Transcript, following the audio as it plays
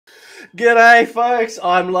G'day, folks.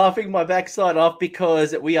 I'm laughing my backside off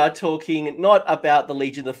because we are talking not about the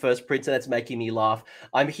Legion of the First Prince, and that's making me laugh.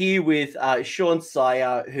 I'm here with Sean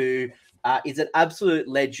Seyer, who is an absolute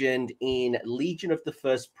legend in Legion of the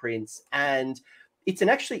First Prince, and it's an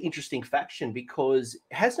actually interesting faction because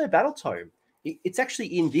it has no battle tome. It's actually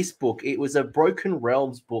in this book. It was a Broken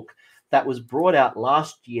Realms book that was brought out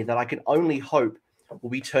last year that I can only hope will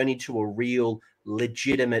be turned into a real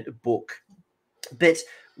legitimate book. But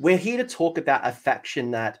we're here to talk about a faction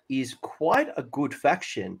that is quite a good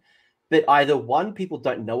faction, but either one, people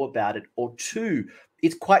don't know about it, or two,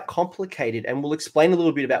 it's quite complicated. And we'll explain a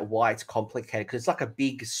little bit about why it's complicated, because it's like a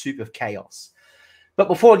big soup of chaos. But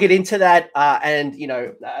before I get into that,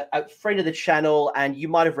 a friend of the channel, and you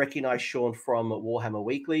might have recognized Sean from Warhammer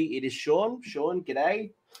Weekly. It is Sean. Sean,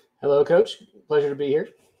 g'day. Hello, Coach. Pleasure to be here.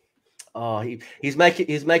 Oh, he's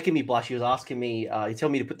making me blush. He was asking me, he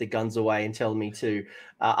told me to put the guns away and tell me to,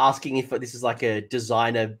 asking if this is like a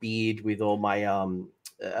designer beard with all my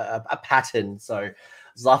a pattern. So I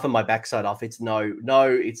was laughing my backside off. It's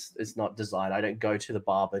it's not design. I don't go to the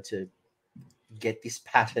barber to get this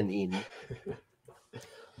pattern in.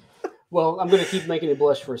 Well, I'm going to keep making you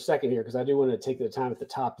blush for a second here because I do want to take the time at the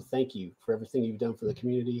top to thank you for everything you've done for the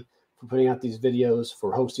community, for putting out these videos,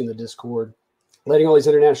 for hosting the Discord, letting all these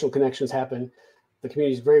international connections happen. The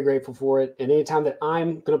community is very grateful for it. And anytime that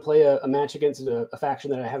I'm going to play a match against a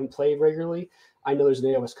faction that I haven't played regularly, I know there's an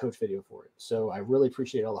AOS coach video for it. So I really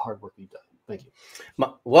appreciate all the hard work you've done. Thank you.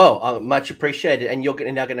 Well, much appreciated. And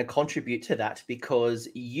you're now going to contribute to that because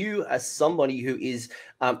you are somebody who is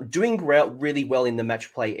doing really well in the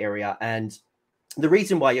match play area. And the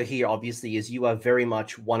reason why you're here, obviously, is you are very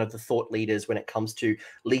much one of the thought leaders when it comes to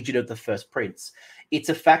Legion of the First Prince. It's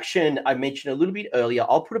a faction I mentioned a little bit earlier.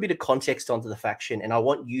 I'll put a bit of context onto the faction, and I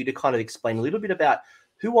want you to kind of explain a little bit about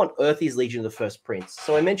who on earth is Legion of the First Prince.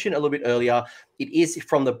 So I mentioned a little bit earlier, it is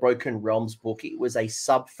from the Broken Realms book. It was a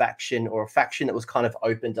sub-faction or a faction that was kind of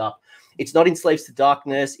opened up. It's not in Slaves to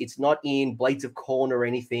Darkness. It's not in Blades of Khorne or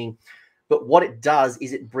anything. But what it does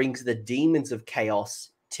is it brings the demons of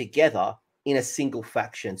chaos together in a single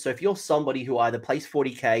faction. So if you're somebody who either plays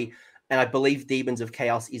 40k, and I believe Demons of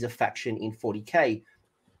Chaos is a faction in 40k,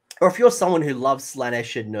 or if you're someone who loves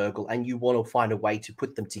Slaanesh and Nurgle and you want to find a way to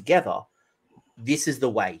put them together, this is the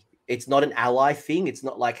way. It's not an ally thing. It's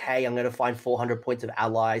not like, hey, I'm going to find 400 points of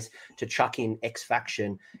allies to chuck in X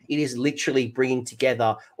faction. It is literally bringing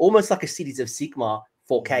together almost like a Cities of Sigmar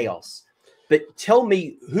for chaos. But tell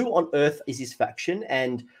me, who on earth is this faction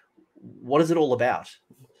and what is it all about?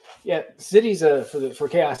 Yeah, cities for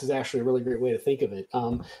chaos is actually a really great way to think of it.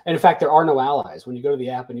 And in fact, there are no allies. When you go to the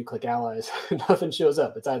app and you click allies, nothing shows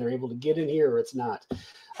up. It's either able to get in here or it's not.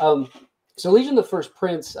 So Legion of the First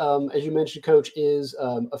Prince, as you mentioned, Coach, is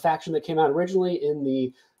a faction that came out originally in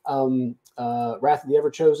the Wrath of the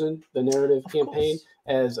Everchosen, the narrative campaign,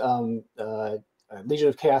 as Legion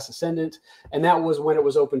of Chaos Ascendant. And that was when it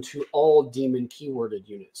was open to all demon keyworded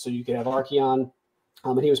units. So you could have Archaon,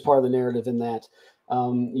 and he was part of the narrative in that.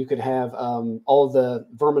 You could have all of the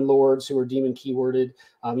Vermin Lords who are demon keyworded.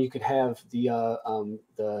 You could have the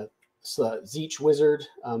Zeech Wizard,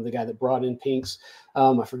 the guy that brought in Pinks.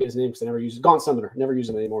 I forget his name because I never use it. Gaunt Summoner. Never use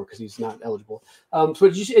him anymore because he's not eligible. So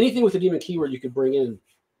just anything with the demon keyword you could bring in.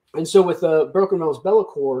 And so with Broken Realms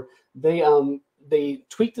Be'lakor, they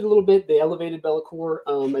tweaked it a little bit. They elevated Be'lakor,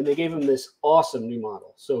 and they gave him this awesome new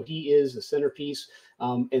model. So he is the centerpiece,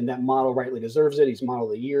 and that model rightly deserves it. He's Model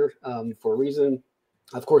of the Year for a reason.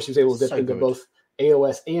 Of course, he was able to dip into both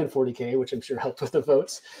AOS and 40K, which I'm sure helped with the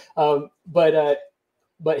votes.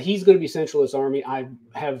 But he's going to be central to this army. I've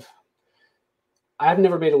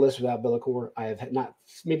never made a list without Be'lakor. I have not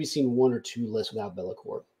maybe seen one or two lists without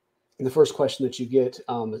Be'lakor. And the first question that you get,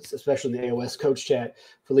 especially in the AOS coach chat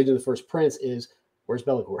for Legion of the First Prince, is where's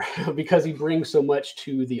Be'lakor? Because he brings so much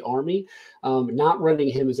to the army. Not running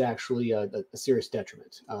him is actually a serious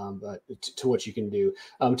detriment to what you can do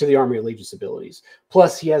to the army allegiance abilities.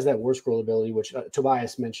 Plus, he has that war scroll ability, which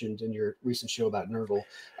Tobias mentioned in your recent show about Nurgle,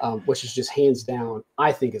 which is just hands down,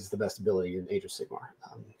 I think is the best ability in Age of Sigmar.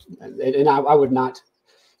 And I would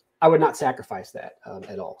not sacrifice that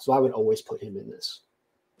at all. So I would always put him in this.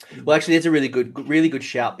 Well, actually, that's a really good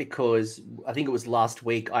shout because I think it was last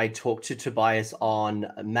week I talked to Tobias on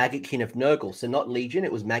Maggotkin of Nurgle. So not Legion,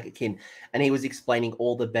 it was Maggotkin. And he was explaining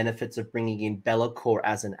all the benefits of bringing in Be'lakor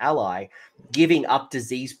as an ally, giving up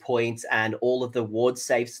disease points and all of the ward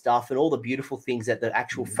save stuff and all the beautiful things that the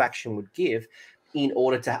actual faction would give in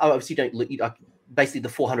order to, obviously basically the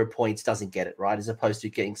 400 points doesn't get it, right? As opposed to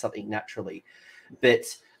getting something naturally. But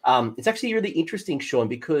It's actually really interesting, Sean,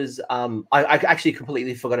 because I actually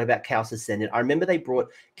completely forgot about Chaos Ascendant. I remember they brought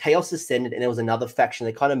Chaos Ascendant, and there was another faction.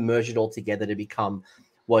 They kind of merged it all together to become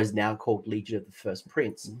what is now called Legion of the First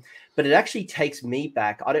Prince. But it actually takes me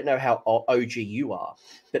back. I don't know how OG you are,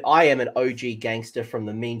 but I am an OG gangster from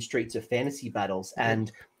the mean streets of fantasy battles.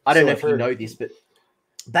 And I don't know if you know this, but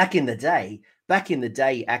back in the day,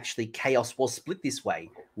 actually, Chaos was split this way: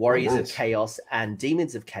 Warriors of Chaos and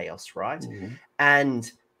Demons of Chaos, right? And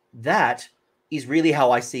that is really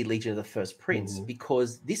how I see Legion of the First Prince,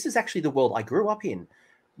 because this is actually the world I grew up in.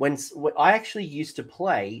 When I actually used to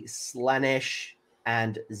play Slaanesh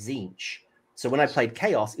and Tzeentch. So when I played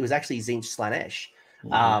Chaos, it was actually Tzeentch Slaanesh,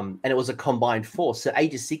 and it was a combined force. So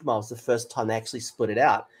Age of Sigmar was the first time they actually split it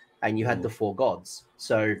out, and you had the four gods.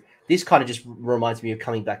 So this kind of just reminds me of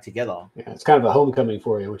coming back together. Yeah, it's kind of a homecoming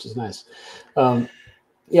for you, which is nice.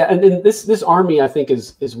 Yeah, and this army, I think,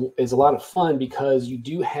 is a lot of fun, because you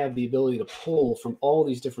do have the ability to pull from all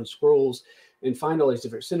these different scrolls and find all these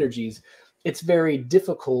different synergies. It's very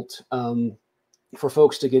difficult for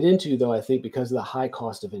folks to get into, though, I think, because of the high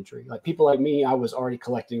cost of entry. Like people like me, I was already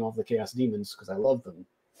collecting all the Chaos Demons because I love them.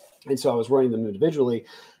 And so I was running them individually,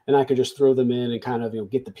 and I could just throw them in and kind of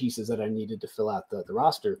get the pieces that I needed to fill out the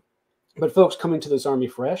roster. But folks coming to this army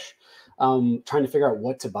fresh, trying to figure out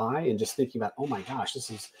what to buy and just thinking about, oh my gosh,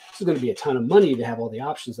 this is going to be a ton of money to have all the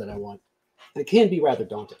options that I want. It can be rather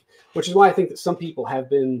daunting, which is why I think that some people have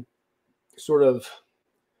been sort of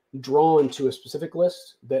drawn to a specific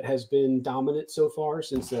list that has been dominant so far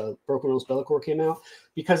since Broken Realms Be'lakor came out,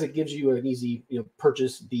 because it gives you an easy,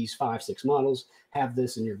 purchase these 5-6 models, have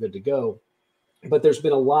this, and you're good to go. But there's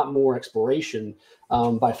been a lot more exploration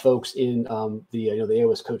by folks in the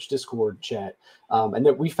AOS Coach Discord chat, and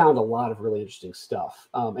that we found a lot of really interesting stuff.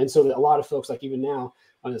 And so a lot of folks, like even now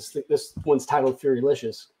on this one's titled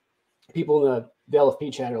Furylicious, people in the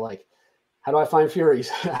LFP chat are like, how do I find Furies?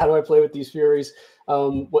 How do I play with these Furies?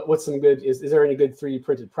 What's some good? Is there any good 3D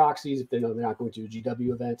printed proxies if they know they're not going to a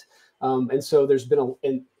GW event? And so there's been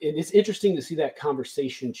and it's interesting to see that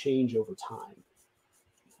conversation change over time.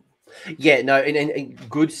 Yeah, no, and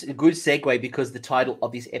good segue, because the title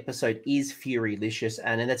of this episode is Furylicious,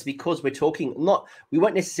 and that's because we're talking we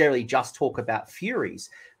won't necessarily just talk about Furies,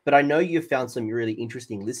 but I know you've found some really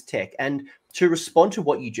interesting list tech. And to respond to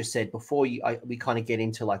what you just said before we kind of get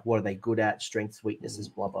into like what are they good at, strengths, weaknesses,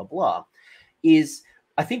 blah blah blah, is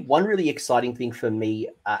I think one really exciting thing for me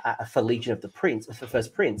for Legion of the Prince, for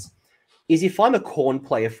First Prince, is if I'm a Khorne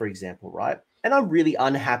player, for example, right? And I'm really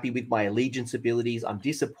unhappy with my allegiance abilities. I'm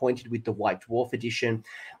disappointed with the White Dwarf edition.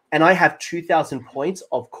 And I have 2,000 points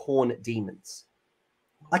of Khorne demons.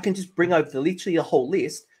 I can just bring over literally the whole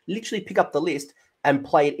list, literally pick up the list and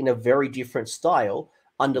play it in a very different style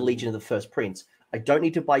under Legion of the First Prince. I don't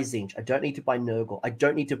need to buy Tzeentch. I don't need to buy Nurgle. I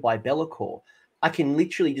don't need to buy Be'lakor. I can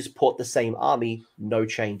literally just port the same army, no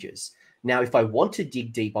changes. Now, if I want to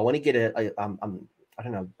dig deep, I want to get a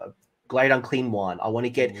Glade Unclean One. I want to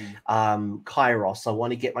get Kairos. I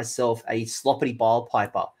want to get myself a Sloppity Bile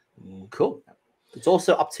Piper. Cool. It's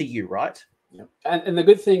also up to you, right? Yep. And the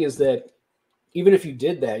good thing is that even if you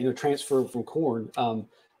did that, transfer from Khorne.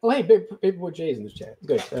 Oh, hey, Baby Boy Jay's in the chat.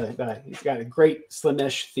 Good. He's got a great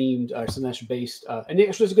Slaanesh themed, Slaanesh based, and it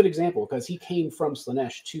actually is a good example because he came from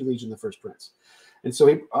Slaanesh to Legion of the First Prince, and so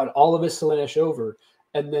he brought all of his Slaanesh over,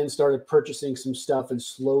 and then started purchasing some stuff and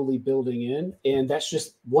slowly building in, and that's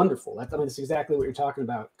just wonderful. That's exactly what you're talking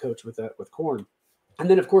about, Coach, with Khorne. And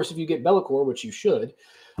then, of course, if you get Be'lakor, which you should,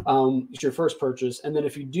 it's your first purchase, and then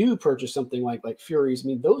if you do purchase something like Furies,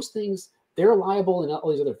 those things, they're liable in all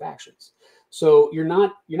these other factions. So you're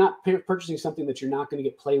not purchasing something that you're not going to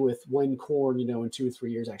get play with when Khorne, in 2 or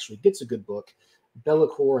 3 years actually gets a good book.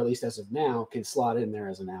 Be'lakor, at least as of now, can slot in there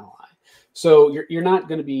as an ally. So you're not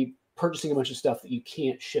going to be purchasing a bunch of stuff that you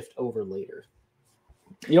can't shift over later.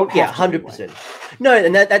 You don't have 100%. No,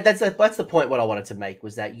 and that's the point. What I wanted to make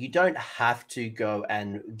was that you don't have to go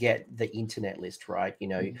and get the internet list, right?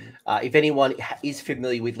 If anyone is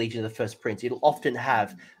familiar with Legion of the First Prince, it'll often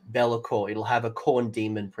have Be'lakor, it'll have a Khorne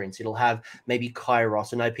Demon Prince, it'll have maybe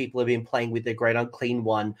Kairos. I know people have been playing with their Great Unclean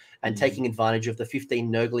One and taking advantage of the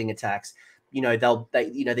 15 Nurgling attacks.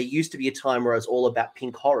 There used to be a time where it was all about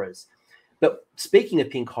pink horrors. But speaking of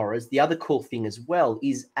pink horrors, the other cool thing as well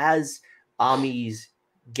is as armies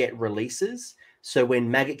get releases. So when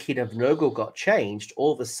Maggot Kid of Nurgle got changed,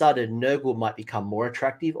 all of a sudden Nurgle might become more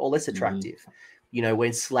attractive or less attractive.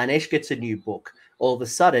 When Slaanesh gets a new book, all of a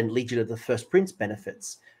sudden Legion of the First Prince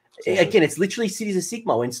benefits. Again, it's literally Cities of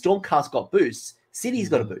Sigmar. When Stormcast got boosts, Cities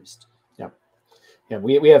got a boost. Yeah,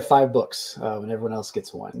 we have 5 books when everyone else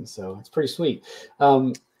gets one, so it's pretty sweet.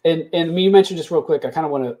 And I mean, you mentioned just real quick, I kind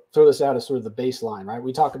of want to throw this out as sort of the baseline, right?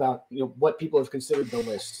 We talk about, what people have considered the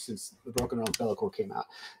list since the Broken Realm Be'lakor came out.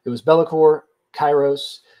 It was Be'lakor,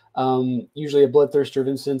 Kairos, usually a Bloodthirster of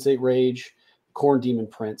Insensate Rage, Khorne Demon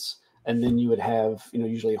Prince, and then you would have,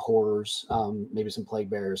 usually horrors, maybe some Plague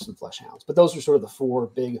Bearers, some Flesh Hounds. But those are sort of the four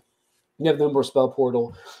big. You have the Umbral Spell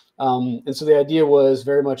Portal. And so the idea was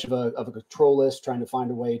very much of a control list, trying to find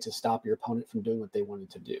a way to stop your opponent from doing what they wanted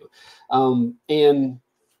to do. And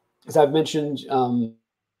as I've mentioned, I'm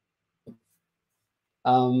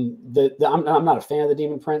not a fan of the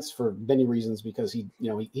Demon Prince for many reasons, because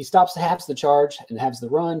he stops halves the charge and halves the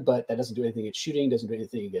run, but that doesn't do anything against shooting, doesn't do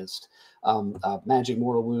anything against magic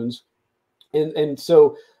mortal wounds. And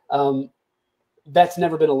so that's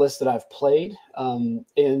never been a list that I've played.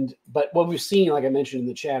 But what we've seen, like I mentioned in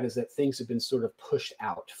the chat, is that things have been sort of pushed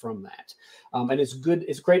out from that. And it's good.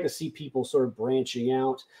 It's great to see people sort of branching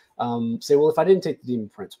out, say, well, if I didn't take the Demon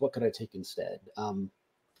Prince, what could I take instead?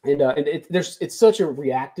 It's such a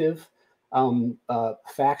reactive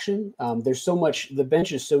faction. There's so much, the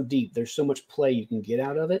bench is so deep. There's so much play you can get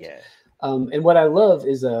out of it. Yeah. And what I love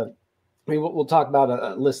is, we'll talk about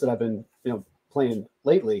a list that I've been, playing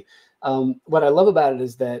lately. What I love about it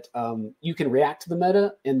is that you can react to the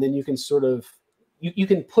meta, and then you can sort of, you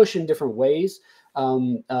can push in different ways.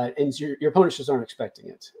 And your opponents just aren't expecting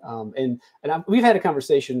it. We've had a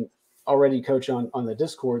conversation already, Coach, on the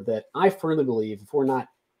Discord, that I firmly believe, if we're not,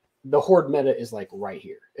 the Horde meta is like right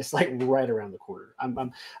here. It's like right around the corner.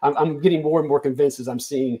 I'm getting more and more convinced as I'm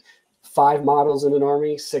seeing 5 models in an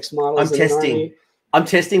army, 6 models in an army. I'm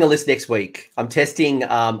testing a list next week. I'm testing.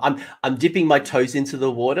 I'm dipping my toes into the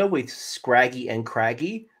water with Scraggy and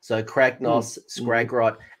Craggy. So Kragnos,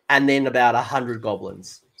 Scragrot, and then about 100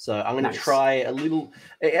 goblins. So I'm going to try a little.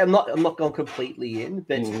 I'm not going completely in,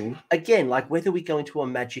 but again, like whether we go into a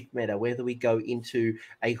magic meta, whether we go into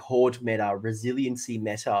a horde meta, resiliency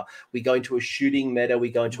meta, we go into a shooting meta, we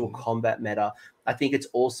go into a combat meta. I think it's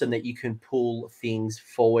awesome that you can pull things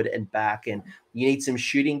forward and back. And you need some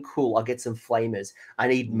shooting, cool, I'll get some flamers. I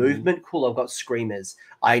need movement, cool, I've got screamers.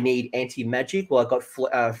 I need anti-magic, well, I've got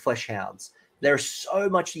flesh hounds. There's so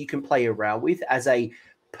much that you can play around with as a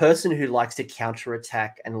person who likes to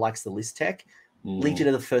counterattack and likes the list tech. Legion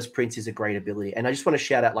of the First Prince is a great ability. And I just want to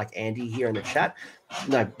shout out like Andy here in the chat,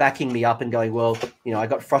 backing me up and going, well, I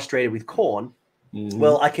got frustrated with Khorne.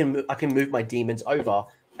 Well, I can move my demons over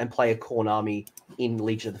and play a Khorne army in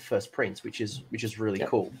Legion of the First Prince, which is really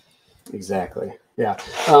cool. Exactly. Yeah.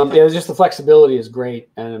 Just the flexibility is great.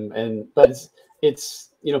 But it's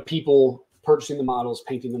people purchasing the models,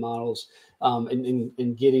 painting the models,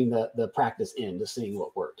 and getting the practice into seeing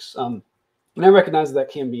what works. And I recognize that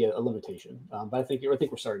can be a limitation, but I think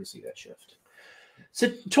we're starting to see that shift. So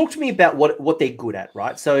talk to me about what they're good at,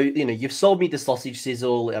 right? So, you've sold me the sausage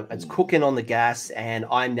sizzle. It's cooking on the gas, and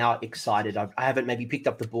I'm now excited. I haven't maybe picked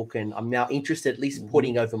up the book, and I'm now interested, at least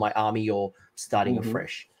putting over my army or starting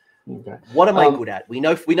afresh. Okay. What am I good at? We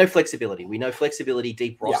know flexibility. We know flexibility,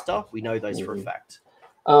 deep roster. Yeah. We know those for a fact.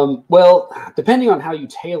 Well, depending on how you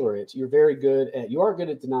tailor it, you are good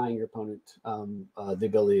at denying your opponent the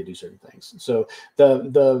ability to do certain things. So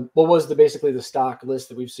what was basically the stock list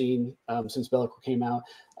that we've seen since Be'lakor came out?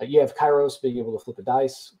 You have Kairos being able to flip a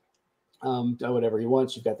dice, whatever he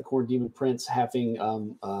wants. You've got the Khorne Demon Prince having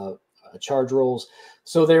charge rolls.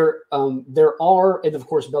 So there are, and of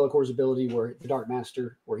course Be'lakor's ability, where the Dark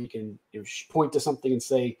Master, where he can point to something and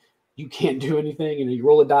say you can't do anything, and you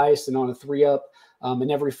roll a dice, and on a 3-up.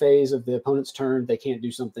 In every phase of the opponent's turn, they can't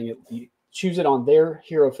do something. You choose it on their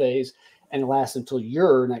hero phase, and it lasts until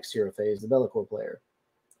your next hero phase, the Be'lakor player.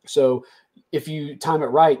 So if you time it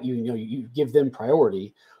right, you give them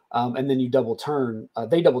priority, and then you double turn.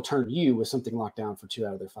 They double turn you with something locked down for 2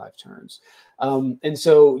 out of their 5 turns. And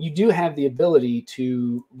so you do have the ability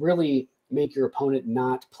to really make your opponent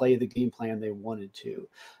not play the game plan they wanted to.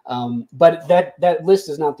 But that list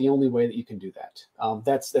is not the only way that you can do that.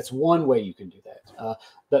 That's one way you can do that.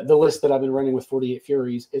 The list that I've been running with 48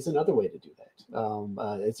 Furies is another way to do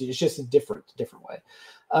that. It's just a different way.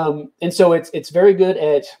 And so it's very good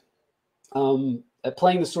at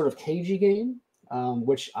playing the sort of cagey game,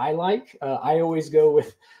 which I like. I always go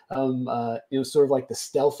with, sort of like the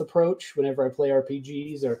stealth approach whenever I play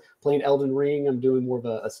RPGs or playing Elden Ring. I'm doing more of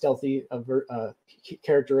a stealthy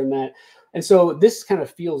character in that. And so this kind of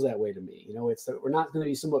feels that way to me. It's that we're not going to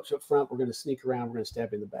be so much up front. We're going to sneak around. We're going to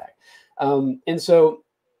stab in the back. And so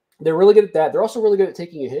they're really good at that. They're also really good at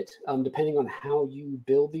taking a hit, depending on how you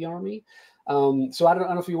build the army. So I don't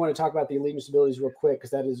know if you want to talk about the allegiance abilities real quick,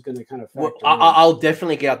 because that is going to kind of factor in. I'll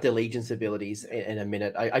definitely get out the allegiance abilities in a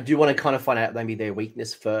minute. I do want to kind of find out maybe their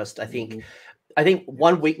weakness first. I think I think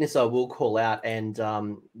one weakness I will call out, and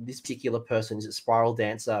this particular person is a Spiral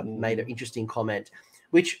Dancer made an interesting comment,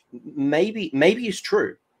 which maybe is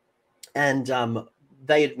true, and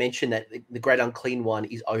they had mentioned that the Great Unclean One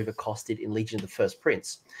is overcosted in Legion of the First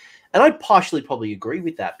Prince, and I partially probably agree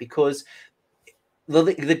with that because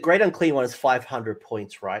the Great Unclean One is 500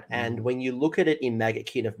 points, right? And when you look at it in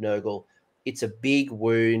Maggotkin of Nurgle, it's a big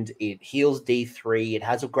wound. It heals D3. It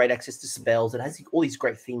has a great access to spells. It has all these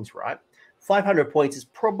great things, right? 500 points is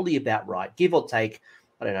probably about right, give or take,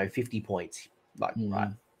 I don't know, 50 points, like, right?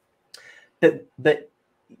 But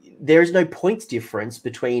there is no points difference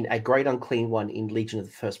between a Great Unclean One in Legion of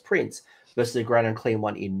the First Prince versus a Great Unclean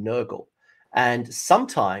One in Nurgle. And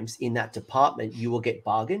sometimes in that department, you will get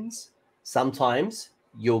bargains. Sometimes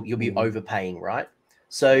you'll be overpaying, right?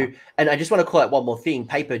 So, and I just want to call out one more thing.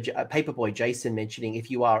 Paperboy Jason mentioning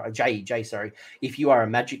if you are if you are a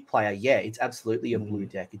Magic player, yeah, it's absolutely a blue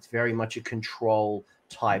deck. It's very much a control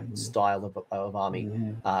type style of army.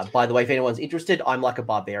 By the way, if anyone's interested, I'm like a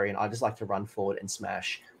barbarian. I just like to run forward and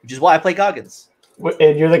smash, which is why I play Gargants.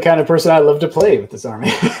 And you're the kind of person I love to play with this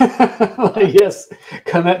army. Like, yes,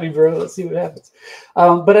 come at me, bro. Let's see what happens.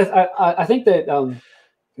 But I think that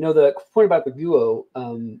the point about the Guo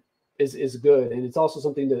is good, and it's also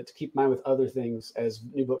something to keep in mind with other things as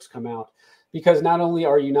new books come out, because not only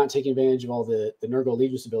are you not taking advantage of all the Nurgle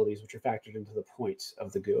Allegiance abilities, which are factored into the points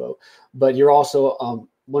of the Guo, but you're also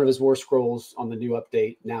one of his War Scrolls on the new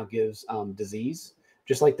update now gives disease.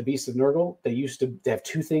 Just like the Beasts of Nurgle, they used to have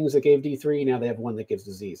two things that gave D3. Now they have one that gives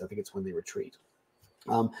disease. I think it's when they retreat.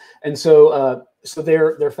 And so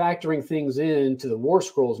they're factoring things into the War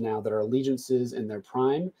Scrolls now that are allegiances in their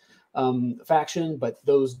prime faction, but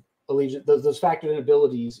those factored in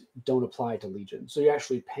abilities don't apply to Legion. So you're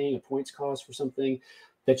actually paying a points cost for something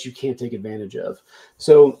that you can't take advantage of.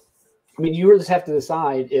 So, I mean, you just have to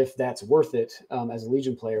decide if that's worth it as a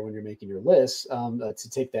Legion player when you're making your list to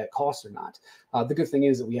take that cost or not. The good thing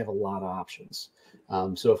is that we have a lot of options.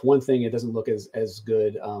 So if one thing it doesn't look as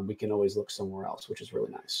good, we can always look somewhere else, which is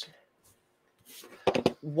really nice.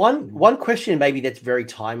 One question maybe that's very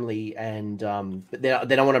timely, and but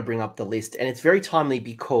then I want to bring up the list, and it's very timely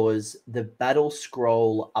because the Battle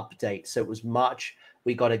Scroll update. So it was March.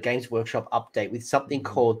 We got a Games Workshop update with something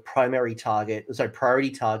called priority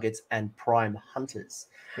targets and prime hunters.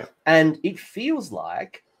 And it feels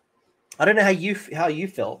like, I don't know how you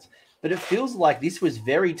felt, but it feels like this was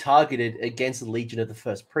very targeted against the Legion of the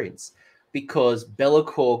First Prince, because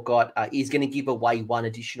Be'lakor is going to give away one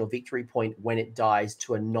additional victory point when it dies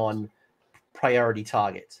to a non-priority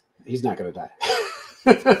target. He's not going to die,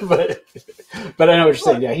 but I know what you're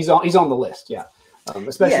saying. Yeah, he's on the list. Yeah.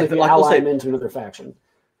 Especially if you ally him into another faction.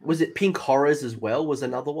 Was it Pink Horrors as well? Was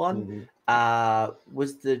another one?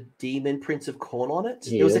 Was the Demon Prince of Khorne on it?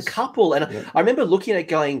 There was a couple, and I remember looking at it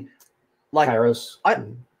going, like, Kairos.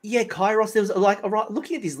 Kairos. There was like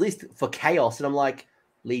looking at this list for Chaos, and I'm like,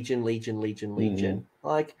 Legion.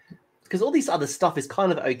 Like, because all this other stuff is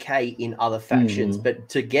kind of okay in other factions, but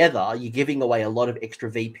together you're giving away a lot of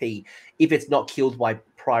extra VP if it's not killed by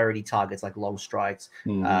priority targets like long strikes,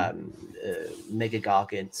 mega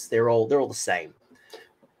gargants. They're all the same.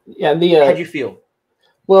 Yeah. How'd you feel?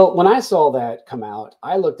 Well, when I saw that come out,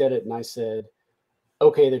 I looked at it and I said,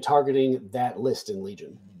 okay, they're targeting that list in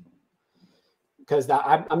Legion. Because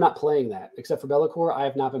I'm not playing that, except for Be'lakor. I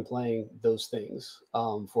have not been playing those things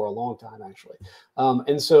for a long time, actually.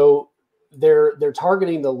 And so they're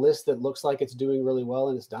targeting the list that looks like it's doing really well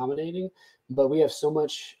and it's dominating, but we have so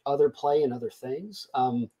much other play and other things.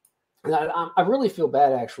 And I really feel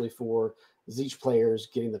bad, actually, for Tzeentch players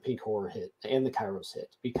getting the Pink Horror hit and the Kairos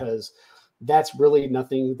hit, because that's really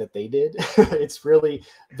nothing that they did. It's really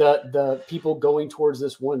the people going towards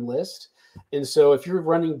this one list. And so if you're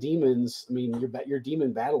running demons, I mean, your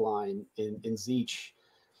demon battle line in Tzeentch,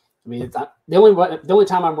 I mean, it's not, the only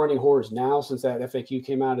time I'm running horrors now since that FAQ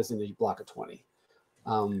came out is in the block of 20.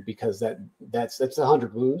 Because that's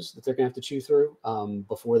 100 wounds that they're gonna have to chew through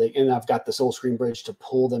before and I've got the Soul Screen Bridge to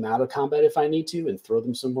pull them out of combat if I need to and throw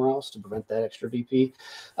them somewhere else to prevent that extra VP.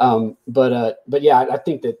 But yeah, I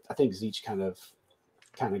think Tzeentch kind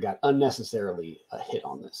of got unnecessarily a hit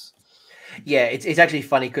on this. Yeah, it's actually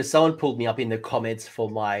funny because someone pulled me up in the comments for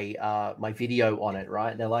my my video on it,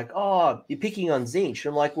 right? And they're like, "Oh, you're picking on Tzeentch."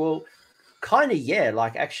 I'm like, "Well, kind of, yeah.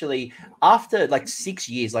 Like, actually, after like 6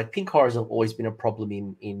 years, like Pink Horrors have always been a problem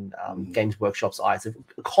in Games Workshop's eyes. They've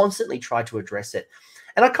constantly tried to address it,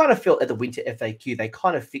 and I kind of felt at the Winter FAQ they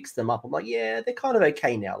kind of fixed them up. I'm like, yeah, they're kind of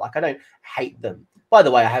okay now. Like, I don't hate them. By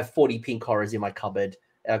the way, I have 40 Pink Horrors in my cupboard.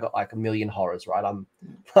 And I've got like 1 million horrors, right? I'm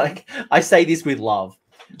like, I say this with love.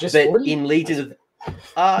 Just but 40? in Legion of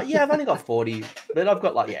Yeah, I've only got 40, but I've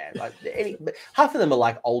got but half of them are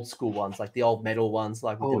like old school ones, like the old metal ones,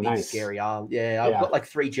 like with the big scary arm. Yeah, I've got like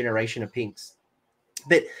 3 generation of pinks.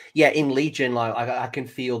 But yeah, in Legion, like I can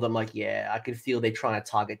feel them. Like I can feel they're trying to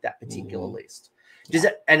target that particular list. Does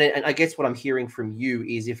it? And I guess what I'm hearing from you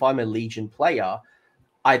is, if I'm a Legion player,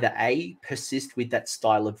 either A, persist with that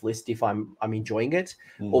style of list if I'm enjoying it,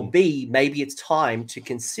 or B, maybe it's time to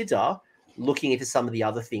consider looking into some of the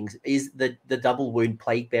other things. Is the double wound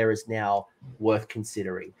plague bearers now worth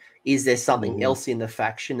considering? Is there something else in the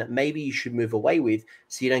faction that maybe you should move away with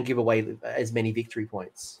so you don't give away as many victory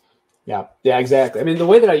points? Yeah, exactly. I mean, the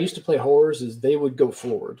way that I used to play horrors is they would go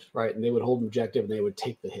forward, right? And they would hold an objective and they would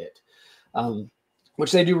take the hit.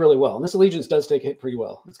 Which they do really well. And this allegiance does take a hit pretty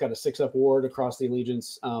well. It's got a 6-up ward across the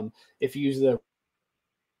allegiance. If you use the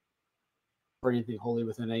for anything holy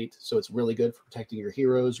with an 8, so it's really good for protecting your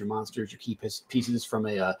heroes, your monsters, your key pieces from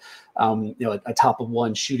a top of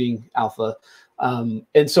 1 shooting alpha.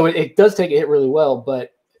 And so it does take a hit really well,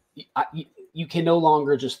 but you can no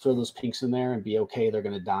longer just throw those pinks in there and be okay. They're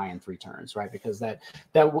going to die in 3 turns, right? Because that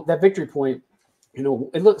victory point, it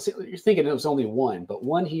looks, you're thinking it was only 1, but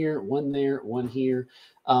 1 here, 1 there, 1 here.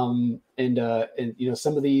 And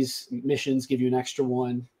some of these missions give you an extra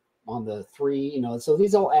 1 on the 3, so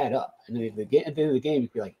these all add up. And then at the end of the game,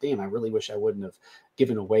 you'd be like, damn, I really wish I wouldn't have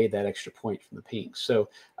given away that extra point from the pinks. So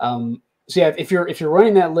yeah, if you're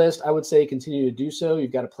running that list, I would say continue to do so.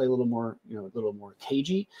 You've got to play a little more, a little more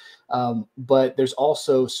cagey. But there's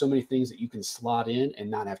also so many things that you can slot in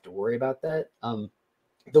and not have to worry about that.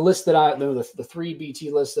 The list that the 3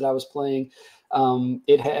 BT list that I was playing,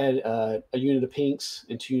 it had a unit of pinks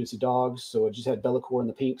and 2 units of dogs. So it just had Bellicor and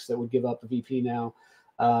the pinks that would give up the VP now.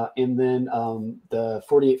 And then the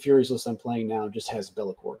 48 Furies list I'm playing now just has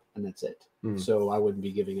Bellicor, and that's it. So I wouldn't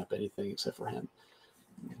be giving up anything except for him.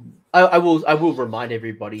 I will remind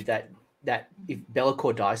everybody that if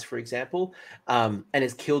Bellicor dies, for example, and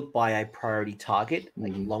is killed by a priority target,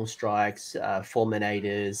 like long strikes,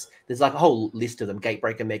 fulminators, there's like a whole list of them,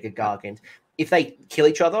 Gatebreaker, Mega Gargant. If they kill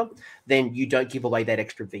each other, then you don't give away that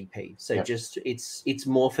extra VP. So just it's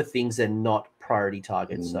more for things that are not priority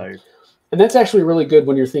targets. So, and that's actually really good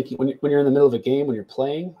when you're thinking when you're in the middle of a game, when you're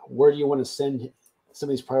playing, where do you want to send some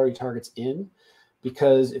of these priority targets in?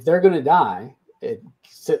 Because if they're going to die,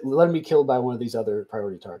 let them be killed by one of these other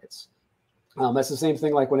priority targets. That's the same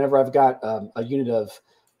thing like whenever I've got a unit of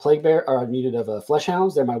Plague Bear or a unit of Flesh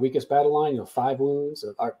Hounds, they're my weakest battle line, 5 wounds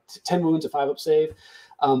or 10 wounds, a 5-up save.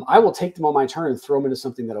 I will take them on my turn and throw them into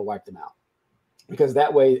something that'll wipe them out, because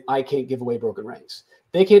that way I can't give away broken ranks.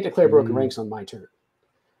 They can't declare broken ranks on my turn.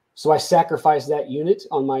 So I sacrifice that unit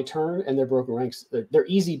on my turn, and their broken ranks, their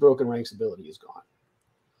easy broken ranks ability is gone.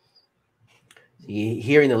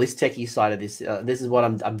 Hearing the list techie side of this, this is what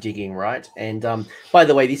I'm digging, right? And by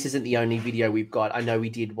the way, this isn't the only video we've got. I know we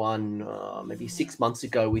did one maybe 6 months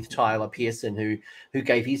ago with Tyler Pearson, who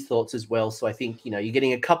gave his thoughts as well. So I think you're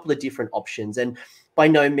getting a couple of different options. And by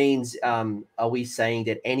no means are we saying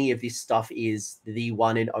that any of this stuff is the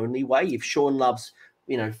one and only way. If Sean loves,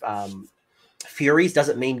 Furies,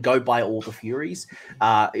 doesn't mean go buy all the Furies.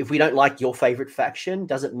 If we don't like your favorite faction,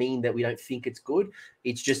 doesn't mean that we don't think it's good.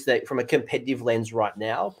 It's just that from a competitive lens right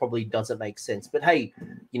now, probably doesn't make sense. But hey,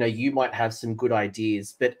 you might have some good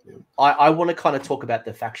ideas. But I want to kind of talk about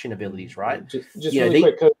the faction abilities, right? Just really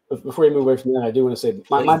quick, Coach, before you move away from that, I do want to say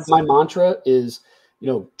my mantra is,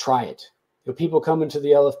 try it. People come into the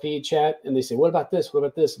LFP chat and they say, what about this? What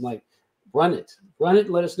about this? I'm like, run it.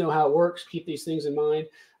 Let us know how it works. Keep these things in mind.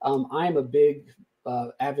 I am a big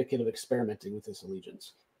advocate of experimenting with this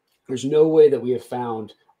allegiance. There's no way that we have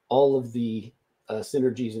found all of the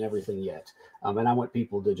synergies and everything yet. And I want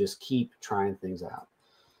people to just keep trying things out.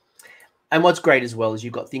 And what's great as well is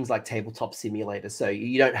you've got things like Tabletop Simulator. So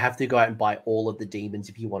you don't have to go out and buy all of the demons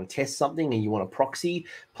if you want to test something and you want to proxy.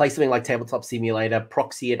 Play something like Tabletop Simulator,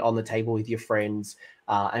 proxy it on the table with your friends,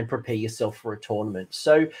 and prepare yourself for a tournament.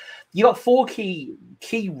 So you got 4 key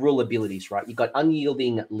rule abilities, right? You've got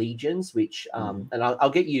Unyielding Legions, which, and I'll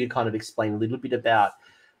get you to kind of explain a little bit about.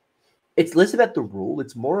 It's less about the rule.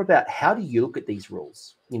 It's more about how do you look at these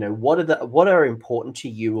rules? What are important to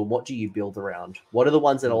you and what do you build around? What are the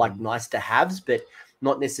ones that are like nice to haves, but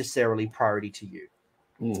not necessarily priority to you?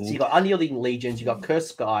 So you got Unyielding Legions, you got Cursed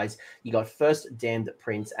Skies, you got First Damned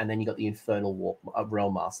Prince, and then you got the Infernal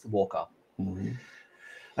Realm Master Walker.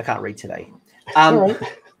 I can't read today.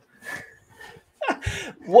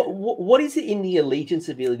 What is it in the Allegiance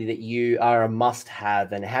ability that you are a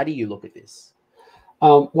must-have, and how do you look at this?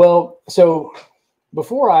 Well, so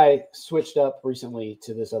before I switched up recently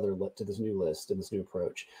to this new list and this new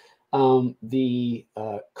approach, the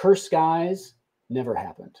Cursed Skies never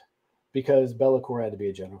happened because Be'lakor had to be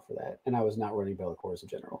a general for that. And I was not running Be'lakor as a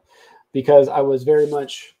general because I was very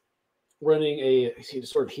much running a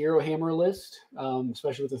sort of hero hammer list,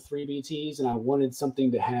 especially with the 3 BTs. And I wanted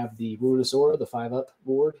something to have the Ruinous Aura, the 5-up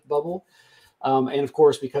board bubble. And of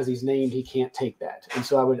course, because he's named, he can't take that. And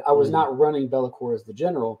so I was not running Be'lakor as the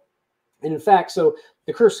general. And in fact, so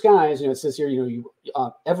the Cursed Skies, it says here, you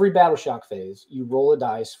every battle shock phase, you roll a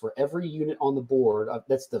dice for every unit on the board.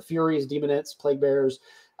 That's the Furies, Demonettes, Plague Bearers,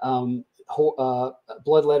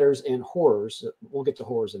 Bloodletters, and Horrors. We'll get to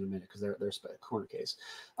Horrors in a minute because they're a corner case.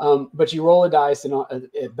 But you roll a dice and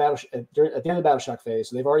at the end of the battle shock phase,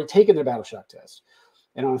 so they've already taken their battle shock test.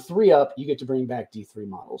 And on a 3-up, you get to bring back D3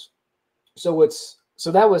 models. So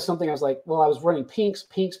that was something I was like, well, I was running pinks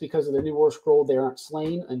because of the new war scroll. They aren't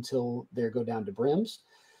slain until they go down to brims.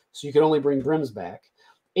 So you can only bring brims back.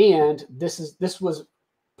 And this was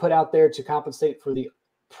put out there to compensate for the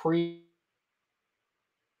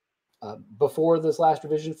before this last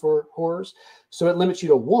revision for horrors. So it limits you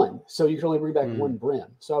to 1. So you can only bring back 1 brim.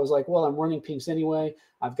 So I was like, well, I'm running pinks anyway.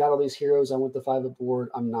 I've got all these heroes. I want the 5-up board.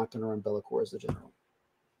 I'm not going to run Be'lakor as the general.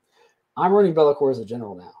 I'm running Be'lakor as a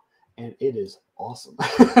general now. And it is awesome.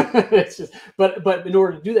 It's just, but in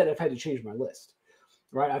order to do that, I've had to change my list,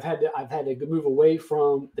 right? I've had to move away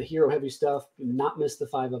from the hero heavy stuff, not miss the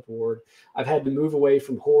 5-up board. I've had to move away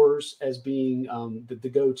from horrors as being the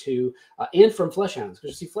go-to, and from flesh hounds,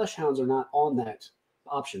 because you see, flesh hounds are not on that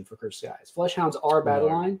option for Cursed Skies. Flesh hounds are battle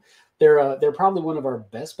line. They're probably one of our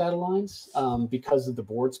best battle lines because of the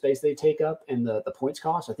board space they take up and the points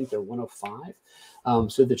cost. I think they're 105,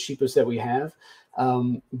 so the cheapest that we have.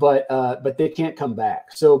 But they can't come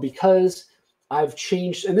back. So because I've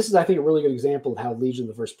changed, and this is, I think, a really good example of how Legion of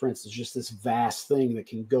the First Prince is just this vast thing that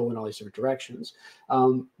can go in all these different directions.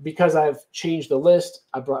 Because I've changed the list,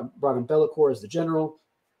 I brought in Be'lakor as the general.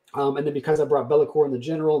 And then because I brought Be'lakor in the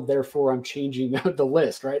general, therefore I'm changing the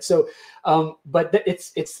list, right? So, but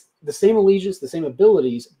it's the same allegiance, the same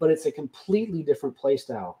abilities, but it's a completely different play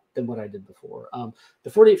style than what I did before. The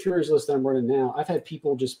 48 Furies list that I'm running now, I've had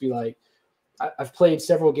people just be like, I've played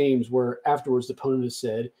several games where afterwards the opponent has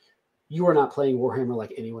said, you are not playing Warhammer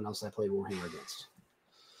like anyone else I played Warhammer against.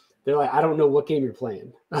 They're like, I don't know what game you're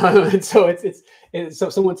playing. And so so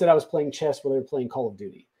someone said I was playing chess while they were playing Call of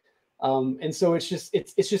Duty. And so it's just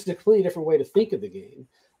a completely different way to think of the game.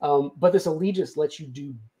 But this allegiance lets you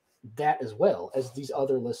do that as well as these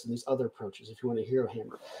other lists and these other approaches if you want a hero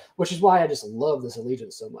hammer, which is why I just love this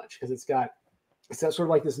allegiance so much, because it's that sort of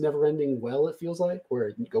like this never-ending well, it feels like, where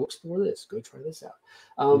you go explore this, go try this out.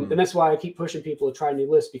 And that's why I keep pushing people to try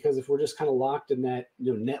new lists, because if we're just kind of locked in that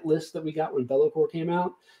net list that we got when Be'lakor came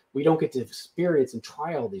out, we don't get to experience and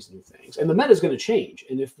try all these new things. And the meta is going to change.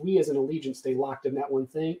 And if we as an allegiance stay locked in that one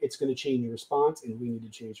thing, it's going to change your response, and we need to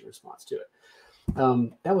change your response to it.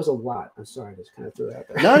 That was a lot. I'm sorry, I just kind of threw it out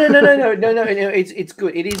there. No. It's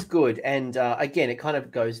good. It is good. And again, it kind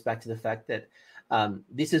of goes back to the fact that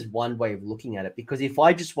this is one way of looking at it, because if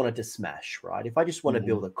I just wanted to smash, right? If I just want to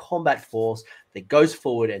build a combat force that goes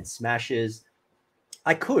forward and smashes,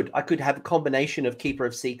 I could have a combination of Keeper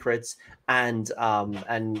of Secrets and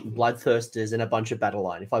Bloodthirsters and a bunch of battle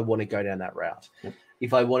line if I want to go down that route. Yep.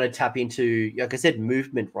 If I want to tap into, like I said,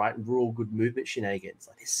 movement, right? Real good movement shenanigans.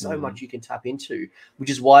 Like there's so much you can tap into, which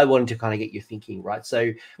is why I wanted to kind of get you thinking, right?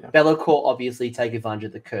 So Be'lakor obviously take advantage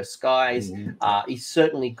of the Cursed Skies. He's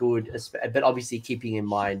certainly good, but obviously keeping in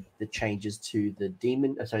mind the changes to the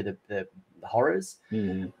the horrors.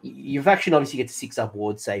 Your faction obviously gets a 6-up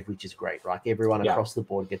ward save, which is great, right? Everyone across the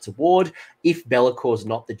board gets a ward. If Be'lakor's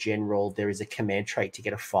not the general, there is a command trait to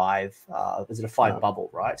get a 5. Is it a 5 bubble,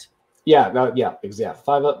 right? Yeah, exactly.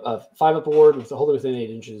 5-up ward with the holder within 8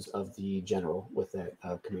 inches of the general with that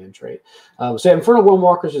command trait. So Infernal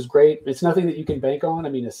Wormwalkers is great. It's nothing that you can bank on. I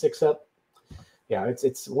mean, a 6-up,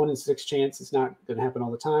 it's 1 in 6 chance. It's not going to happen all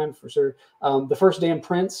the time for sure. The First Damn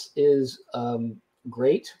Prince is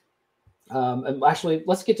great. And actually,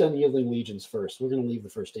 let's get to Unyielding Legions first. We're going to leave the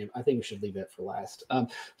First Damn. I think we should leave that for last.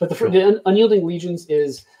 But the Unyielding Legions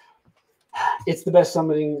it's the best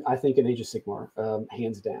summoning, I think, in Age of Sigmar,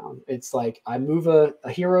 hands down. It's like I move a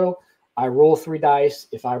hero, I roll 3 dice.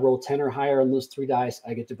 If I roll 10 or higher on those 3 dice,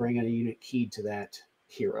 I get to bring in a unit keyed to that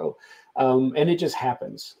hero. And it just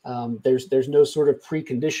happens. There's no sort of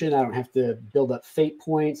precondition. I don't have to build up fate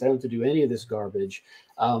points. I don't have to do any of this garbage.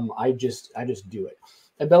 I just do it.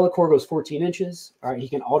 And Be'lakor goes 14 inches. All right, he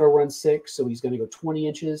can auto run 6, so he's going to go 20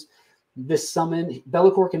 inches. This summon,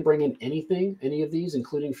 Be'lakor can bring in anything, any of these,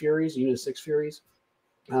 including Furies, unit of 6 Furies,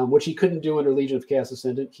 which he couldn't do under Legion of Chaos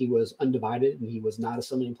Ascendant. He was undivided, and he was not a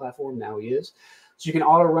summoning platform. Now he is. So you can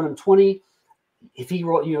auto run him 20. if he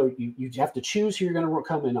roll, you have to choose who you're going to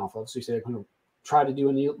come in off of. So you say, I'm going to try to do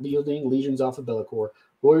a yielding legions off of Bellicor.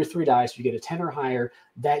 Roll your 3 dice. You get a 10 or higher.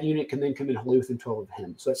 That unit can then come in wholly within 12 of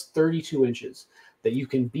him. So that's 32 inches that you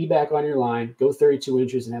can be back on your line, go 32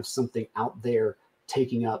 inches, and have something out there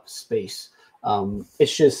taking up space.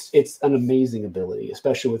 It's an amazing ability,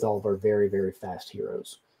 especially with all of our very, very fast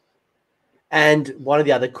heroes. And one of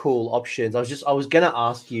the other cool options, I was going to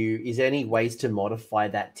ask you, is there any ways to modify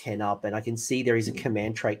that 10 up? And I can see there is a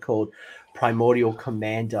command trait called Primordial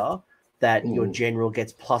Commander that your general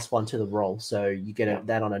gets +1 to the roll. So you get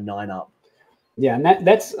that on a 9 up. Yeah. And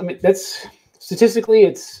that's statistically,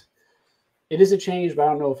 it is a change, but I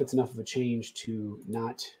don't know if it's enough of a change to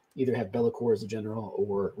not either have Bellicor as a general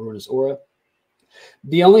or Ruinous Aura.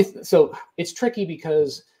 So it's tricky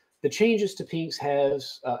because the changes to Pinks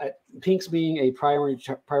Pinks being a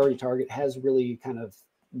priority target has really kind of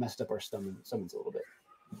messed up our summons a little bit,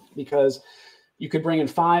 because you could bring in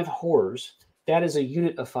 5 horrors. That is a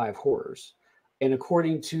unit of 5 horrors. And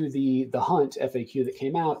according to the Hunt FAQ that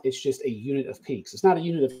came out, it's just a unit of Pinks. It's not a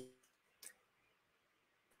unit of.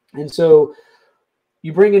 And so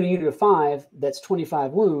you bring in a unit of 5 that's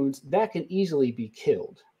 25 wounds, that can easily be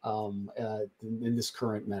killed in this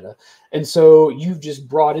current meta. And so you've just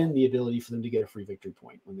brought in the ability for them to get a free victory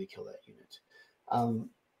point when they kill that unit.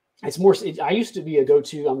 It's more. I used to be a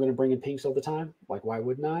go-to. I'm going to bring in Pinks all the time. Like, why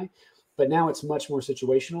wouldn't I? But now it's much more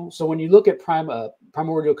situational. So when you look at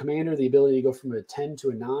Primordial Commander, the ability to go from a 10 to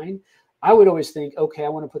a 9, I would always think, okay, I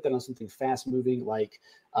want to put that on something fast-moving like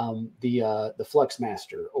the Flux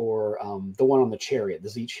Master or the one on the Chariot, the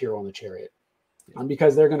Zeech hero on the Chariot,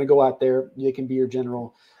 because they're going to go out there. They can be your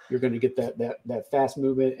general. You're going to get that fast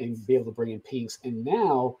movement and be able to bring in Pinks. And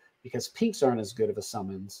now, because Pinks aren't as good of a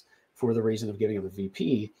summons for the reason of giving up a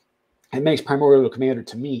VP, it makes Primordial Commander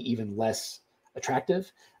to me even less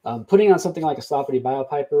attractive. Putting on something like a Sloppity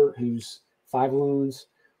Biopiper, who's 5 wounds,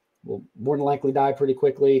 will more than likely die pretty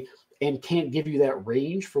quickly, and can't give you that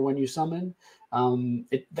range for when you summon.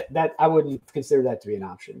 That I wouldn't consider that to be an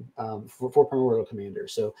option for Primordial Commander.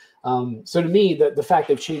 So to me, the fact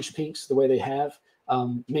they've changed Pinks the way they have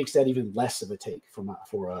makes that even less of a take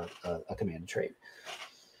for a command trait.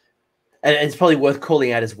 And it's probably worth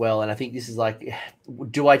calling out as well. And I think this is like,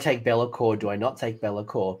 do I take Bellicor? Do I not take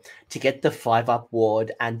Bellicor? To get the 5-up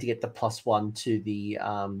ward and to get the +1 to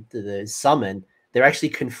the summon, they're actually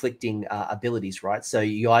conflicting abilities, right? So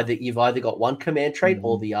you've either got one command trait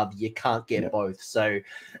or the other. You can't get both. So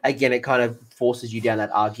again, it kind of forces you down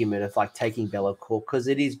that argument of like taking Bellicor because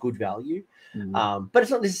it is good value. But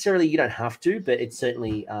it's not necessarily, you don't have to, but it's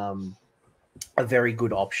certainly a very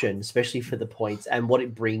good option, especially for the points and what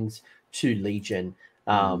it brings to Legion.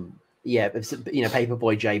 Paperboy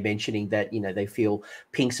J mentioning that, they feel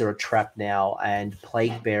Pinks are a trap now and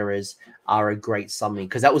Plague Bearers are a great summoning.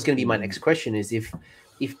 Because that was going to be my next question, is if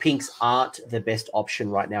Pinks aren't the best option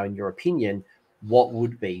right now, in your opinion, what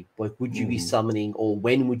would be? Like, would you be summoning, or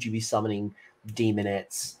when would you be summoning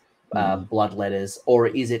Demonettes, Bloodletters, or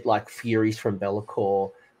is it like Furies from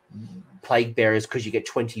Bellicor, Plague Bearers, because you get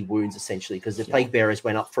 20 wounds essentially, because the Plague Bearers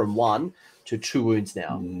went up from 1 to 2 wounds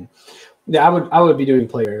now. Yeah, I would be doing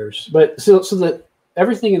Plague Bearers, but so that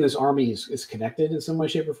everything in this army is connected in some way,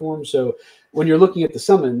 shape, or form. So when you're looking at the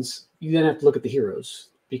summons, you then have to look at the heroes,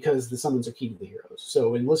 because the summons are key to the heroes.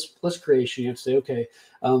 So in list creation, you have to say, okay,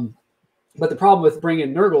 but the problem with bringing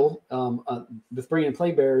in Nurgle, with bringing in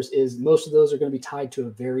Plague Bearers, is most of those are going to be tied to a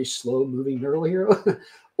very slow moving Nurgle hero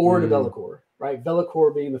or to Bellicor, right?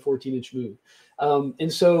 Bellicor being the 14-inch move.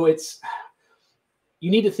 And so you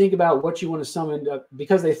need to think about what you want to summon,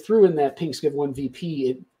 because they threw in that Pinks give 1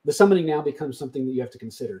 VP. The summoning now becomes something that you have to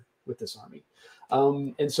consider with this army.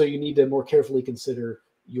 And so you need to more carefully consider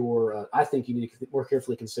I think you need to more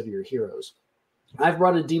carefully consider your heroes. I've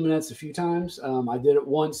brought in Demonettes a few times. I did it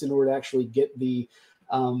once in order to actually get the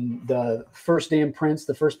first damn prince,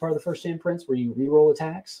 the first part of the first damn prince, where you reroll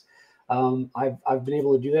attacks. I've been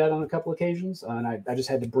able to do that on a couple occasions, and I just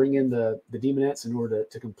had to bring in the Demonettes in order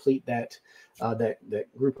to complete that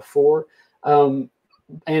group of 4.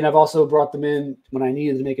 And I've also brought them in when I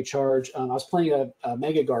needed to make a charge. I was playing a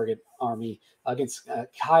Mega Gargant army against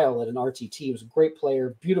Kyle at an RTT. He was a great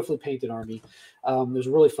player, beautifully painted army. It was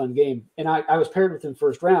a really fun game. And I was paired with him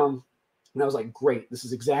first round, and I was like, great, this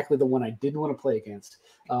is exactly the one I didn't want to play against.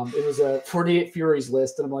 It was a 48 Furies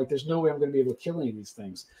list, and I'm like, there's no way I'm going to be able to kill any of these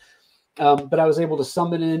things. But I was able to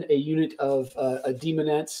summon in a unit of a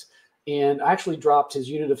Demonettes, and I actually dropped his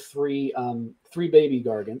unit of 3 baby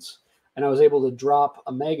Gargants. And I was able to drop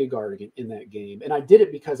a Mega Gargant in that game. And I did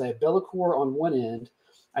it because I had Bellicor on one end,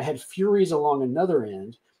 I had Furies along another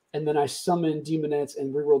end, and then I summoned demonettes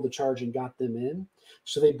and rerolled the charge and got them in.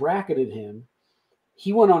 So they bracketed him.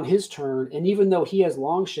 He went on his turn, and even though he has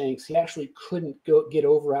long shanks, he actually couldn't get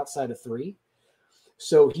over outside of 3.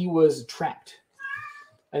 So he was trapped.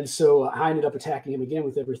 And so I ended up attacking him again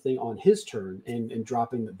with everything on his turn and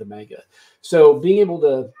dropping the mega. So being able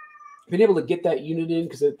to get that unit in,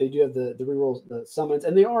 because they do have the reroll the summons,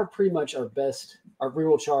 and they are pretty much our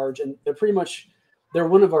reroll charge, and they're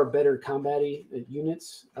one of our better combat-y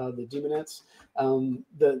units, the demonettes.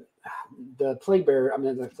 The plague bearer, I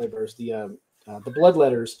mean not plague bearers, the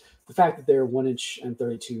bloodletters, the fact that they're 1 inch and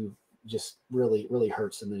 32 just really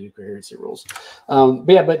hurts in the nuclear heresy rules.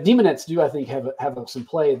 But demonettes do, I think, have some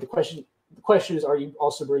play. The question is, are you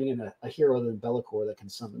also bringing in a hero other than Be'lakor that can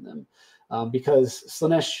summon them? Because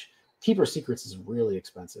Slaanesh Keeper Secrets is really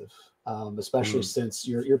expensive, especially since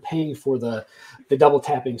you're paying for the double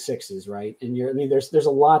tapping 6s, right? And there's a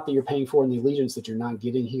lot that you're paying for in the allegiance that you're not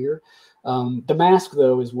getting here. The Mask,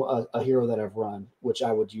 though, is a hero that I've run, which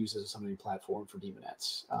I would use as a summoning platform for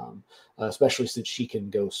demonettes, especially since she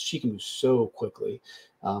can move so quickly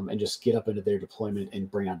and just get up into their deployment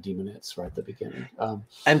and bring out demonettes right at the beginning.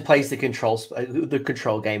 And plays the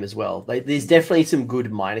control game as well. There's definitely some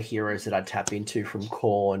good minor heroes that I'd tap into from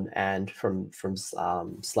Khorne and from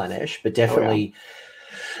Slaanesh, but definitely.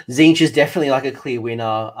 Tzeentch is definitely like a clear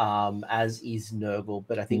winner, as is Nurgle.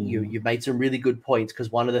 But I think you made some really good points,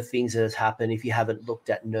 because one of the things that has happened, if you haven't looked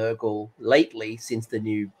at Nurgle lately since the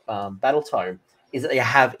new battle tome, is that they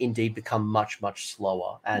have indeed become much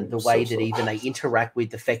slower, and the way that even they interact with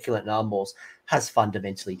the feculent Narmors has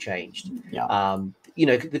fundamentally changed. Yeah.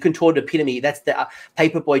 The contorted epitome, that's the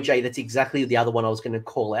Paperboy J, that's exactly the other one I was going to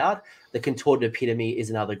call out. The contorted epitome is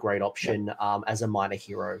another great option as a minor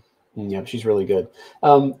hero. Yeah, she's really good.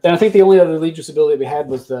 And I think the only other Legis ability we had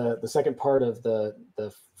was the second part of the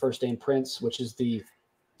first name Prince, which is the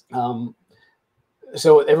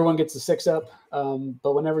so everyone gets a 6-up,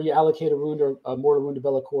 but whenever you allocate a wound or a mortal wound to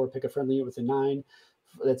Be'lakor, pick a friendly unit with a 9.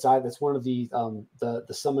 That's one of the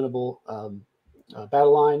summonable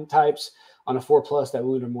battle line types. On a 4+, that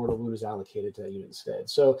wound or mortal wound is allocated to that unit instead.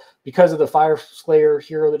 So because of the Fire Slayer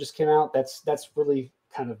hero that just came out, that's really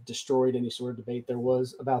kind of destroyed any sort of debate there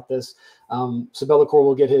was about this. So Be'lakor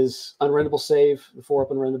will get his unrendable save, the 4-up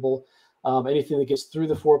unrendable. Anything that gets through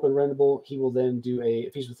the 4-up unrendable, he will then do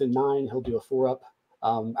if he's within 9, he'll do a 4-up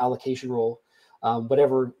allocation roll.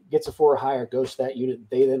 Whatever gets a 4 or higher goes to that unit.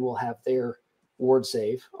 They then will have their ward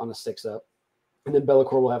save on a 6-up. And then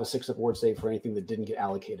Be'lakor will have a 6-up ward save for anything that didn't get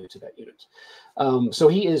allocated to that unit. So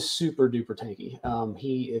he is super duper tanky.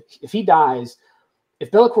 If he dies, if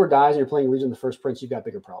Be'lakor dies and you're playing Legion of the First Prince, you've got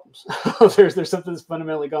bigger problems. There's something that's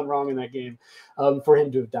fundamentally gone wrong in that game for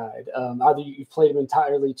him to have died. Either you've played him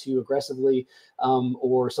entirely too aggressively,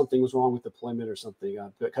 or something was wrong with deployment or something,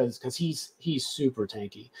 because he's super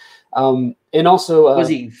tanky. And also, was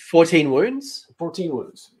he 14 wounds? 14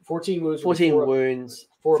 wounds. 14 wounds. 14 wounds.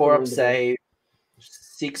 4-up save,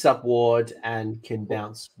 6-up ward, and can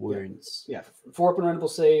bounce wounds. Yeah, 4-up unrendable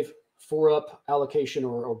save, 4-up allocation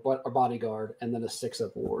or bodyguard, and then a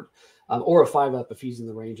 6-up ward, or a 5-up if he's in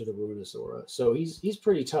the range of the Ruinous Aura. So he's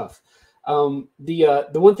pretty tough. The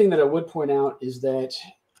one thing that I would point out is that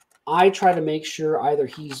I try to make sure either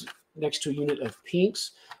he's next to a unit of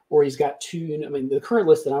pinks or he's got 2 units. I mean, the current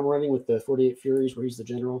list that I'm running with the 48 Furies, where he's the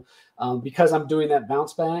general, because I'm doing that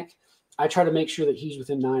bounce back, I try to make sure that he's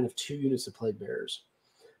within 9 of 2 units of Plague Bearers.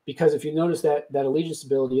 Because if you notice that allegiance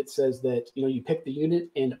ability, it says that you pick the unit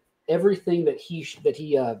and everything that he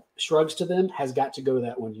shrugs to them has got to go to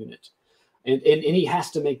that one unit, and he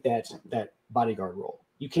has to make that bodyguard roll.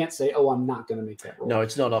 You can't say, "Oh, I'm not going to make that roll." No,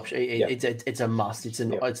 it's not optional. It's a must.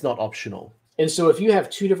 It's not optional. And so if you have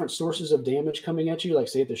 2 different sources of damage coming at you, like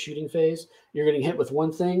say at the shooting phase, you're getting hit with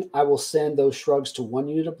one thing, I will send those shrugs to one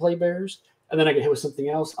unit of Plague Bearers, and then I get hit with something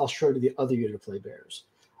else, I'll shrug to the other unit of Plague Bearers,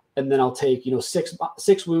 and then I'll take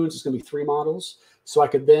 6 wounds. It's going to be 3 models. So I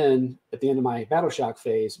could then, at the end of my Battle Shock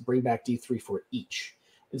phase, bring back D3 for each,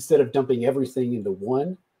 instead of dumping everything into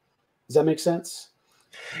one. Does that make sense?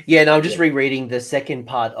 Yeah, no, I'm just rereading the second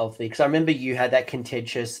part of because I remember you had that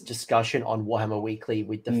contentious discussion on Warhammer Weekly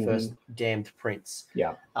with the first Damned Prince.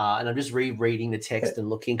 Yeah. And I'm just rereading the text and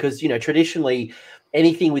looking, because, traditionally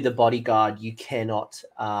anything with a bodyguard, you cannot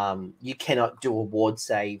do a ward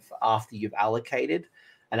save after you've allocated.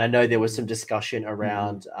 And I know there was some discussion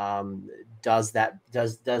around does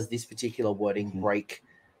this particular wording break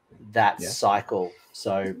that cycle?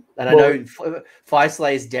 So, and I know Fire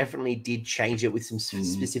Slayers definitely did change it with some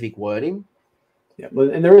specific wording. Yeah,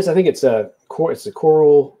 and there is, I think it's a core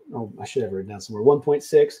rule. Oh, I should have written down somewhere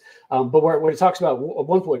 1.6. But where it talks about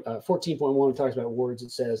 14.1, it talks about wards.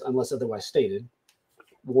 It says unless otherwise stated.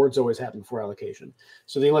 Wards always happen before allocation.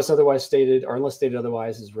 So the unless otherwise stated or unless stated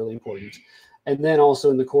otherwise is really important. And then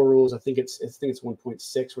also in the core rules, I think it's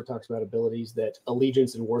 1.6 where it talks about abilities that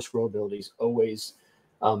allegiance and war scroll abilities always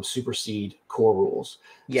supersede core rules.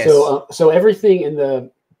 Yes. So everything in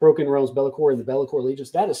the Broken Realms Be'lakor and the Be'lakor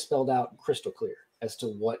Allegiance, that is spelled out crystal clear as to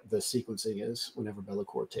what the sequencing is whenever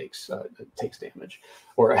Be'lakor takes damage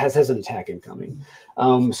or has an attack incoming.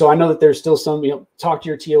 So I know that there's still some, talk to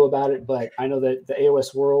your TO about it, but I know that the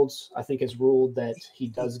AOS Worlds, I think, has ruled that he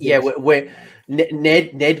does get... Yeah, we're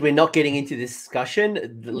Ned, we're not getting into this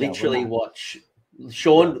discussion. Literally watch...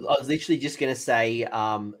 Sean, I was literally just going to say,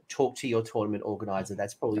 talk to your tournament organizer.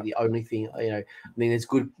 That's probably the only thing, I mean, there's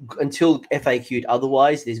good, until FAQ'd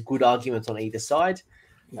otherwise, there's good arguments on either side.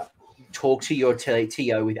 Yeah. Talk to your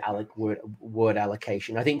TO with word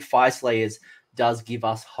allocation. I think Fire Slayers does give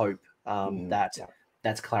us hope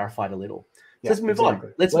that's clarified a little. So let's move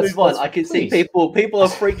on. Let's move on. I can see people are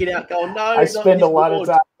freaking out going, no. I spend a lot of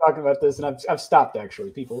time talking about this, and I've stopped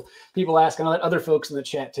actually. People ask, and I let other folks in the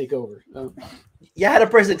chat take over. You had a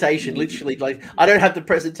presentation, literally. Like, I don't have the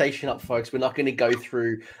presentation up, folks. We're not going to go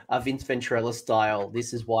through Vince Venturella style.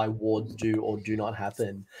 This is why wards do or do not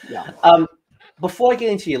happen. Yeah. Before I get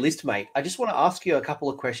into your list, mate, I just want to ask you a couple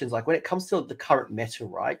of questions. Like when it comes to the current meta,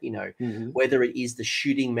 right? Whether it is the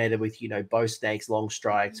shooting meta with, bow snakes, long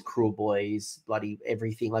strikes, cruel boys, bloody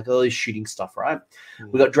everything, like all this shooting stuff, right?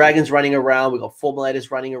 We got dragons running around. We got formulators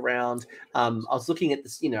running around. I was looking at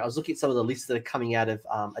this, I was looking at some of the lists that are coming out of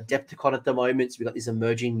Adepticon at the moment. So we got this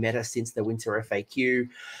emerging meta since the winter FAQ.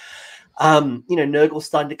 Nurgle's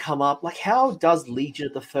starting to come up. Like, how does Legion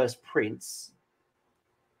of the First Prince,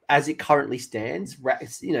 as it currently stands,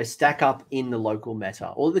 stack up in the local meta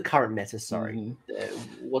or the current meta? Sorry,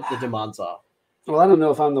 what the demands are. Well, I don't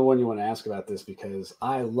know if I'm the one you want to ask about this because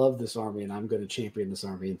I love this army and I'm going to champion this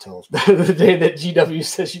army until the day that GW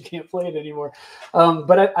says you can't play it anymore.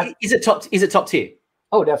 But is it top tier?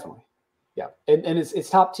 Oh, definitely, yeah, and it's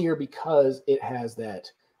top tier because it has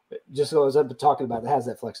that. Just as I've been talking about, it has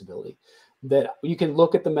that flexibility that you can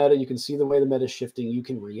look at the meta, you can see the way the meta is shifting, you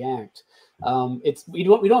can react. We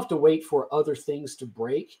don't have to wait for other things to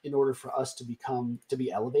break in order for us to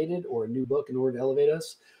be elevated, or a new book in order to elevate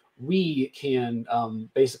us. We can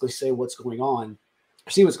basically say what's going on,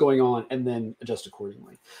 see what's going on, and then adjust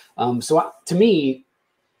accordingly. To me,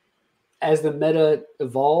 as the meta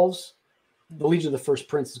evolves, the Legion of the First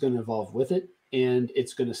Prince is going to evolve with it, and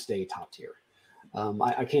it's going to stay top tier.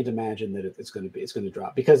 I can't imagine that it's going to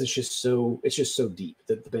drop because it's just so deep.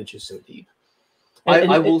 The bench is so deep.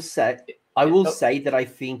 I will say that I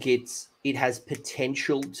think it has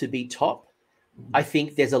potential to be top. I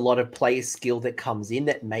think there's a lot of player skill that comes in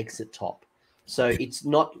that makes it top. So it's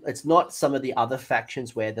not some of the other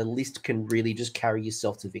factions where the list can really just carry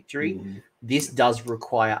yourself to victory. This does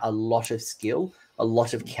require a lot of skill, a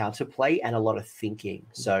lot of counterplay, and a lot of thinking.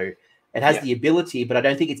 So it has the ability, but I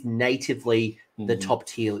don't think it's natively the top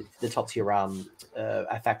tier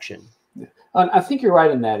faction. Yeah. I think you're right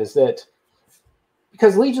in that. Is that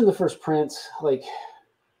because Legion of the First Prince,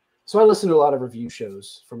 so I listen to a lot of review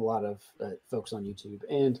shows from a lot of folks on YouTube,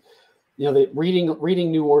 and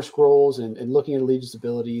reading new war scrolls and looking at Legion's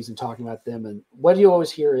abilities and talking about them, and what you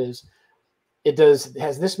always hear is it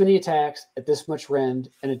has this many attacks at this much rend,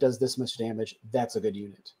 and it does this much damage. That's a good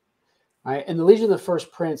unit. All right, and the Legion of the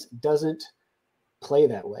First Prince doesn't play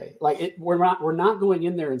that way. We're not going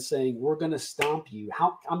in there and saying we're going to stomp you.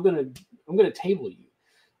 I'm going to table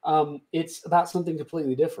you. It's about something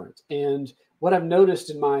completely different. And what I've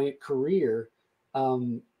noticed in my career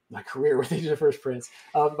with Legion of the First Prince,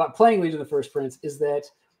 by playing Legion of the First Prince, is that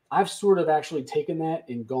I've sort of actually taken that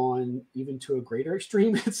and gone even to a greater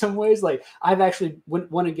extreme in some ways. Like I've actually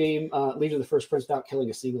won a game Legion of the First Prince without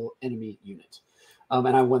killing a single enemy unit.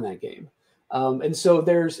 And I won that game. And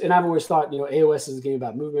I've always thought, AOS is a game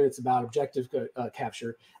about movement. It's about objective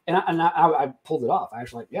capture. And I pulled it off. I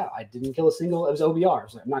actually, I didn't kill a single, it was OBR. I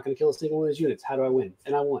was like, I'm not going to kill a single one of these units. How do I win?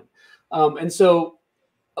 And I won. And so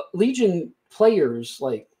Legion players,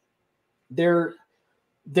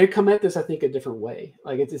 they come at this, I think, a different way.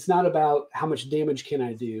 It's not about how much damage can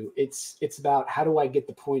I do. It's about how do I get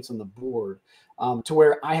the points on the board to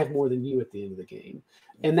where I have more than you at the end of the game.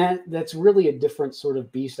 And that's really a different sort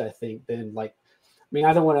of beast, I think, than I'm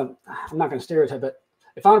not going to stereotype, but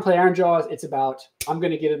if I want to play Iron Jaws, it's about, I'm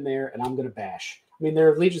going to get in there and I'm going to bash. I mean,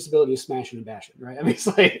 their Legion's ability is smashing and bashing, right? I mean, it's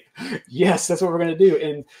like, yes, that's what we're going to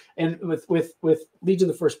do. And with Legion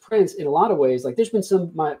the First Prince, in a lot of ways, like there's been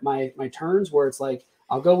some my turns where it's like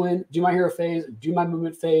I'll go in, do my hero phase, do my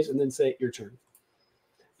movement phase, and then say your turn,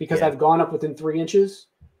 because I've gone up within 3 inches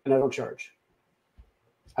and I don't charge.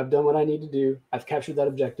 I've done what I need to do. I've captured that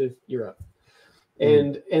objective. You're up.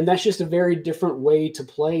 And that's just a very different way to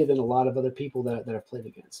play than a lot of other people that I've played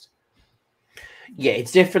against. Yeah,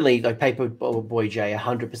 it's definitely like Paperboy J,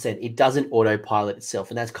 100%. It doesn't autopilot itself.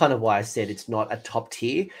 And that's kind of why I said it's not a top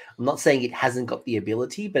tier. I'm not saying it hasn't got the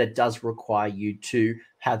ability, but it does require you to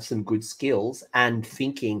have some good skills and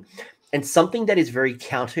thinking. And something that is very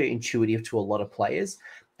counterintuitive to a lot of players,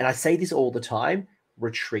 and I say this all the time,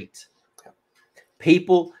 retreat.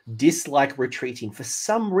 People dislike retreating. For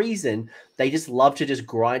some reason, they just love to just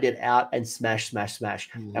grind it out and smash, smash, smash.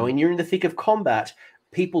 And when you're in the thick of combat,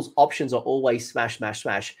 people's options are always smash, smash,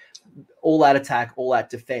 smash, all out attack, all out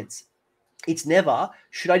defense. It's never,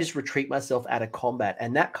 should I just retreat myself out of combat?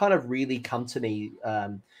 And that kind of really come to me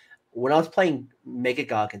when I was playing Mega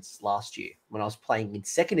Gargants last year, when I was playing in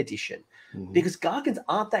 2nd edition, because Gargants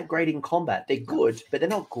aren't that great in combat. They're good, but they're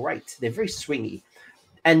not great. They're very swingy.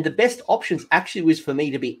 And the best options actually was for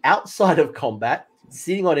me to be outside of combat,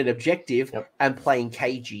 sitting on an objective and playing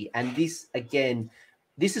KG. And this, again,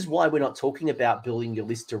 this is why we're not talking about building your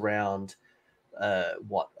list around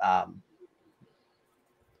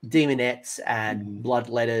demonettes and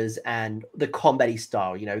bloodletters and the combat-y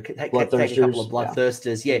style, you know, take a couple of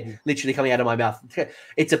bloodthirsters. Literally coming out of my mouth.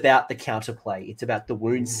 It's about the counterplay. It's about the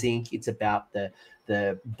wound sync. It's about the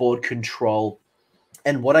board control.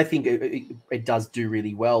 And what I think it does do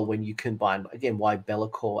really well when you combine, again, why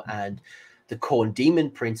Be'lakor and the Khorne Demon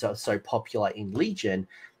Prince are so popular in Legion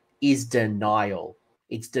is denial.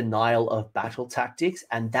 It's denial of battle tactics,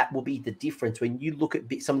 and that will be the difference when you look at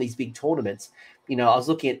some of these big tournaments. You know, I was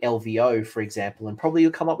looking at LVO, for example, and probably you'll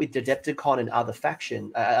come up with Adepticon and other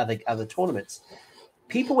other tournaments.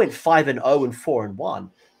 People went 5-0 and 4-1,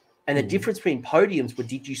 and the difference between podiums were,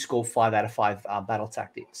 did you score 5 out of 5 battle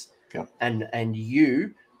tactics? And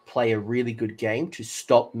you play a really good game to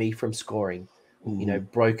stop me from scoring. You know,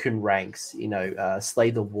 broken ranks. You know, slay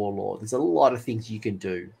the warlord. There's a lot of things you can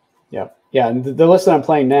do. Yeah, and the list that I'm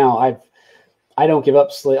playing now, I don't give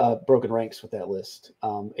up broken ranks with that list.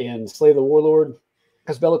 And Slay the Warlord,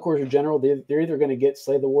 because Be'lakor is your general, they're either going to get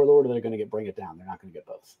Slay the Warlord or they're going to get Bring It Down. They're not going to get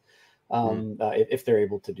both if they're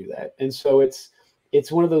able to do that. And so it's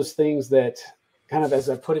one of those things that kind of, as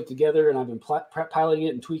I put it together and I've been piloting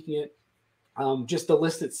it and tweaking it, just the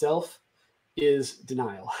list itself is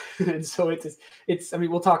denial. And so it's I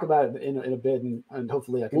mean, we'll talk about it in a bit, and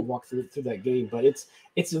hopefully I can walk through that game, but it's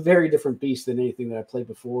a very different beast than anything that I played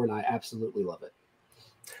before, and I absolutely love it.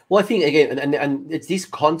 Well, I think, again, and it's this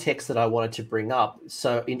context that I wanted to bring up,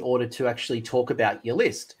 so in order to actually talk about your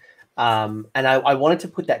list, and I wanted to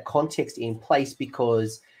put that context in place,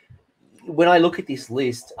 because when I look at this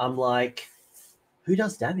list, I'm like, who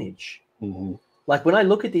does damage? Like, when I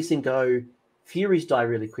look at this and go, Furies die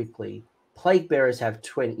really quickly, Plague Bearers have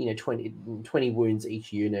 20 wounds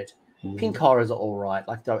each unit. Pink Horrors are all right.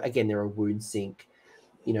 Like, again, they're a wound sink.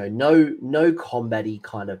 You know, no combat-y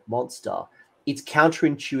kind of monster. It's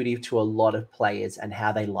counterintuitive to a lot of players and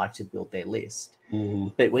how they like to build their list.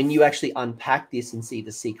 But when you actually unpack this and see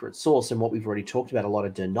the secret sauce and what we've already talked about, a lot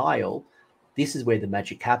of denial, this is where the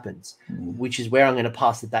magic happens, which is where I'm going to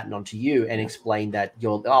pass the baton on to you and explain that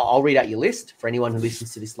I'll read out your list for anyone who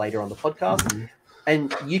listens to this later on the podcast.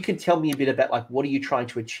 And you can tell me a bit about, like, what are you trying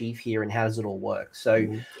to achieve here and how does it all work? So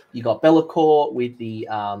you got Be'lakor with the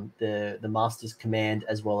Master's Command,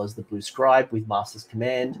 as well as the Blue Scribe with Master's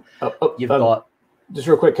Command. You've got... Just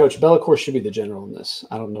real quick, Coach, Be'lakor should be the general in this.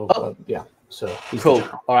 I don't know. So cool.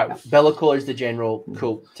 All right. Be'lakor is the general.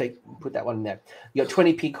 Cool. Put that one in there. You got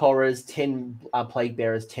 20 Pink Horrors, 10 Plague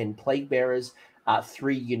Bearers, 10 Plague Bearers,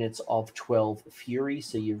 3 units of 12 Fury.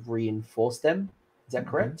 So you've reinforced them. Is that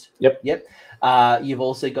correct? Yep. You've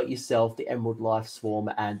also got yourself the Emerald Life Swarm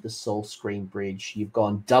and the Soul Scream Bridge. You've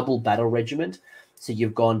gone double Battle Regiment, so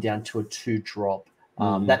you've gone down to a 2-drop.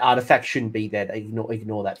 That artifact shouldn't be there.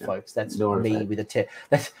 Ignore that, folks. That's me with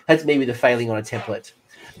that's me with a failing on a template.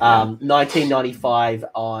 1995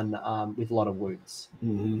 on with a lot of wounds.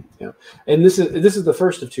 Yeah, and this is the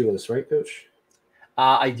first of 2 lists, right, Coach?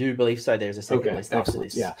 I do believe so. There's a second list after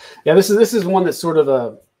this. Yeah. This is one that's sort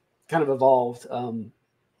of kind of evolved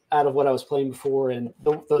out of what I was playing before, and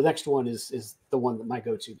the next one is the one that might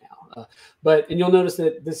go to now. And you'll notice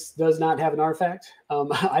that this does not have an artifact.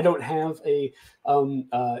 I don't have a hero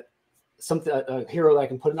that I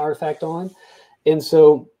can put an artifact on, and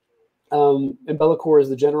so And Bellacore is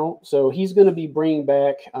the general. So he's going to be bringing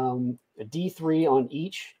back a D3 on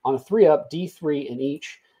each, on a 3-up, D3 in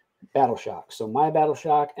each battle shock. So my battle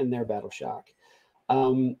shock and their battle shock.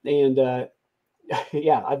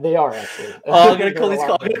 Yeah, they are actually. I'm going to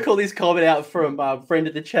call this comment out from friend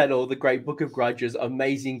of the channel, the Great Book of Grudges,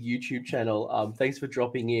 amazing YouTube channel. Thanks for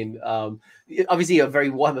dropping in. Obviously,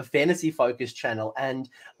 a fantasy focused channel, and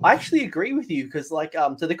I actually agree with you because,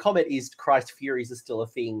 so the comment is, Christ, Furies are still a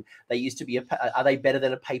thing. They used to be. Are they better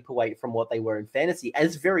than a paperweight from what they were in fantasy? And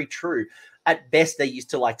it's very true. At best, they used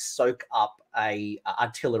to soak up a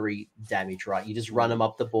artillery damage, right? You just run them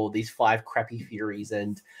up the board. These 5 crappy Furies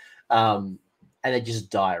and they just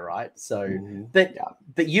die, right? So, but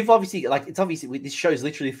you've obviously, this show's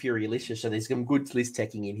literally Furylicious, so there's some good list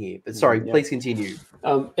teching in here. But sorry, please continue.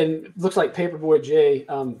 And it looks like Paperboy Jay,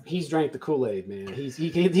 he's drank the Kool-Aid, man. He's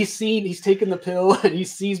taken the pill and he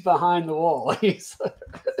sees behind the wall.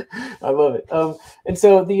 I love it. And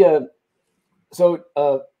so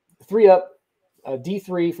 3-up,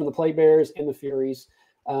 D3 from the Plague Bears and the Furies.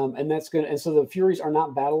 And so the Furies are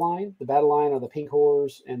not battle line. The battle line are the Pink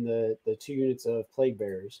Horrors and the 2 units of Plague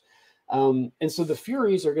Bears. And so the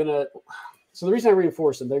Furies are so the reason I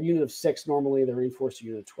reinforce them, they're a unit of 6 normally, they're reinforced a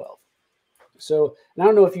unit of 12. So, and I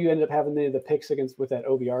don't know if you ended up having any of the picks with that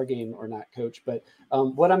OBR game or not, Coach, but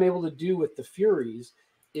what I'm able to do with the Furies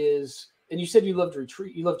is, and you said you love to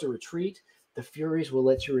retreat. The Furies will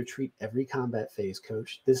let you retreat every combat phase,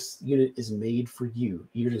 Coach. This unit is made for you.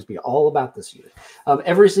 You're just be all about this unit.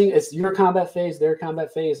 It's your combat phase, their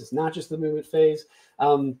combat phase. It's not just the movement phase.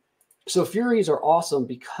 So Furies are awesome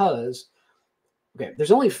because,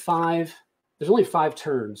 there's only 5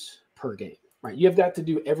 turns per game, right? You've got to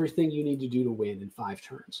do everything you need to do to win in 5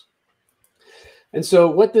 turns. And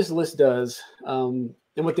so what this list does, and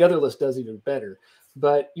what the other list does even better,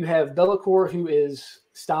 but you have Bellacore, who is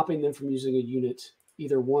stopping them from using a unit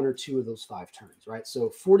either 1 or 2 of those 5 turns, right? So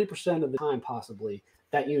 40% of the time, possibly,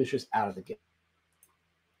 that unit's just out of the game.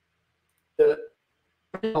 The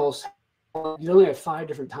else, you only have 5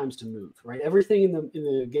 different times to move, right? Everything in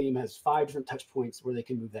the game has 5 different touch points where they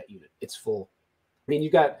can move that unit. It's full. I mean,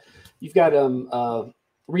 you've got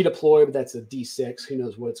redeploy, but that's a D6. Who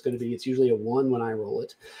knows what it's going to be? It's usually a 1 when I roll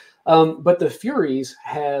it. But the Furies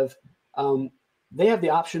have they have the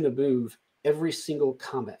option to move every single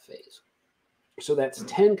combat phase. So that's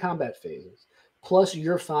 10 combat phases plus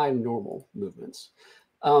your 5 normal movements.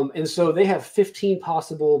 And so they have 15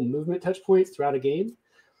 possible movement touch points throughout a game.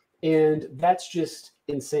 And that's just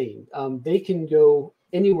insane. They can go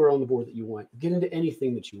anywhere on the board that you want, get into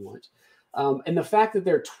anything that you want. And the fact that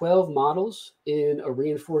there are 12 models in a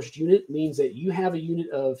reinforced unit means that you have a unit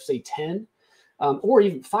of, say, 10 or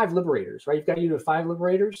even 5 Liberators, right? You've got a unit of 5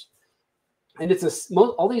 Liberators. And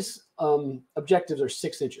all these objectives are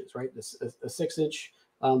 6 inches, right? A 6-inch,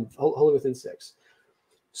 wholly within 6.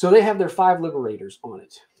 So they have their 5 Liberators on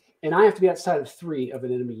it, and I have to be outside of 3 of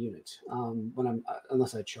an enemy unit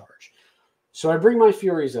unless I charge. So I bring my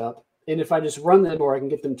Furies up, and if I just run them, or I can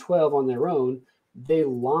get them 12 on their own, they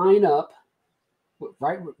line up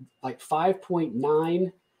right like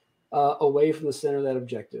 5.9 away from the center of that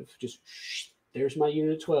objective. Just there's my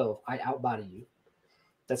unit of 12. I outbody you.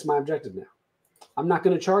 That's my objective now. I'm not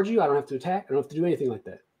going to charge you. I don't have to attack. I don't have to do anything like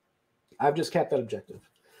that. I've just capped that objective.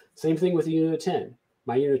 Same thing with the unit of 10.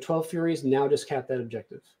 My unit of 12 Furies now just capped that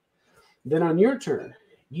objective. Then on your turn,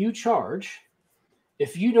 you charge.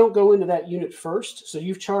 If you don't go into that unit first, so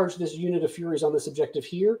you've charged this unit of Furies on this objective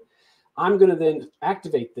here, I'm going to then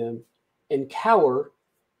activate them and cower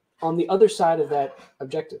on the other side of that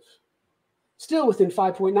objective. Still within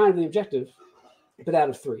 5.9 of the objective, but out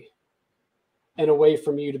of 3. And away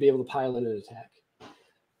from you to be able to pile in an attack.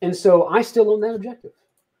 And so I still own that objective.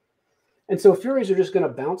 And so Furies are just going to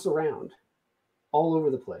bounce around all over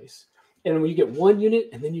the place. And when you get 1 unit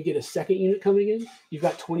and then you get a 2nd unit coming in, you've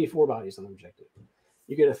got 24 bodies on the objective.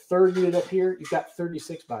 You get a 3rd unit up here, you've got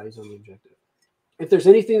 36 bodies on the objective. If there's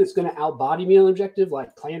anything that's going to outbody me on the objective,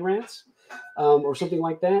 like Clan Rats or something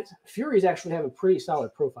like that, Furies actually have a pretty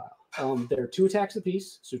solid profile. They're 2 attacks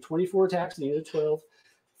apiece, so 24 attacks in the unit of 12.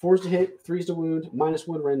 4s to hit, 3s to wound,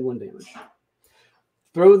 -1 rend, 1 damage.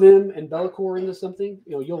 Throw them and Bellacore into something,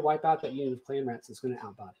 you'll wipe out that unit of Clan Rats that's going to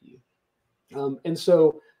outbody you. And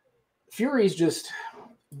so Furies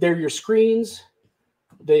they're your screens.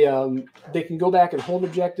 They can go back and hold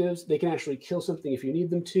objectives. They can actually kill something if you need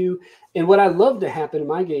them to. And what I love to happen in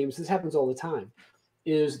my games, this happens all the time,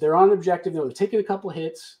 is they're on an objective, they're taking a couple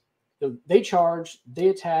hits, they charge, they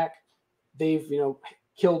attack, they've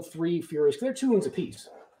killed 3 Furies. They're 2 wounds apiece.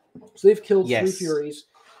 So they've killed 3 Furies.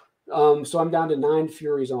 So I'm down to 9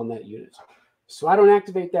 Furies on that unit. So I don't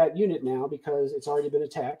activate that unit now because it's already been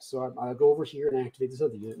attacked. So I go over here and activate this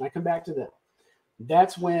other unit, and I come back to them.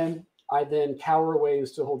 That's when I then cower away and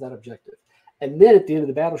still hold that objective. And then at the end of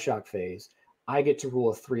the battle shock phase, I get to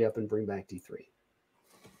roll a 3-up and bring back D3.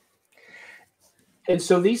 And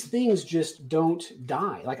so these things just don't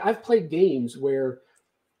die. Like I've played games where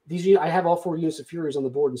I have all 4 units of Furies on the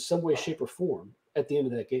board in some way, shape, or form at the end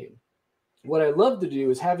of that game. What I love to do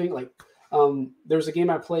is having there was a game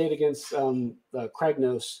I played against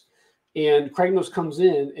Kragnos, and Kragnos comes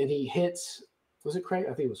in and he hits. Was it Krag?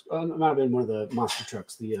 I think it was. It might have been one of the monster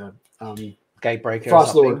trucks. The Gatebreaker.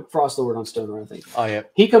 Frost Lord on Stoner, I think. Oh yeah.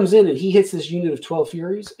 He comes in and he hits this unit of 12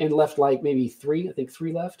 Furies and left like maybe 3. I think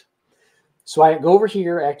 3 left. So I go over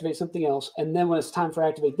here, activate something else, and then when it's time for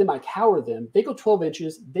activate them, I cower them. They go 12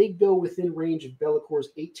 inches. They go within range of Bellacor's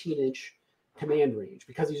 18-inch command range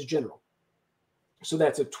because he's a general. So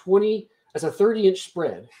that's a 30-inch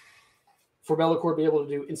spread for Be'lakor to be able to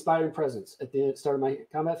do Inspiring Presence at the start of my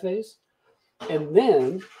combat phase. And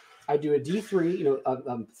then I do a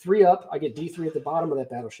D3, 3 up. I get D3 at the bottom of that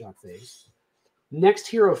battle shock phase. Next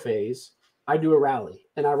hero phase, I do a rally,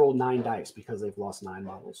 and I roll 9 dice because they've lost 9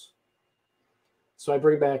 models. So I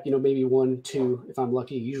bring back, maybe 1, 2, if I'm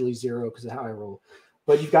lucky, usually 0 because of how I roll.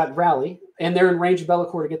 But you've got rally, and they're in range of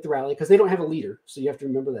Be'lakor to get the rally because they don't have a leader. So you have to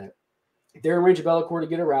remember that. They're in range of Be'lakor to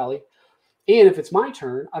get a rally. And if it's my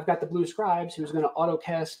turn, I've got the Blue Scribes who's going to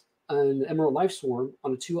auto-cast an Emerald Life Swarm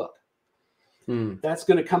on a 2-up. That's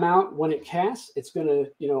going to come out when it casts. It's going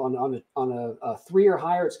to, on a 3 or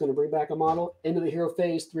higher, it's going to bring back a model. Into the hero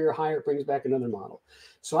phase, 3 or higher, it brings back another model.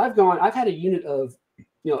 So I've had a unit of,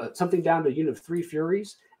 something down to a unit of 3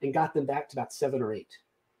 Furies and got them back to about 7 or 8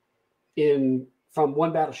 from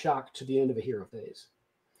one battle shock to the end of a hero phase.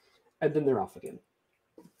 And then they're off again.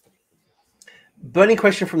 Burning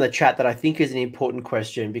question from the chat that I think is an important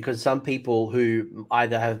question because some people who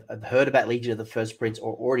either have heard about Legion of the First Prince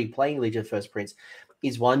or already playing Legion of the First Prince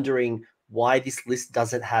is wondering why this list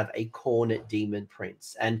doesn't have a Khorne Demon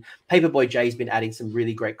Prince. And Paperboy J has been adding some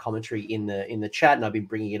really great commentary in the chat, and I've been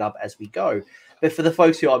bringing it up as we go. But for the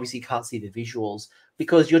folks who obviously can't see the visuals,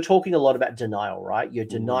 because you're talking a lot about denial, right? You're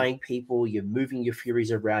denying people, you're moving your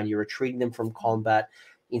Furies around, you're retreating them from combat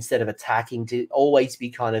instead of attacking to always be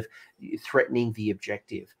kind of threatening the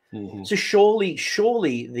objective. So surely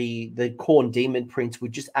the Khorne Demon Prince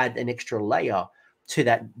would just add an extra layer to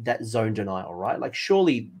that zone denial, right? Like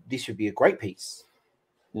surely this would be a great piece.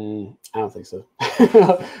 I don't think so.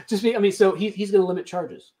 So he's going to limit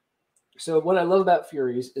charges. So what I love about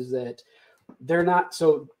Furies is that they're not,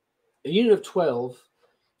 so a unit of 12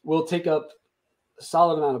 will take up a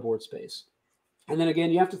solid amount of board space. And then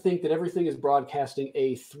again, you have to think that everything is broadcasting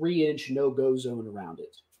a 3-inch no-go zone around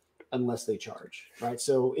it, unless they charge, right?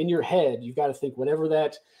 So in your head, you've got to think whatever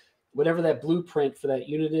that blueprint for that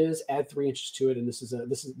unit is, add 3 inches to it, and this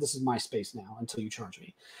is my space now until you charge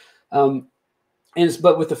me.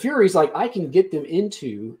 But with the Furies, like I can get them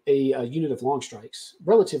into a unit of long strikes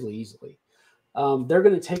relatively easily. They're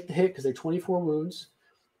going to take the hit because they're 24 wounds.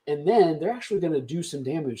 And then they're actually going to do some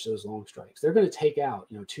damage to those long strikes. They're going to take out,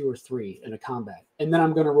 2 or 3 in a combat. And then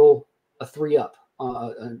I'm going to roll a 3-up,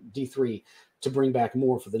 a D3 to bring back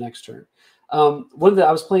more for the next turn. I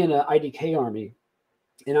was playing an IDK army,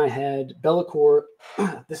 and I had Be'lakor.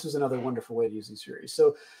 This was another wonderful way to use these series.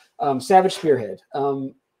 So Savage Spearhead.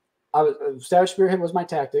 Savage Spearhead was my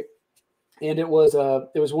tactic. And it was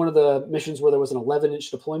one of the missions where there was an 11-inch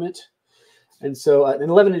deployment. And so an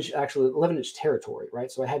 11-inch territory,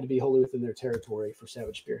 right? So I had to be wholly within their territory for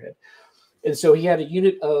Savage Spearhead. And so he had a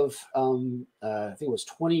unit of, I think it was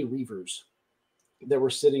 20 Reavers that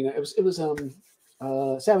were sitting. It was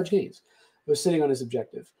Savage Gains. It was sitting on his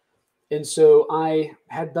objective. And so I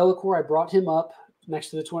had Be'lakor. I brought him up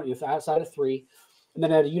next to the 20, outside of 3. And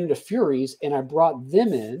then I had a unit of Furies, and I brought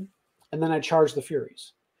them in, and then I charged the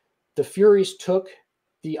Furies. The Furies took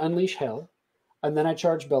the Unleash Hell, and then I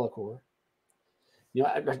charged Be'lakor.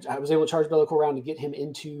 I was able to charge Be'lakor around to get him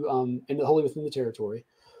into wholly within the territory.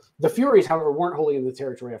 The Furies, however, weren't wholly in the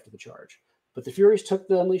territory after the charge. But the Furies took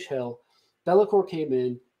the Unleash Hell. Be'lakor came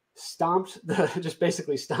in, stomped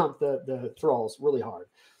the thralls really hard.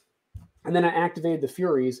 And then I activated the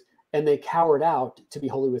Furies, and they cowered out to be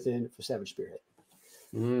wholly within for Savage Spearhead.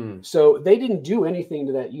 So they didn't do anything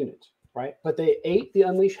to that unit, right? But they ate the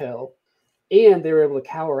Unleash Hell, and they were able to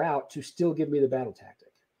cower out to still give me the battle tactic.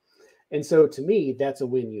 And so to me, that's a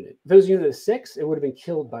win unit. If it was a unit of 6, it would have been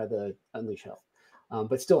killed by the Unleash Hell.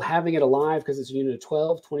 But still having it alive because it's a unit of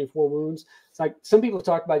 12, 24 wounds. It's like some people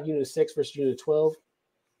talk about unit of 6 versus unit of 12.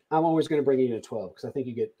 I'm always going to bring a unit of 12 because I think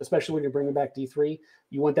you get, especially when you're bringing back D3,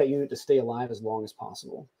 you want that unit to stay alive as long as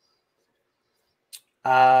possible.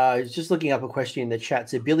 Just looking up a question in the chat.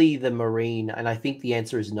 So Billy the Marine, and I think the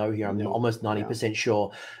answer is no here. I'm almost 90%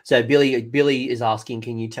 sure. So Billy is asking,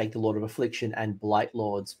 can you take the Lord of Affliction and Blight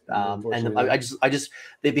Lords? And I just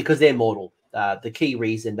because they're mortal. The key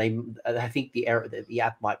reason I think the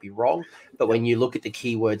app might be wrong, but when you look at the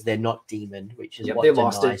keywords, they're not demon, which is what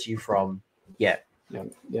denies you from. Yeah.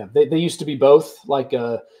 They used to be both. Like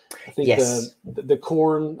I think the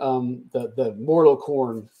corn, the mortal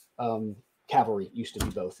corn. Cavalry used to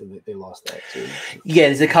be both, and they lost that too. Yeah,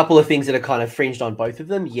 there's a couple of things that are kind of fringed on both of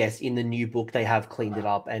them. Yes, in the new book, they have cleaned it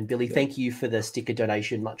up. And Billy, thank you for the sticker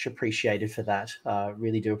donation. Much appreciated for that.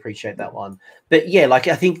 Really do appreciate that one. But yeah, like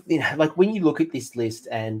I think, like when you look at this list,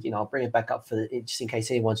 and I'll bring it back up for just in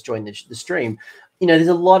case anyone's joined the stream. There's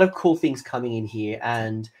a lot of cool things coming in here,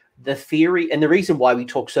 and the theory, and the reason why we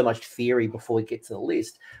talk so much theory before we get to the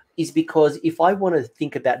list is because if I want to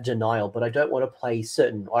think about denial, but I don't want to play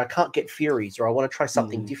certain, or I can't get Furies, or I want to try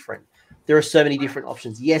something different, there are so many different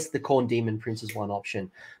options. Yes, the Corn Demon Prince is one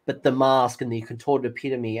option, but the Mask and the Contorted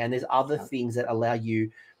Epitome, and there's other things that allow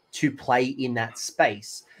you to play in that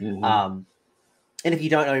space. And if you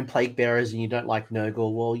don't own Plague Bearers and you don't like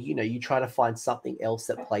Nurgle, well, you try to find something else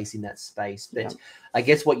that plays in that space. But I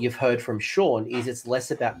guess what you've heard from Sean is it's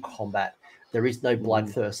less about combat. There is no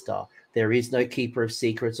Bloodthirster. There is no Keeper of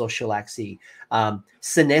Secrets or Shalaxi.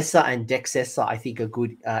 Sinessa and Dexessa, I think, are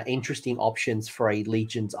good, interesting options for a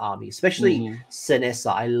Legion's army, especially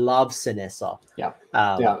Sinessa. I love Sinessa.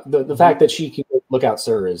 The fact that she can look out,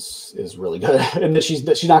 sir, is really good, and that she's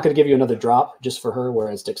not going to give you another drop just for her,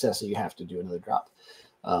 whereas Dexessa you have to do another drop.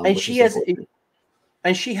 And she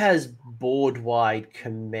has board wide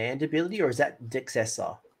command ability, or is that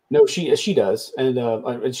Dexessa? No, she does,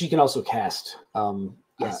 and she can also cast.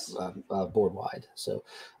 Board wide. So,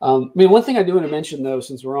 one thing I do want to mention though,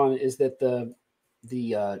 since we're on, is that the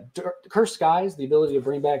Cursed Skies, the ability to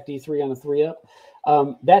bring back D3 on a 3-up,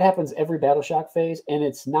 that happens every Battle Shock phase, and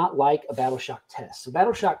it's not like a Battle Shock test. So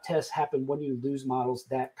Battle Shock tests happen when you lose models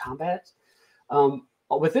that combat.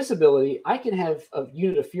 With this ability, I can have a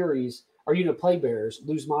unit of Furies or unit of Plague Bearers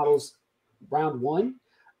lose models round 1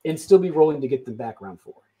 and still be rolling to get them back round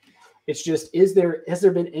 4. It's just, has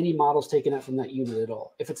there been any models taken out from that unit at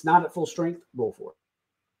all? If it's not at full strength, roll for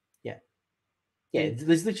it. Yeah.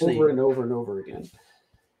 There's literally over and over and over again.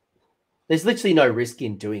 There's literally no risk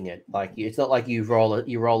in doing it. Like it's not like you roll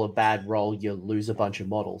a bad roll, you lose a bunch of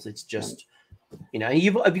models. It's just and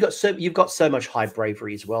you've got so much high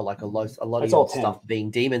bravery as well. Like a lot of your stuff being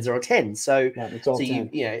demons are a 10. So it's all 10.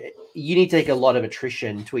 You need to take a lot of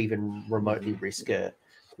attrition to even remotely risk it.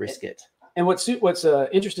 And what's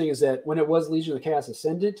interesting is that when it was Legion of the Chaos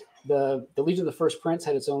Ascendant, the Legion of the First Prince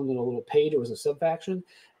had its own little page. It was a sub-faction.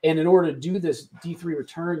 And in order to do this D3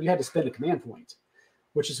 return, you had to spend a command point,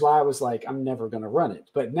 which is why I was like, I'm never going to run it.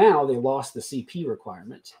 But now they lost the CP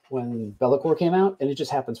requirement when Be'lakor came out, and it just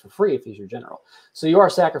happens for free if he's your general. So you are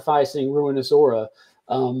sacrificing Ruinous Aura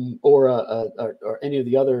or any of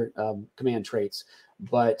the other command traits,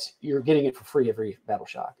 but you're getting it for free every Battle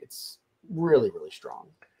Shock. It's really, really strong.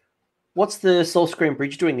 What's the Soul Scream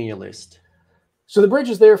Bridge doing in your list? So the bridge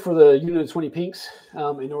is there for the unit of 20 pinks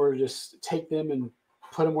in order to just take them and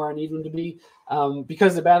put them where I need them to be.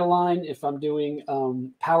 Because the battle line, if I'm doing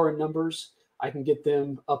power and numbers, I can get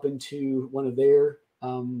them up into one of their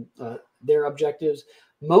objectives.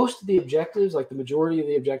 Most of the objectives, like the majority of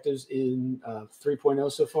the objectives in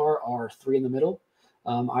 3.0 so far, are 3 in the middle,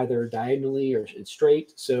 either diagonally or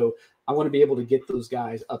straight. So I want to be able to get those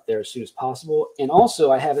guys up there as soon as possible. And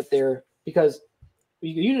also I have it there because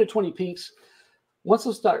you unit of 20 pinks, once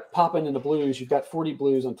they'll start popping into blues, you've got 40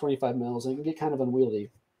 blues on 25 mils, and it can get kind of unwieldy.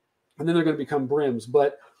 And then they're going to become brims.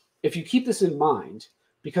 But if you keep this in mind,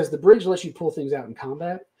 because the bridge lets you pull things out in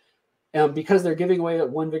combat, because they're giving away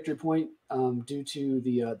 1 victory point due to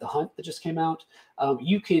the hunt that just came out,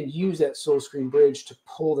 you can use that Soul Scream Bridge to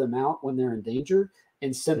pull them out when they're in danger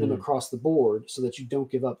and send them across the board so that you don't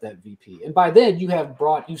give up that VP. And by then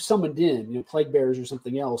you've summoned in, Plague Bearers or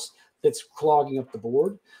something else that's clogging up the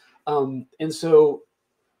board. And so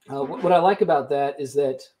what I like about that is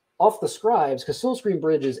that off the scribes, because Soul Scream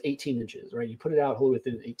Bridge is 18 inches, right? You put it out wholly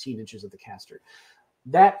within 18 inches of the caster.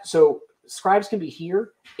 So scribes can be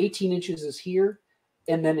here, 18 inches is here,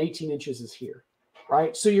 and then 18 inches is here,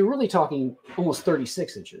 right? So you're really talking almost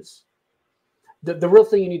 36 inches. The real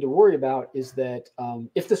thing you need to worry about is that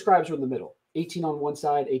if the scribes are in the middle, 18 on one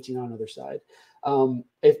side, 18 on the other side.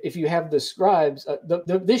 If you have the scribes,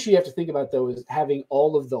 the issue you have to think about, though, is having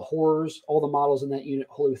all of the horrors, all the models in that unit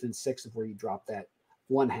wholly within 6 of where you drop that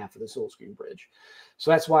one half of the Soul Screen bridge.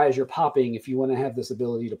 So that's why as you're popping, if you want to have this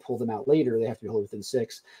ability to pull them out later, they have to be held within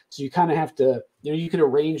 6. So you kind of have to, you can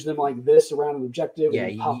arrange them like this around an objective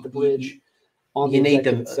and pop the bridge on the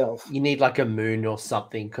objective itself. You need like a moon or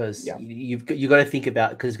something because you've got to think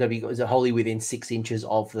about, because it's going to be wholly within 6 inches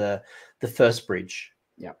of the first bridge.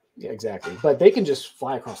 Yeah, exactly. But they can just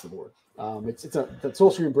fly across the board. The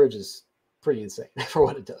Soul Screen bridge is pretty insane for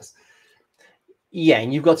what it does. Yeah,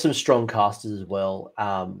 and you've got some strong casters as well.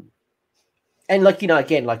 And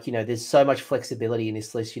there's so much flexibility in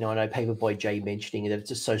this list. I know Paperboy J mentioning that it's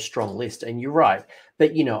just so strong list, and you're right.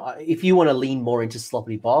 But if you want to lean more into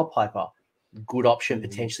Sloppity Piper, good option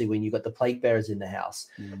potentially when you've got the Plague Bearers in the house.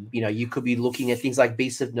 You could be looking at things like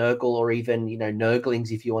Beasts of Nurgle, or even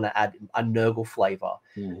Nurglings if you want to add a Nurgle flavor.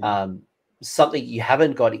 Something you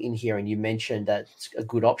haven't got in here, and you mentioned that a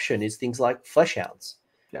good option is things like Fleshhounds.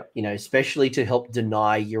 Especially to help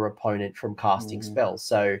deny your opponent from casting spells.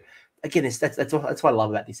 So again, that's what I love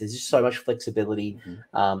about this. There's just so much flexibility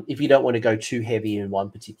if you don't want to go too heavy in one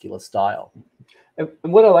particular style.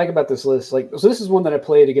 And what I like about this list, so this is one that I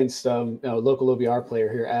played against a local OBR player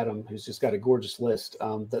here, Adam, who's just got a gorgeous list.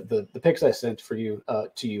 The picks I sent for you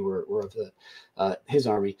to you were of his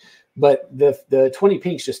army, but the 20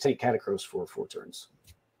 pinks just tank Catacross for 4 turns.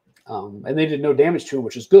 And they did no damage to him,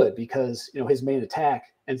 which is good because his main attack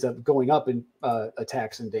ends up going up in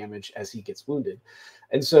attacks and damage as he gets wounded.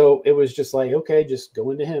 And so it was just like, okay, just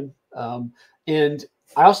go into him. And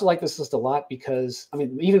I also like this list a lot because,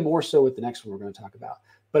 even more so with the next one we're going to talk about.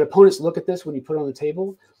 But opponents look at this when you put it on the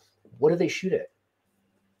table. What do they shoot at?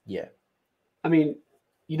 Yeah.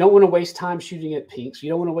 You don't want to waste time shooting at pinks. You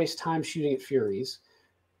don't want to waste time shooting at furies.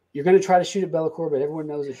 You're going to try to shoot at Be'lakor, but everyone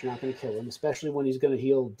knows that you're not going to kill him, especially when he's going to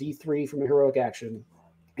heal D3 from a heroic action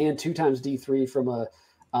and 2 times D3 from a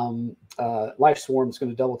life swarm that's going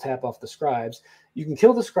to double tap off the scribes. You can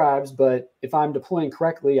kill the scribes, but if I'm deploying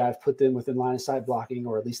correctly, I've put them within line of sight blocking,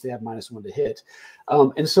 or at least they have -1 to hit.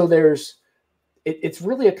 And so it's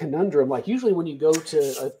really a conundrum. Like usually when you go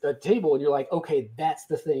to a table and you're like, okay, that's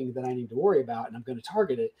the thing that I need to worry about, and I'm going to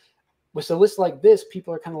target it. With a list like this,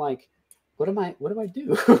 people are kind of like, what do I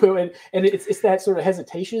do? and it's that sort of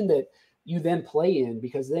hesitation that you then play in,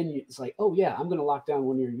 because then it's like, oh yeah, I'm going to lock down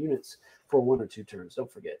one of your units for 1 or 2 turns.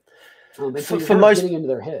 Don't forget. And so you're kind of getting into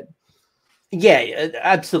their head. Yeah,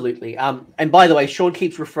 absolutely. And by the way, Sean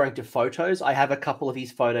keeps referring to photos. I have a couple of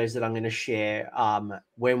his photos that I'm going to share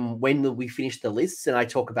when we finish the lists and I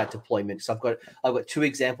talk about deployment. So I've got 2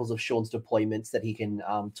 examples of Sean's deployments that he can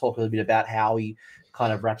talk a little bit about how he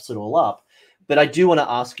kind of wraps it all up. But I do want to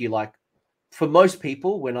ask you, like, for most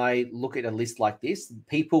people, when I look at a list like this,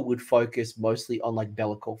 people would focus mostly on like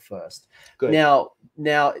Be'lakor first. Good.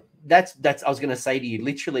 Now that's I was going to say to you,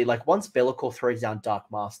 literally, like once Be'lakor throws down Dark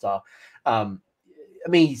Master,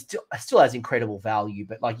 he still has incredible value,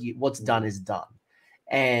 but like what's done is done,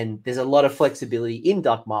 and there's a lot of flexibility in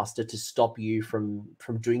Dark Master to stop you from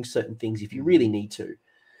doing certain things if you really need to.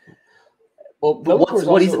 Well, but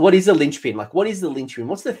what is the linchpin? Like, what is the linchpin?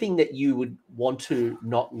 What's the thing that you would want to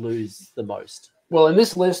not lose the most? Well, in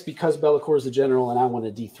this list, because Be'lakor is the general and I want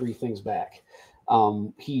to D3 things back,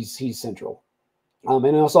 he's central. And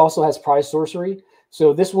it also has prize sorcery.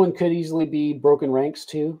 So this one could easily be broken ranks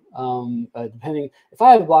too. Depending, if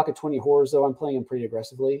I have a block of 20 horrors, though, I'm playing them pretty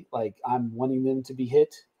aggressively. Like I'm wanting them to be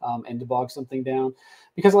hit and to bog something down,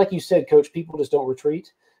 because like you said, Coach, people just don't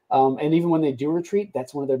retreat. And even when they do retreat,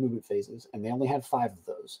 that's one of their movement phases, and they only have 5 of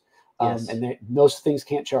those. Yes. And most things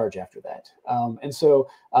can't charge after that. And so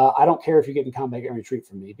I don't care if you get in combat and retreat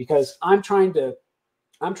from me, because I'm trying to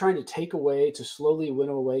slowly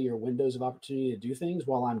winnow away your windows of opportunity to do things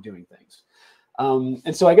while I'm doing things.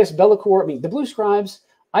 And so I guess Be'lakor, the blue scribes,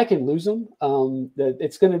 I can lose them.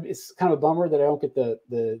 It's kind of a bummer that I don't get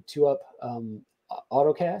the 2-up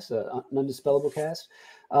auto cast, an undispellable cast.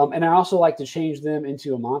 And I also like to change them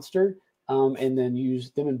into a monster and then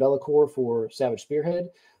use them in Be'lakor for Savage Spearhead.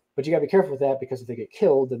 But you got to be careful with that, because if they get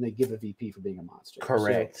killed, then they give a VP for being a monster.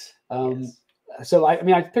 Correct. So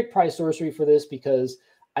I picked Prize Sorcery for this because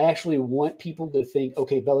I actually want people to think,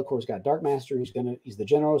 okay, Be'lakor's got Dark Master. He's the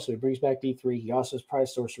general, so he brings back D3. He also has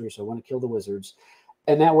Prize Sorcery, so I want to kill the wizards.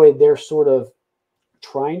 And that way they're sort of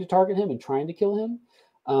trying to target him and trying to kill him.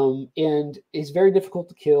 And it's very difficult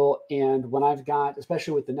to kill. And when I've got,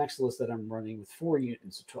 especially with the next list that I'm running with 4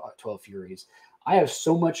 units of 12 Furies, I have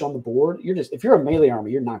so much on the board. If you're a melee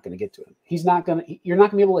army, you're not going to get to him. You're not going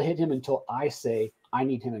to be able to hit him until I say I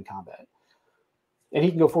need him in combat. And he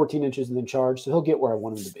can go 14 inches and then charge, so he'll get where I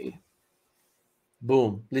want him to be.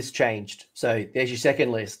 Boom, list changed. So there's your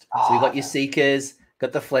second list. So you've got your Seekers,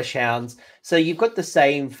 got the Fleshhounds. So you've got the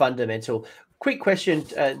same fundamental. quick question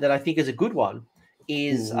that I think is a good one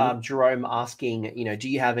is Jerome asking, do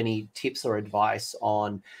you have any tips or advice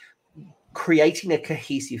on creating a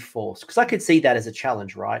cohesive force? Because I could see that as a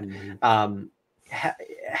challenge, right?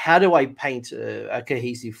 How do I paint a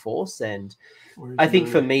cohesive force? And I think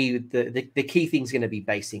for me, the key thing is going to be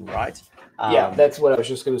basing, right? Yeah, that's what I was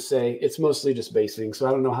just going to say. It's mostly just basing. So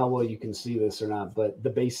I don't know how well you can see this or not, but the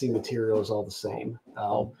basing material is all the same.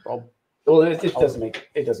 Well, it doesn't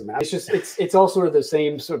matter. It's just it's all sort of the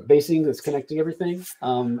same sort of basing that's connecting everything.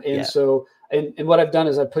 So what I've done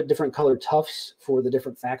is I put different colored tufts for the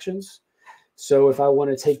different factions. So if I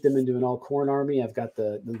want to take them into an all corn army, I've got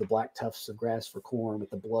the black tufts of grass for corn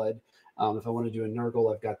with the blood. If I want to do a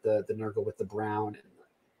Nurgle, I've got the Nurgle with the brown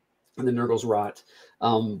and the Nurgle's rot.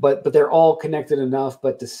 But they're all connected enough,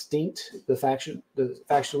 but distinct,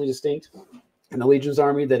 factionally distinct. And the Legion's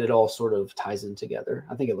army, that it all sort of ties in together.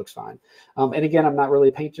 I think it looks fine. And again, I'm not really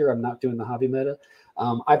a painter. I'm not doing the hobby meta.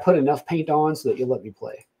 I put enough paint on so that you'll let me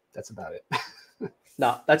play. That's about it.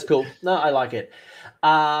 No, that's cool. No, I like it.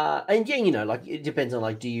 And yeah, like it depends on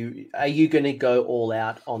are you going to go all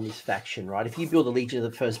out on this faction, right? If you build a Legion of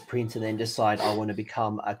the first print and then decide I want to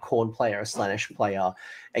become a Khorne player, a Slaanesh player,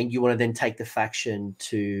 and you want to then take the faction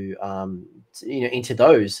to into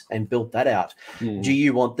those and build that out, do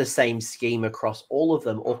you want the same scheme across all of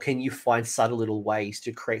them, or can you find subtle little ways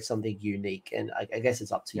to create something unique? And I guess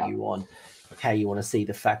it's up to you on how you want to see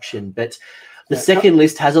the faction, but. The second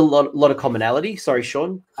list has a lot of commonality. Sorry,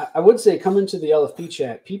 Sean. I would say come into the LFP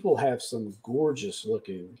chat. People have some gorgeous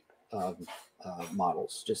looking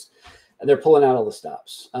models. And they're pulling out all the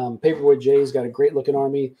stops. Paperboy Jay's got a great looking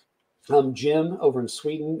army. Jim over in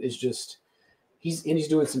Sweden is he's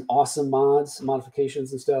doing some awesome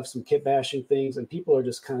modifications and stuff, some kit bashing things, and people are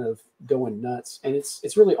just kind of going nuts. And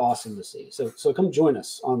it's really awesome to see. So come join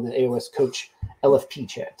us on the AOS Coach LFP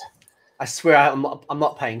chat. I swear I'm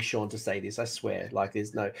not paying Sean to say this. I swear,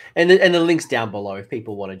 there's no, and the link's down below if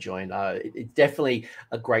people want to join. It's definitely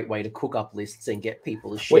a great way to cook up lists and get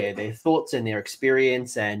people to share their thoughts and their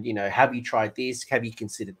experience. And have you tried this? Have you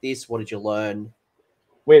considered this? What did you learn?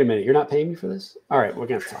 Wait a minute, you're not paying me for this? All right, we're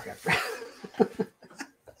gonna talk after.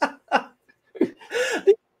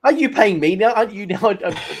 Are you paying me now? Aren't you now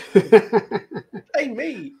paying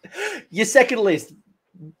me? Your second list.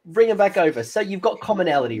 Bring them back over. So you've got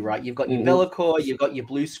commonality, right? You've got your Be'lakor, you've got your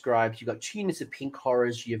Blue Scribes, you've got 2 units of Pink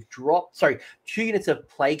Horrors, you've dropped, 2 units of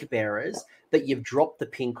Plague Bearers, but you've dropped the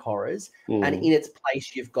Pink Horrors, and in its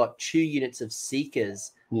place, you've got 2 units of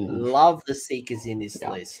Seekers. Love the Seekers in this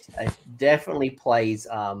list. It definitely plays,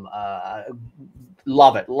 love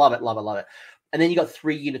it. And then you got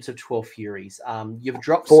 3 units of 12 Furies. You've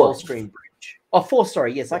dropped Soulscream Bridge. Oh, 4,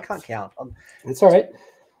 sorry. Yes, I can't count. It's all right.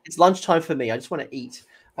 It's lunchtime for me. I just want to eat.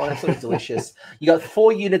 I want something delicious. You got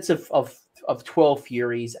 4 units of 12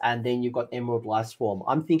 Furies, and then you've got Emerald Life Swarm.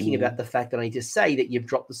 I'm thinking about the fact that I need to say that you've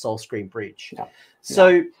dropped the Soulscream Bridge.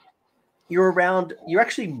 So you're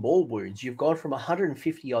actually more wounds. You've gone from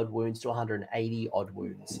 150 odd wounds to 180 odd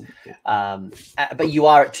wounds. But you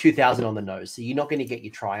are at 2,000 on the nose, so you're not going to get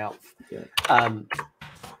your Triumph.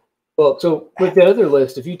 Well, so with the other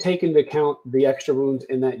list, if you take into account the extra wounds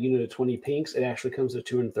in that unit of 20 pinks, it actually comes to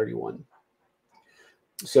 231.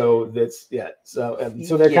 So that's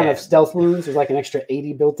So they're kind of stealth wounds. There's like an extra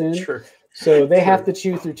 80 built in. Sure. So they have to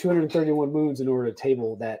chew through 231 wounds in order to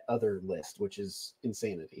table that other list, which is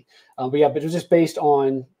insanity. But it was just based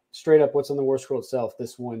on straight up what's on the War Scroll itself.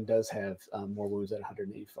 This one does have more wounds at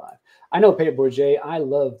 185. I know, Paperboy Jay, I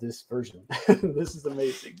love this version. This is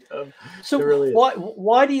amazing. So really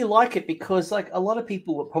why do you like it? Because a lot of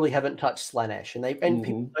people probably haven't touched Slaanesh, and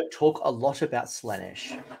people don't talk a lot about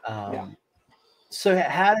Slaanesh. So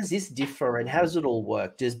how does this differ, and how does it all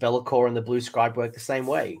work? Does Be'lakor and the Blue Scribe work the same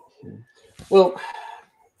way? Well,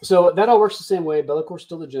 so that all works the same way. Be'lakor's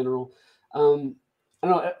still the general. I don't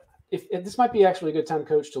know if this might be actually a good time,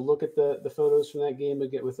 Coach, to look at the photos from that game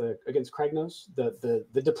against Kragnos,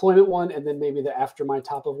 the deployment one, and then maybe the after my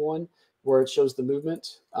top of one, where it shows the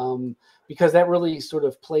movement, because that really sort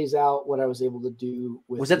of plays out what I was able to do.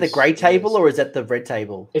 Was that the gray table or is that the red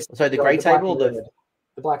table? So the gray table,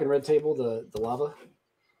 the black and red table, the lava.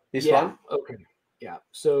 This one? Okay. Yeah.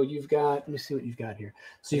 So you've got, let me see what you've got here.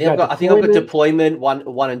 So I think I've got deployment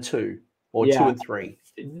 1 and 2, or 2 and 3.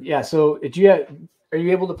 Yeah. So are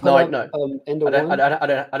you able to put I don't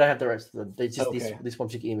have the rest of them. It's just this one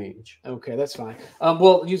particular image. Okay, that's fine.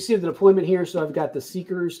 Well, you see the deployment here. So I've got the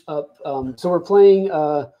Seekers up. So we're playing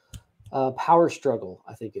Power Struggle,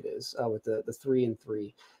 I think it is, with the 3 and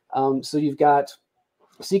 3. So you've got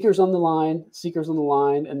Seekers on the line,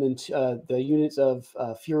 and then the units of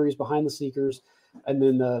Furies behind the Seekers. And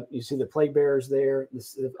then you see the Plague Bearers there,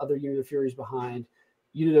 the other unit of Furies behind,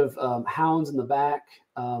 unit of Hounds in the back,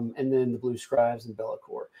 and then the Blue Scribes and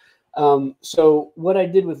Bellacore. So what I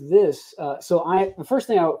did with this, the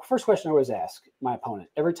first question I always ask my opponent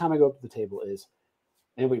every time I go up to the table is,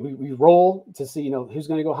 and we roll to see, who's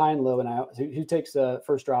going to go high and low, and who takes the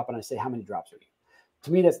first drop, and I say, how many drops are you?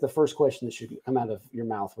 To me, that's the first question that should come out of your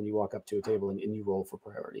mouth when you walk up to a table and you roll for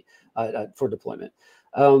priority, for deployment.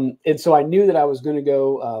 And so I knew that I was going to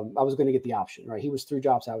go, I was going to get the option, right? He was 3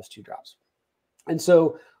 drops, I was 2 drops. And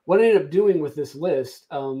so what I ended up doing with this list,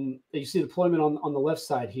 you see deployment on the left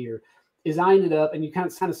side here, is I ended up, and you kind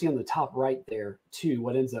of see on the top right there too,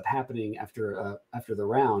 what ends up happening after the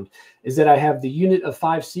round is that I have the unit of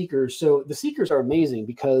 5 Seekers. So the Seekers are amazing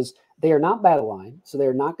because they are not battle line, so they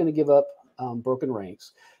are not going to give up broken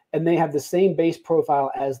ranks, and they have the same base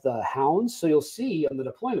profile as the Hounds. So you'll see on the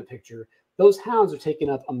deployment picture, those Hounds are taking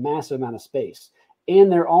up a massive amount of space,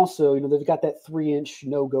 and they're also, they've got that 3-inch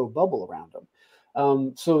no-go bubble around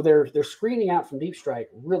them. So they're screening out from deep strike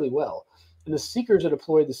really well. And the Seekers are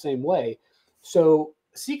deployed the same way. So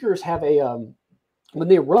Seekers have when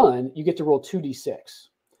they run, you get to roll 2d6.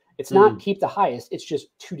 It's not keep the highest, it's just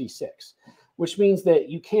 2d6, which means that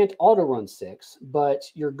you can't auto run 6, but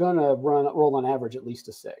you're going to roll on average at least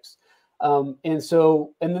a 6. And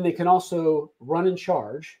then they can also run and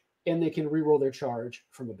charge, and they can re-roll their charge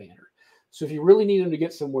from a banner. So if you really need them to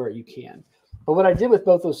get somewhere, you can. But what I did with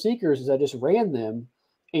both those Seekers is I just ran them,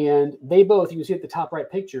 and they both, you can see at the top right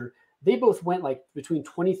picture, they both went like between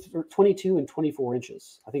 22 and 24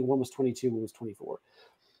 inches. I think one was 22, one was 24.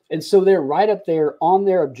 And so they're right up there on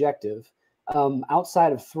their objective,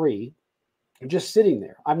 outside of 3, just sitting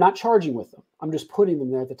there. I'm not charging with them. I'm just putting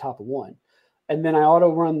them there at the top of 1. And then I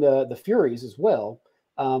auto run the Furies as well.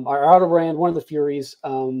 I auto ran one of the Furies.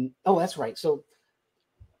 Oh, that's right. So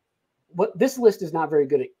this list is not very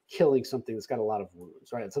good at killing something that's got a lot of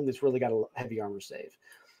wounds, right? It's something that's really got a heavy armor save.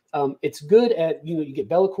 It's good at, you get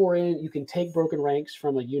Bellacore in, you can take broken ranks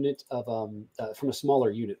from a unit of from a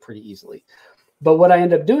smaller unit pretty easily. But what I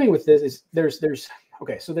end up doing with this is there's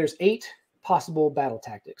 8 possible battle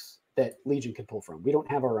tactics that Legion can pull from. We don't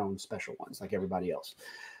have our own special ones like everybody else.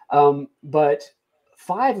 But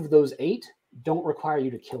 5 of those 8 don't require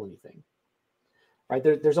you to kill anything. Right?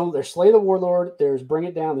 There's Slay the Warlord, there's Bring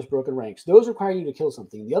It Down, there's Broken Ranks. Those require you to kill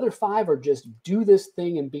something. The other 5 are just do this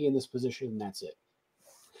thing and be in this position, and that's it.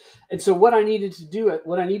 And so what I need to do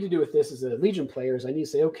with this as a Legion player is I need to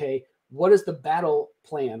say, okay, what is the battle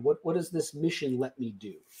plan? What does this mission let me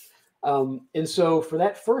do? And so for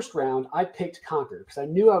that first round, I picked Conquer because I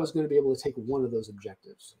knew I was going to be able to take one of those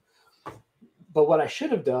objectives. But what I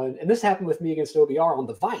should have done, and this happened with me against OBR on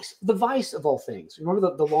the Vice of all things.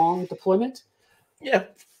 Remember the long deployment? Yeah.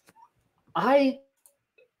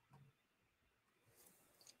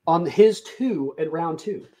 On his 2 at round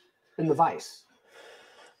 2 in the Vice,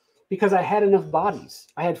 because I had enough bodies.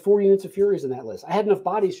 I had 4 units of Furies in that list. I had enough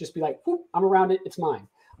bodies just be like, whoop, I'm around it. It's mine.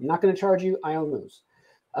 I'm not going to charge you. I own those.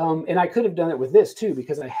 And I could have done it with this too,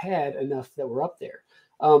 because I had enough that were up there.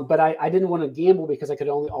 But I didn't want to gamble because I could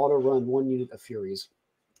only auto run 1 unit of Furies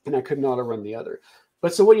and I couldn't auto run the other.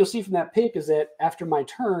 But so what you'll see from that pick is that after my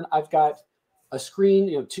turn, I've got a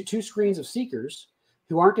screen, two screens of Seekers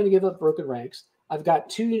who aren't going to give up broken ranks. I've got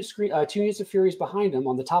 2 units of Furies behind him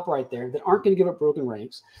on the top right there that aren't going to give up broken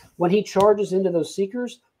ranks. When he charges into those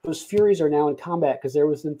Seekers, those Furies are now in combat because they're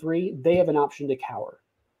within 3. They have an option to cower.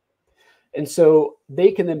 And so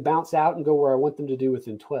they can then bounce out and go where I want them to do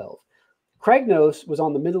within 12. Kragnos was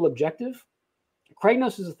on the middle objective.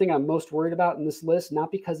 Kragnos is the thing I'm most worried about in this list,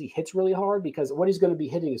 not because he hits really hard, because what he's going to be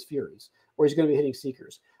hitting is Furies, or he's going to be hitting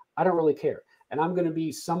Seekers. I don't really care. And I'm going to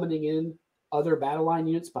be summoning in other battle line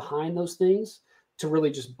units behind those things to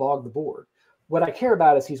really just bog the board. What I care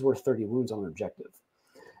about is he's worth 30 wounds on an objective.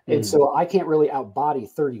 And so I can't really outbody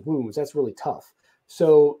 30 wounds. That's really tough.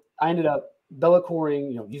 So I ended up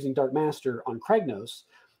Bellacoring, using Dark Master on Kragnos,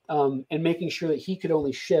 and making sure that he could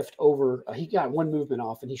only shift over. He got 1 movement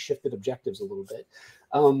off, and he shifted objectives a little bit.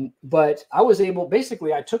 But I was able,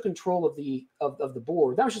 basically, I took control of the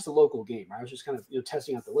board. That was just a local game. Right? I was just kind of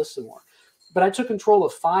testing out the list some more. But I took control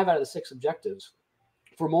of 5 out of the 6 objectives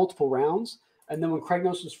for multiple rounds. And then when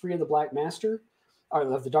Kragnos was free of the Black Master, or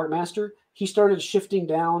of the Dark Master, he started shifting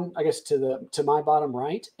down, I guess, to my bottom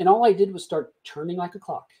right. And all I did was start turning like a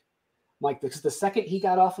clock. Like, because the second he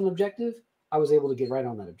got off an objective, I was able to get right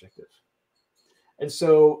on that objective. And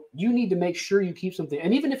so you need to make sure you keep something.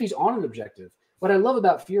 And even if he's on an objective, what I love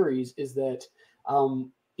about Furies is that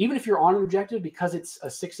even if you're on an objective, because it's a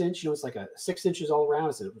 6-inch, it's like a 6 inches all around.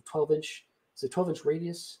 It's a 12-inch. It's a 12-inch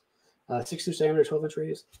radius, 6-inch diameter, 12-inch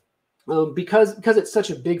radius. because it's such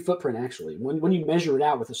a big footprint. Actually, when you measure it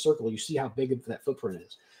out with a circle, you see how big that footprint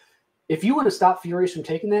is. If you want to stop Furies from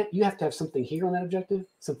taking that, you have to have something here on that objective,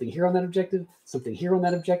 something here on that objective, something here on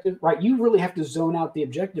that objective, right? You really have to zone out the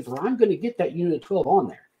objective, or I'm going to get that unit of 12 on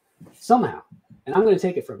there somehow, and I'm going to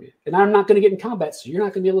take it from you. And I'm not going to get in combat, so you're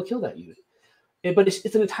not going to be able to kill that unit. But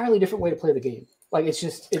it's an entirely different way to play the game. Like,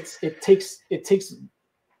 it takes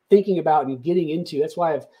thinking about and getting into. That's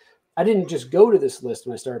why I didn't just go to this list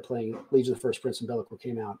when I started playing Legion of the First Prince and Bellicor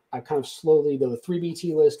came out. I kind of slowly, the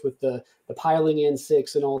 3BT list with the piling in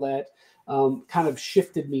 6 and all that, kind of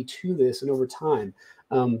shifted me to this. And over time,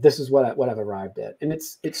 this is what I've arrived at. And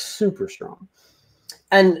it's super strong.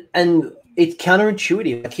 And it's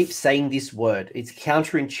counterintuitive. I keep saying this word. It's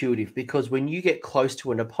counterintuitive because when you get close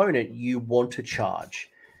to an opponent, you want to charge.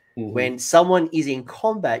 Mm-hmm. When someone is in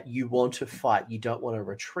combat, you want to fight. You don't want to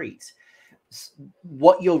retreat.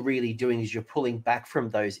 What you're really doing is you're pulling back from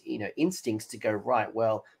those instincts to go, right,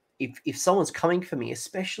 well, if someone's coming for me,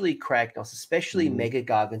 especially Kragnos, especially Mega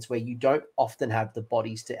Gargants, where you don't often have the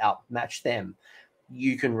bodies to outmatch them,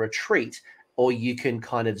 you can retreat or you can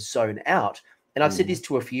kind of zone out. And I've said this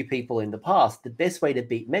to a few people in the past. The best way to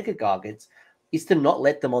beat Mega Gargants is to not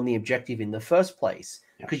let them on the objective in the first place,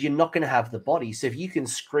 because you're not going to have the body. So if you can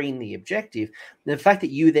screen the objective, the fact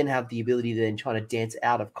that you then have the ability to then try to dance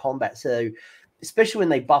out of combat. So especially when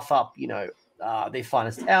they buff up, their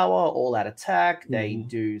finest hour, all out attack, they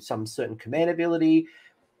do some certain command ability,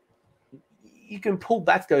 you can pull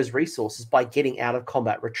back those resources by getting out of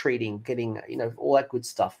combat, retreating, getting, all that good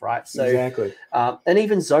stuff, right? So, exactly. And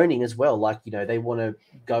even zoning as well. Like, they want to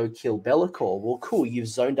go kill Bellicor. Well, cool. You've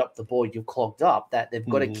zoned up the board. You've clogged up that they've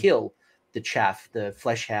got to kill the chaff, the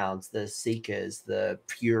flesh hounds, the seekers, the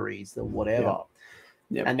furies, the whatever.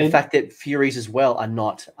 Yep. And the fact that furies as well are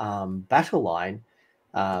not battle line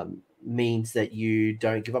means that you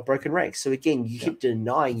don't give up broken ranks. So again, you keep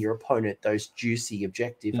denying your opponent those juicy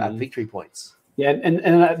objective victory points. Yeah, and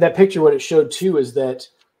that picture, what it showed too, is that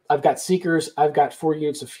I've got Seekers, I've got 4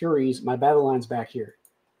 units of Furies, my battle line's back here,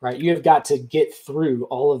 right? You have got to get through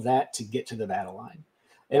all of that to get to the battle line.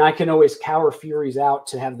 And I can always cower Furies out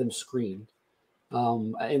to have them screened.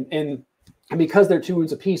 And because they're 2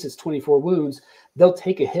 wounds apiece, it's 24 wounds, they'll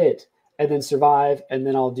take a hit and then survive, and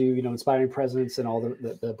then I'll do, Inspiring Presence and all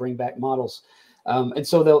the bring back models. And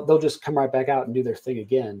so they'll just come right back out and do their thing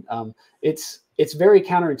again. It's very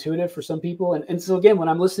counterintuitive for some people. And so again, when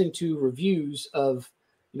I'm listening to reviews of,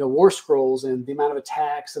 War Scrolls and the amount of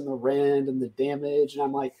attacks and the rend and the damage, and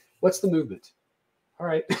I'm like, what's the movement? All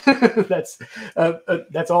right.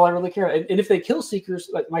 That's all I really care. And if they kill Seekers,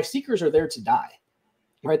 like, my Seekers are there to die,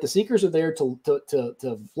 right? The Seekers are there to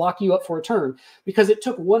lock you up for a turn, because it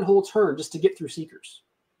took 1 whole turn just to get through Seekers.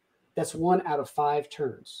 That's 1 out of 5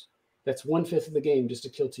 turns. That's 1/5 of the game just to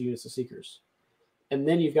kill 2 units of Seekers. And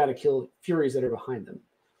then you've got to kill Furies that are behind them,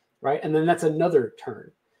 right? And then that's another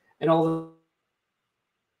turn. And all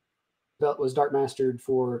that was Dark Mastered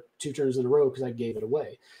for 2 turns in a row because I gave it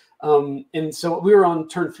away. And so we were on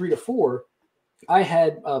turn 3 to 4. I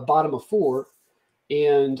had bottom of 4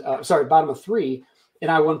 and bottom of 3, and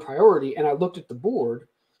I won priority. And I looked at the board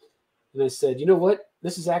and I said, you know what?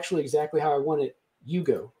 This is actually exactly how I want it. You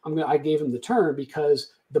go. I gave him the turn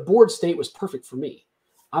because the board state was perfect for me.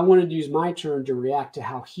 I wanted to use my turn to react to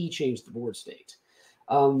how he changed the board state.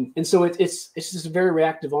 And so it's just a very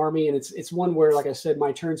reactive army. And it's one where, like I said,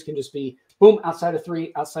 my turns can just be boom, outside of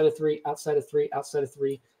 3, outside of 3, outside of 3, outside of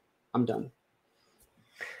 3. I'm done.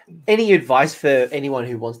 Any advice for anyone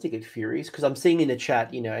who wants to get Furies? Because I'm seeing in the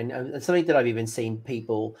chat, and something that I've even seen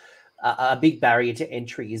people, a big barrier to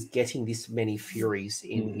entry is getting this many Furies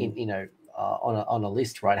on a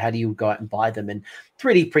list, right? How do you go out and buy them? And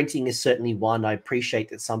 3D printing is certainly one. I appreciate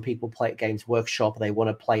that some people play at Games Workshop. They want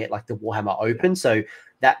to play it like the Warhammer Open, so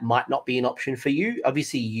that might not be an option for you.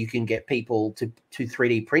 Obviously, you can get people to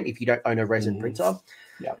 3D print if you don't own a resin printer.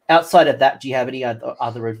 Yeah. Outside of that, do you have any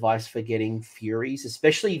other advice for getting Furies,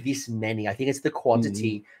 especially this many? I think it's the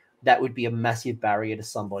quantity that would be a massive barrier to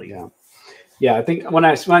somebody. Yeah, I think when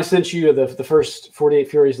I sent you the first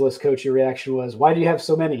 48 Furies list, Coach, your reaction was, why do you have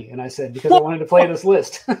so many? And I said, because I wanted to play this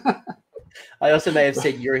list. I also may have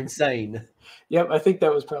said, you're insane. Yep, I think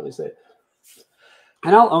that was probably said.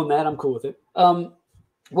 And I'll own that. I'm cool with it.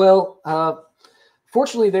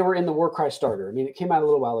 Fortunately, they were in the Warcry starter. I mean, it came out a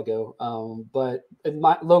little while ago, but in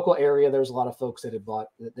my local area, there's a lot of folks that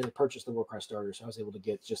had purchased the Warcry starter, so I was able to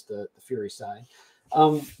get just the Fury side.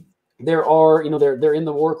 There are, they're in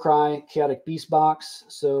the Warcry Chaotic Beast box,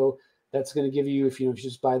 so that's going to give you, if you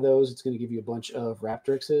just buy those, it's going to give you a bunch of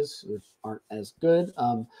Raptrixes, which aren't as good.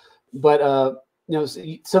 But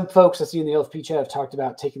some folks I see in the LFP chat have talked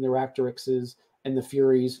about taking the Raptorixes and the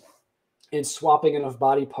Furies and swapping enough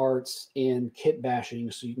body parts and kit bashing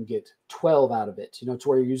so you can get 12 out of it, to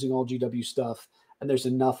where you're using all GW stuff and there's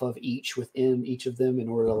enough of each within each of them in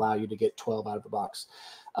order to allow you to get 12 out of the box.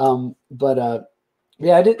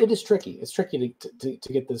 Yeah, it is tricky. It's tricky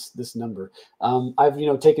to get this number. I've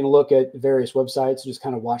taken a look at various websites, just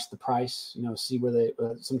kind of watch the price, see where they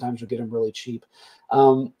sometimes you'll get them really cheap.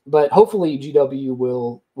 But hopefully GW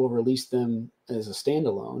will release them as a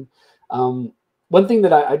standalone. One thing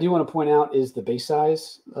that I do want to point out is the base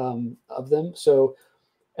size of them. So,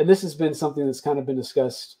 and this has been something that's kind of been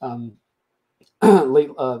discussed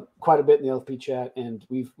quite a bit in the LFP chat, and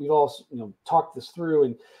we've all talked this through,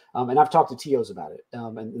 and I've talked to TOs about it,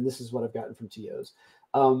 and this is what I've gotten from TOs.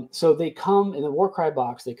 So they come in the Warcry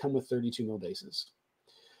box. They come with 32 mil bases,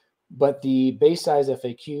 but the base size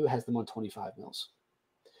FAQ has them on 25 mils.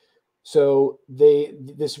 So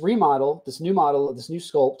this new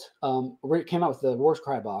sculpt came out with the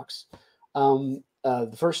Warcry box,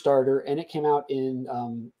 the first starter, and it came out in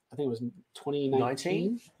I think it was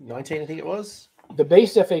 2019. 19, I think it was. The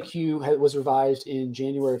base FAQ was revised in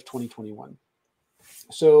January of 2021.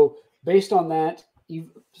 So based on that,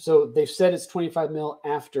 so they've said it's 25 mil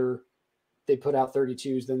after they put out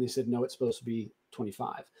 32s. Then they said, no, it's supposed to be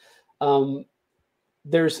 25.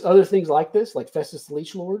 There's other things like this, like Festus the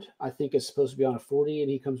Leech Lord, I think is supposed to be on a 40,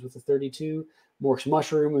 and he comes with a 32. Mork's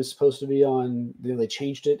Mushroom is supposed to be on, they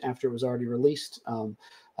changed it after it was already released.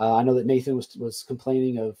 I know that Nathan was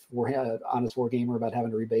complaining of Honest Wargamer about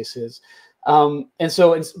having to rebase his.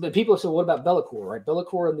 But people said, what about Be'lakor, right?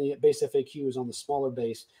 Be'lakor in the base FAQ is on the smaller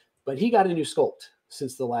base, but he got a new sculpt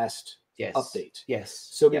since the last update. Yes.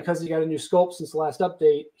 So because he got a new sculpt since the last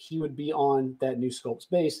update, he would be on that new sculpt's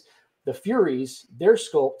base. The Furies, their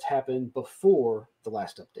sculpt happened before the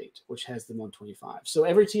last update, which has them on 25. So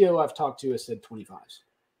every TO I've talked to has said 25s.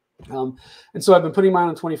 And so I've been putting mine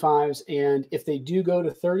on 25s, and if they do go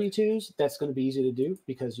to 32s, that's going to be easy to do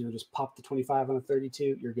because just pop the 25 on a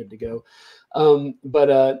 32, you're good to go.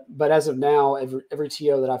 But as of now, every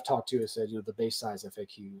TO that I've talked to has said the base size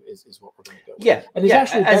FAQ is what we're going to go with. Yeah, and it's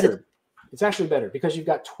actually better. It's actually better because you've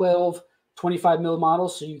got 12 25 mil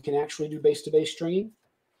models, so you can actually do base to base stringing,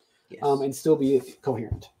 and still be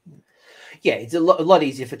coherent. Yeah, it's a lot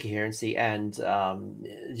easier for coherency and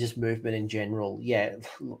just movement in general. Yeah.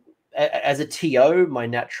 As a TO, my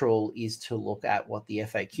natural is to look at what the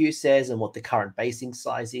FAQ says and what the current basing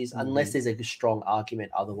size is, unless there's a strong argument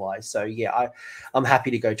otherwise. So yeah, I'm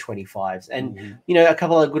happy to go 25s. And a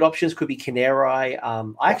couple of good options could be Canary. I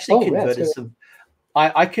actually converted some.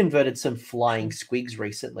 I converted some flying squigs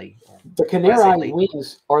recently. The Canary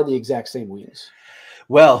wings are the exact same wings.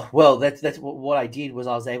 Well, that's what I did was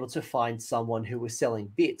I was able to find someone who was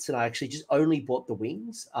selling bits, and I actually just only bought the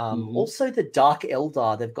wings. Also, the Dark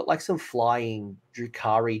Eldar, they've got like some flying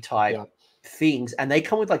Drukhari type things, and they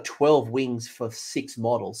come with like 12 wings for 6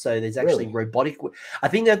 models. So there's actually robotic. I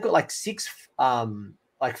think they've got like 6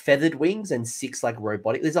 like feathered wings and 6 like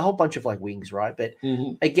robotic. There's a whole bunch of like wings, right? But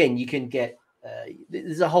again, you can get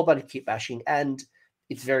there's a whole bunch of kit bashing, and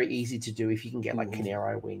it's very easy to do if you can get like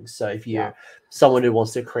Canary wings. So if you're someone who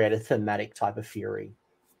wants to create a thematic type of Fury.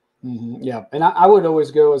 Yeah. And I would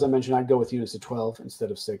always go, as I mentioned, I'd go with units of 12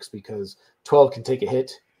 instead of 6 because 12 can take a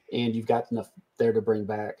hit and you've got enough there to bring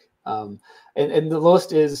back. And the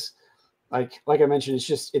list is like I mentioned,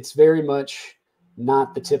 it's very much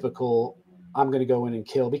not the typical, I'm going to go in and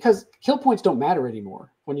kill, because kill points don't matter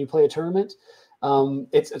anymore. When you play a tournament,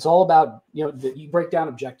 it's all about, you break down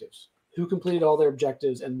objectives. Who completed all their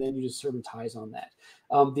objectives, and then you just serve ties on that.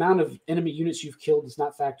 The amount of enemy units you've killed does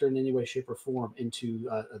not factor in any way, shape, or form into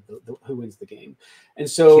the who wins the game. And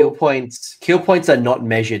so kill points are not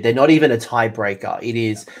measured. They're not even a tiebreaker.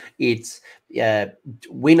 It's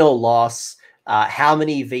win or loss. How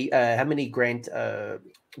many grand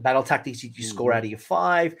battle tactics did you score out of your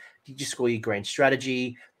 5? Did you score your grand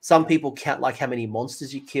strategy? Some people count like how many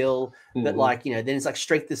monsters you kill, but then it's like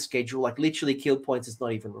strength of schedule, like literally kill points is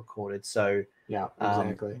not even recorded. So yeah,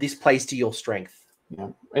 exactly. This plays to your strength. Yeah.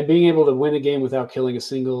 And being able to win a game without killing a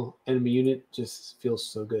single enemy unit just feels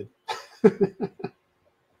so good.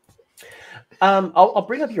 I'll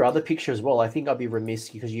bring up your other picture as well. I think I'd be remiss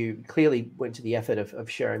because you clearly went to the effort of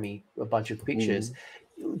sharing me a bunch of pictures.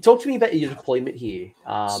 Talk to me about your deployment here.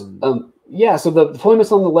 So the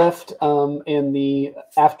deployment's on the left, and the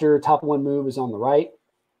after top 1 move is on the right.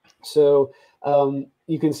 So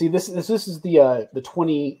you can see this is the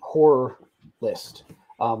 20 horror list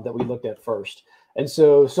that we looked at first. And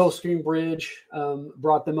so Soulscream Bridge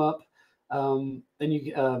brought them up, and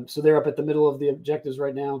so they're up at the middle of the objectives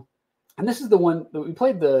right now. And this is the one that we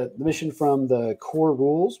played the mission from the core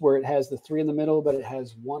rules where it has the 3 in the middle, but it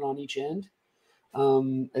has 1 on each end.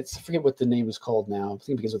 I forget what the name is called now. I think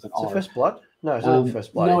it begins with an R. First Blood? No, it's not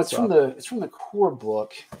First Blood. No, it's from the core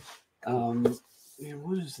book.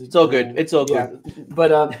 What is it? It's all good. It's all good.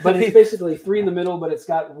 But it's basically 3 in the middle, but it's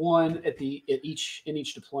got 1 in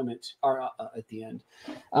each deployment or at the end.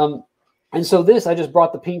 And so I just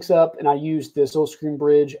brought the pinks up, and I used this Soul Scream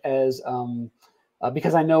Bridge as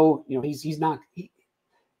because I know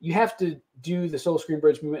you have to do the Soul Scream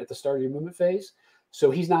Bridge movement at the start of your movement phase. So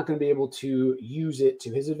he's not going to be able to use it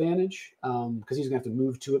to his advantage because he's going to have to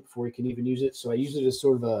move to it before he can even use it. So I use it as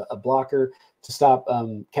sort of a blocker to stop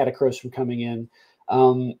Catacross from coming in.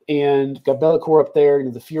 And got Bellicor up there.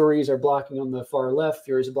 The Furies are blocking on the far left.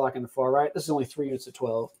 Furies are blocking on the far right. This is only 3 units of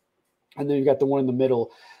 12. And then you've got the one in the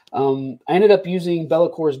middle. I ended up using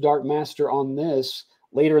Bellicor's Dark Master on this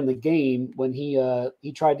later in the game when he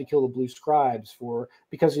tried to kill the Blue Scribes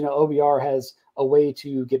because OBR has a way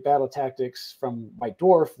to get battle tactics from White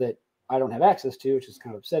Dwarf that I don't have access to, which is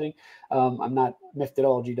kind of upsetting. I'm not miffed at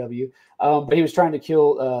all, GW. But he was trying to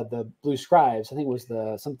kill the Blue Scribes. I think it was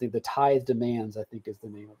the Tithe Demands, I think is the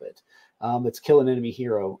name of it. It's kill an enemy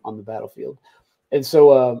hero on the battlefield. And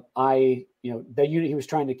so that unit he was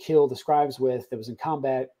trying to kill the Scribes with that was in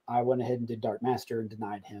combat, I went ahead and did Dark Master and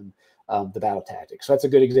denied him the battle tactic. So that's a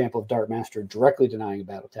good example of Dark Master directly denying a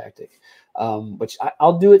battle tactic, which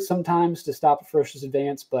I'll do it sometimes to stop a ferocious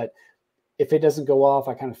advance, but if it doesn't go off,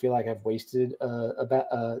 I kind of feel like I've wasted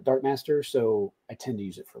a Dark Master, so I tend to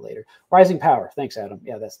use it for later. Rising Power. Thanks, Adam.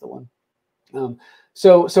 Yeah, that's the one.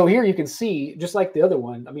 So here you can see, just like the other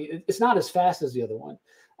one, I mean, it's not as fast as the other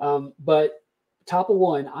one, but top of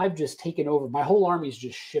 1, I've just taken over. My whole army's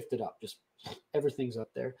just shifted up. Just everything's up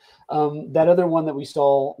there. That other one that we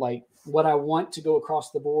saw, like what I want to go across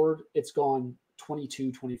the board, it's gone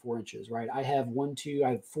 22, 24 inches, right? I have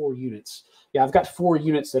 4 units. Yeah, I've got 4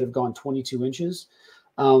 units that have gone 22 inches.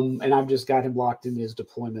 And I've just got him locked in his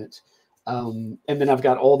deployment. And then I've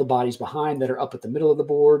got all the bodies behind that are up at the middle of the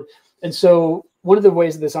board. And so one of the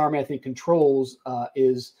ways that this army, I think, controls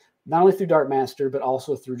is not only through Dark Master, but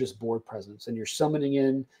also through just board presence. And you're summoning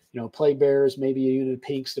in, Plague Bearers, maybe a unit of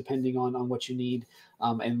pinks, depending on what you need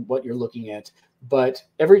and what you're looking at. But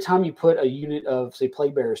every time you put a unit of, say,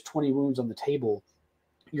 Plague Bearers, 20 wounds on the table,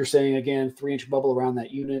 you're saying, again, 3-inch bubble around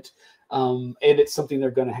that unit. And it's something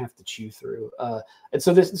they're going to have to chew through. And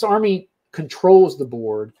so this army controls the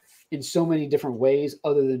board in so many different ways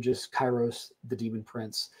other than just Kairos, the Demon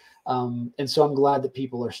Prince. And so I'm glad that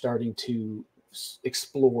people are starting to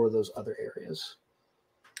explore those other areas.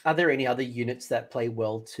 Are there any other units that play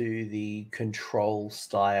well to the control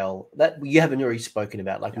style that you haven't already spoken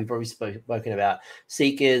about? Like we've already spoken about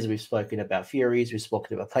Seekers, we've spoken about Furies, we've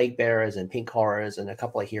spoken about Plague Bearers and Pink Horrors and a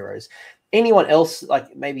couple of heroes. Anyone else,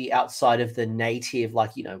 like maybe outside of the native,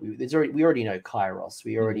 like, we already know Kairos,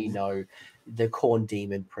 we already know the Khorne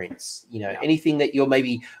Demon Prince, anything that you're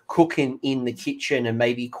maybe cooking in the kitchen and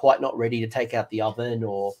maybe quite not ready to take out the oven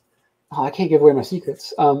or... Oh, I can't give away my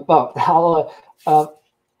secrets. I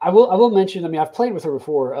will mention, I mean, I've played with her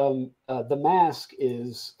before. The Mask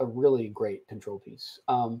is a really great control piece.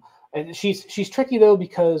 And she's tricky though,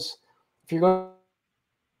 because if you're going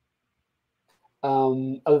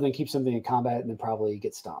other than keep something in combat and then probably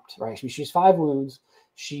get stopped, right? I mean, she's 5 wounds.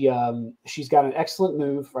 She's got an excellent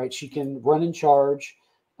move, right? She can run and charge.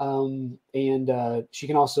 And she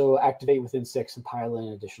can also activate within 6 and pile in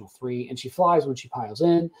an additional 3. And she flies when she piles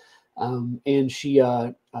in. And she's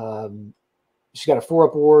got a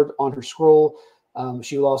 4-up ward on her scroll.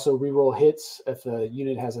 She will also reroll hits if the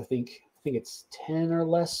unit has, I think it's 10 or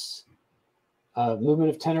less, movement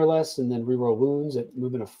of 10 or less, and then reroll wounds at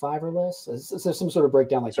movement of 5 or less. There's some sort of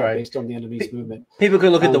breakdown like that based on the enemy's movement. People can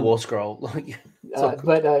look at the war scroll. But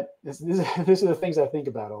these are the things I think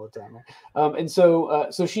about all the time. Right? And so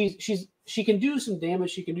she can do some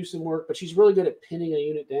damage, she can do some work, but she's really good at pinning a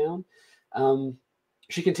unit down.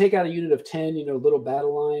 She can take out a unit of 10, little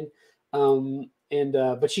battle line.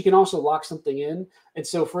 But she can also lock something in. And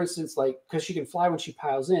so, for instance, like, because she can fly when she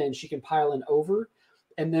piles in, she can pile in over.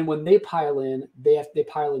 And then when they pile in, they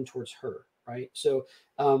pile in towards her, right? So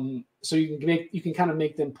you can kind of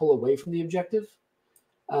make them pull away from the objective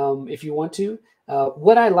if you want to.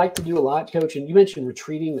 What I like to do a lot, Coach, and you mentioned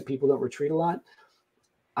retreating, that people don't retreat a lot.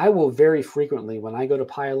 I will very frequently, when I go to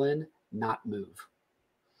pile in, not move.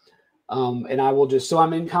 And I will so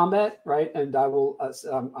I'm in combat, right? And I will,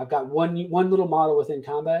 I've got one little model within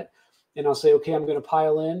combat, and I'll say, okay, I'm going to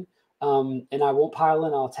pile in, and I won't pile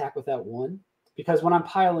in. I'll attack with that 1, because when I'm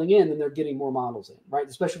piling in, then they're getting more models in, right?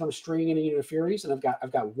 Especially if I'm stringing in a unit of Furies, and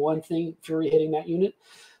I've got 1 thing Fury hitting that unit.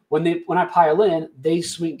 When I pile in, they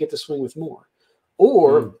get to swing with more.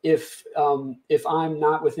 Or if I'm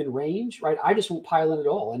not within range, right, I just won't pile in at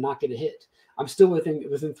all and not get a hit. I'm still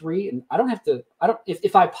within 3, and I don't have to.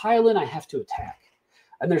 If I pile in, I have to attack.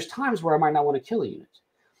 And there's times where I might not want to kill a unit,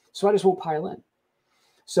 so I just won't pile in.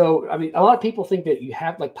 So I mean, a lot of people think that you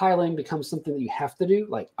have piling becomes something that you have to do.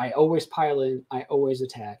 Like I always pile in, I always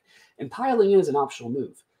attack, and piling in is an optional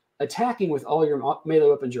move. Attacking with all your melee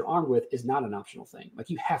weapons you're armed with is not an optional thing.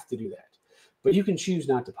 Like you have to do that. But you can choose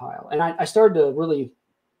not to pile. And I started to really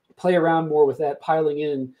play around more with that piling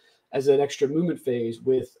in as an extra movement phase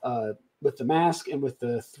with the mask and with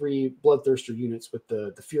the 3 Bloodthirster units with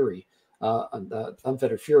the Fury,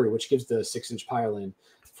 Unfettered Fury, which gives the 6-inch pile in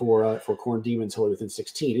for Khorne Demons wholly within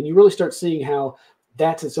 16. And you really start seeing how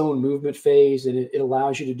that's its own movement phase, and it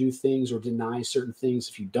allows you to do things or deny certain things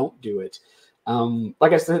if you don't do it.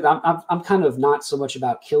 Like I said, I'm kind of not so much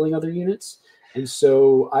about killing other units. And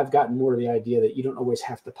so I've gotten more to the idea that you don't always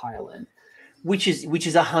have to pile in. Which is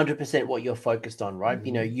 100% what you're focused on, right?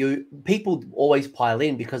 People always pile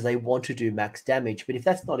in because they want to do max damage. But if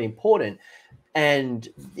that's not important, and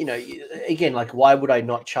again, like why would I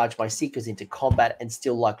not charge my Seekers into combat and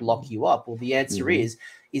still lock you up? Well, the answer is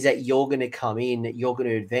that you're going to come in, you're going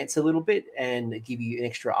to advance a little bit and give you an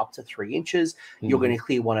extra up to 3 inches. You're going to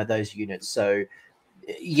clear one of those units. So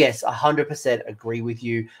yes, 100% agree with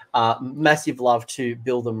you. Massive love to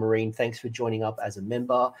Bill the Marine. Thanks for joining up as a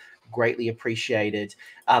member. Greatly appreciated.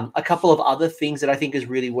 A couple of other things that I think is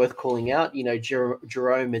really worth calling out.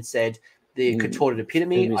 Jerome had said the contorted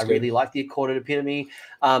epitome. I really like the contorted epitome.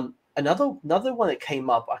 Another one that came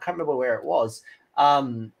up, I can't remember where it was.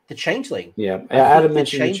 The Changeling. Yeah, Adam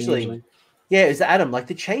mentioned the Changeling. Yeah, it's Adam. Like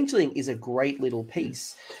the Changeling is a great little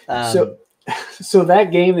piece. So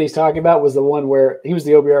that game that he's talking about was the one where he was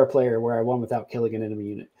the OBR player where I won without killing an enemy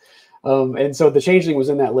unit. And so the Changeling was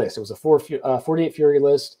in that list. It was a 48 Fury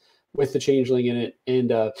list with the Changeling in it.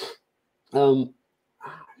 And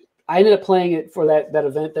I ended up playing it for that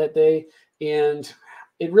event that day, and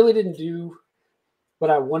it really didn't do what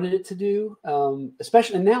I wanted it to do,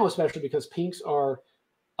 especially because pinks are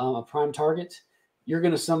a prime target. You're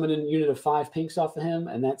going to summon a unit of 5 pinks off of him,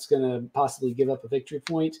 and that's going to possibly give up a victory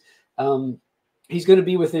point. He's going to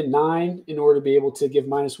be within 9 in order to be able to give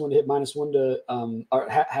 -1 to hit, -1 to or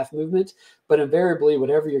half movement. But invariably,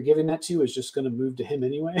 whatever you're giving that to is just going to move to him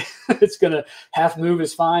anyway. It's going to half move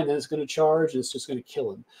is fine, then it's going to charge, and it's just going to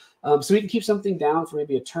kill him. So he can keep something down for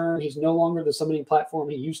maybe a turn. He's no longer the summoning platform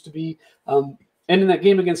he used to be. And in that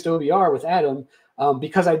game against OBR with Adam,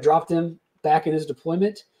 because I dropped him back in his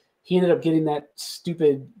deployment, he ended up getting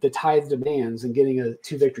the tithe demands and getting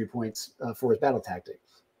 2 victory points for his battle tactic.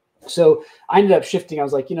 So I ended up shifting. I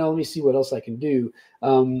was like, let me see what else I can do.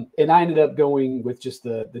 And I ended up going with just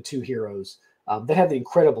the 2 heroes that have the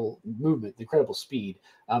incredible movement, the incredible speed.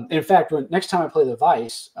 And in fact, next time I play the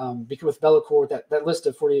Vice, because with Be'lakor, that list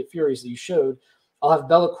of 48 Furies that you showed, I'll have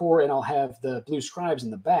Be'lakor and I'll have the Blue Scribes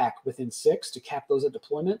in the back within 6 to cap those at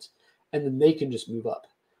deployment. And then they can just move up.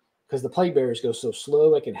 Because the Plague Bearers go so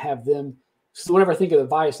slow, I can have them. So whenever I think of the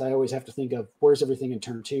Vice, I always have to think of where's everything in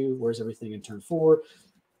turn 2, where's everything in turn 4.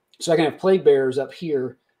 So I can have Plague Bearers up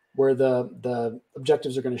here where the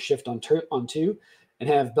objectives are going to shift on 2, and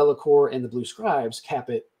have Be'lakor and the Blue Scribes cap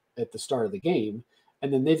it at the start of the game.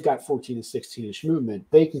 And then they've got 14 and 16-inch movement.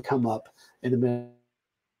 They can come up in the middle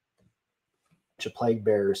of Plague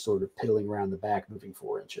Bearers sort of piddling around the back, moving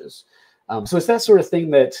 4 inches. So it's that sort of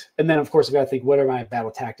thing and then of course I've got to think, what are my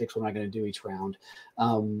battle tactics? What am I going to do each round?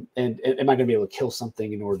 And am I going to be able to kill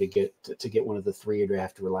something in order to get one of the 3, or do I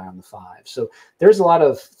have to rely on the 5? So there's a lot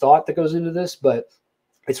of thought that goes into this, but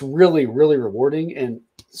it's really, really rewarding. And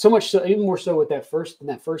so much so, even more so with that first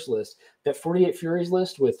list, that 48 Furies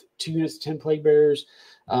list with 2 units of 10 Plague Bearers,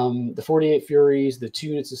 the 48 Furies, the 2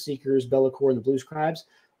 units of Seekers, Be'lakor, and the Blue Scribes,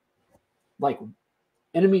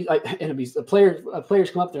 the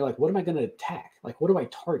players come up, they're like, what am I going to attack? Like, what do I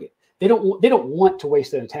target? They don't want to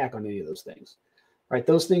waste an attack on any of those things, right?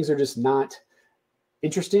 Those things are just not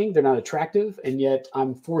interesting. They're not attractive. And yet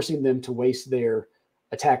I'm forcing them to waste their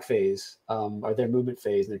attack phase or their movement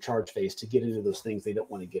phase and their charge phase to get into those things they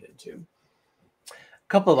don't want to get into. A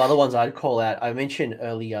couple of other ones I'd call out. I mentioned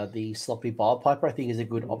earlier the Sloppy Bilepiper, I think, is a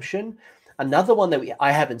good option. Another one that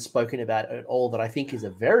I haven't spoken about at all that I think is a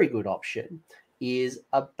very good option is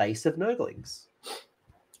a base of Nurglings.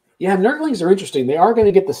 Yeah, Nurglings are interesting. They are going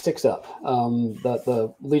to get the 6-up,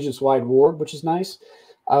 the Legion's Wide Ward, which is nice.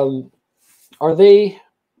 Are they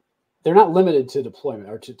they're not limited to deployment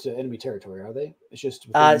or to enemy territory, are they? It's just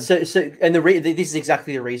and this is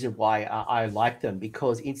exactly the reason why I like them,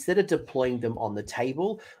 because instead of deploying them on the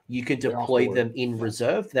table, you can deploy them in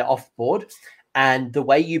reserve. They're off board, and the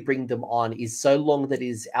way you bring them on is so long that it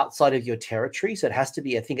is outside of your territory. So it has to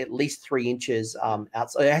be, I think, at least 3 inches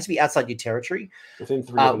outside. It has to be outside your territory,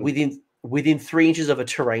 within 3 inches of a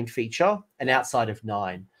terrain feature, and outside of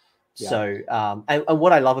 9. Yeah. So and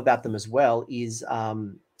what I love about them as well is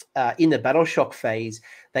in the battle shock phase,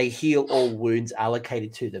 they heal all wounds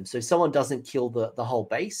allocated to them. So if someone doesn't kill the whole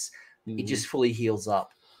base, it just fully heals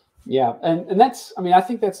up. Yeah, and that's, I mean, I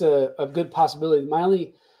think that's a good possibility. My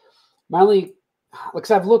only,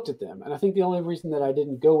 because I've looked at them, and I think the only reason that I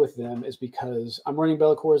didn't go with them is because I'm running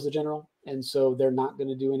Be'lakor as the general, and so they're not going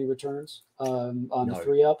to do any returns on the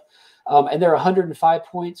 3-up. And they're 105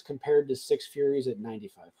 points compared to 6 Furies at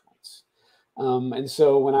 95 points. And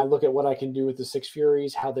so when I look at what I can do with the 6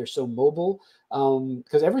 Furies, how they're so mobile,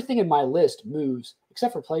 because everything in my list moves,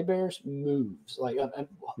 except for Plague Bears, moves. Like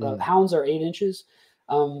Hounds are 8 inches.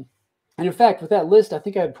 And in fact, with that list, I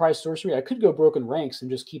think I had Prize Sorcery. I could go Broken Ranks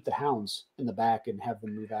and just keep the Hounds in the back and have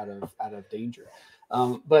them move out of danger.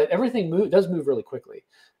 But everything does move really quickly.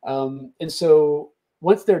 And so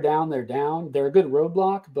once they're down, they're down. They're a good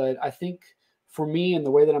roadblock, but I think for me and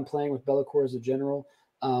the way that I'm playing with Be'lakor as a general,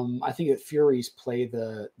 I think that Furies play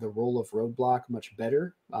the role of roadblock much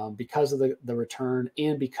better because of the return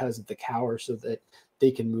and because of the cower, so that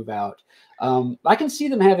they can move out. I can see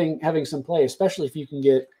them having some play, especially if you can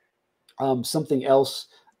get something else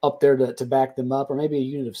up there to back them up, or maybe a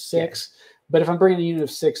unit of 6. Yeah. But if I'm bringing a unit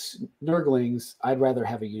of 6 Nurglings, I'd rather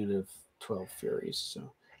have a unit of 12 Furies.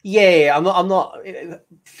 So. Yeah, I'm not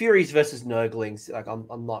Furies versus Nurglings. Like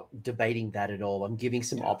I'm not debating that at all. I'm giving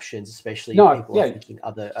some options, especially if people are thinking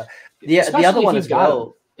other. The other one as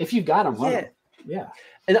well. If you've got them, yeah.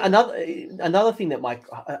 And another thing that Mike,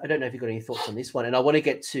 I don't know if you've got any thoughts on this one, and I want to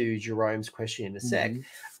get to Jerome's question in a sec.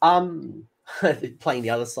 Playing the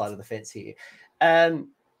other side of the fence here.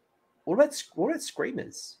 What about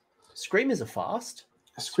Screamers? Screamers are fast.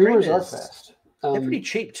 Screamers are fast. They're pretty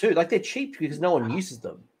cheap too. Like, they're cheap because no one uses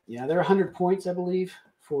them. Yeah, they're 100 points, I believe,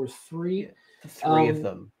 for 3. For 3 of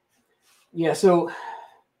them. Yeah, so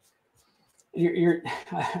you're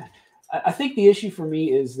I think the issue for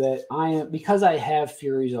me is that because I have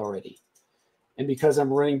Furies already, and because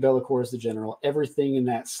I'm running Be'lakor as the general, everything in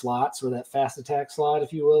that slot, or that fast attack slot,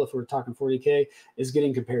 if you will, if we're talking 40K, is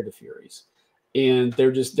getting compared to Furies, and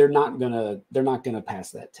they're not gonna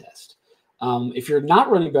pass that test. If you're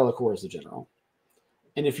not running Be'lakor as the general,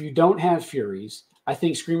 and if you don't have Furies, I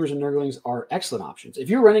think Screamers and Nurglings are excellent options. If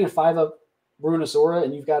you're running a 5-up Ruinous Aura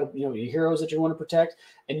and you've got your heroes that you want to protect,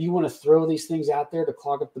 and you want to throw these things out there to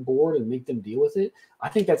clog up the board and make them deal with it, I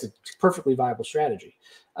think that's a perfectly viable strategy.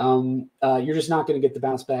 You're just not going to get the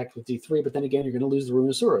bounce back with D3, but then again, you're going to lose the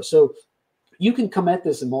Ruinous Aura. So you can come at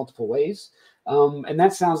this in multiple ways. And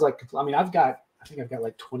that sounds like, I mean, I think I've got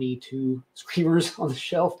like 22 Screamers on the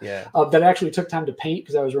shelf that actually took time to paint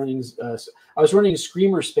because I was running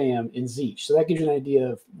Screamer spam in Zeech. So that gives you an idea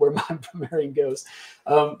of where my premiering goes.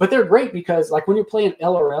 But they're great because, like, when you're playing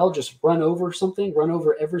LRL, just run over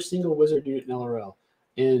every single wizard unit in LRL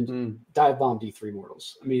and dive bomb D3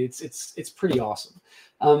 mortals. I mean, it's pretty awesome.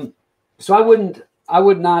 So I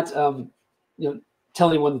would not tell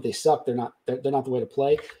anyone that they suck. They're not the way to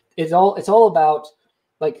play. It's all about,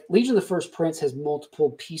 like, Legion of the First Prince has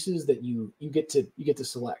multiple pieces that you get to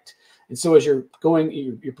select. And so as you're going,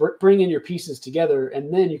 you're bringing your pieces together,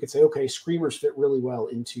 and then you could say, okay, Screamers fit really well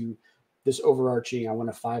into this overarching, I want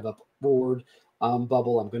a 5-up board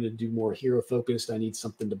bubble. I'm going to do more hero focused. I need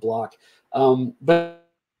something to block. But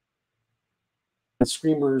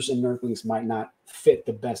Screamers and Nurglings might not fit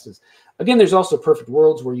the best. Again, there's also perfect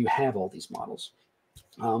worlds where you have all these models.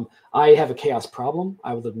 I have a chaos problem.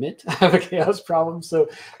 I will admit I have a chaos problem. So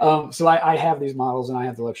I have these models, and I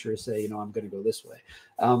have the luxury to say, I'm going to go this way.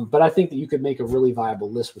 But I think that you could make a really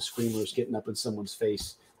viable list with Screamers getting up in someone's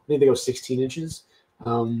face. I think they go 16 inches.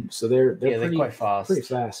 So they're quite fast. Pretty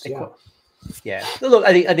fast. Yeah. Look,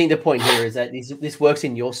 I think the point here is that this works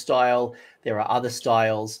in your style. There are other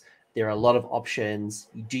styles. There are a lot of options.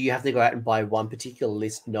 Do you have to go out and buy one particular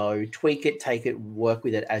list? No. Tweak it, take it, work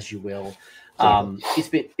with it as you will.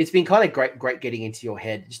 It's been kind of great getting into your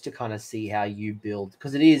head just to kind of see how you build,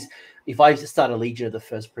 because it is, if I used to start a Legion of the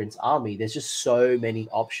First Prince army, there's just so many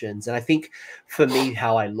options. And I think for me,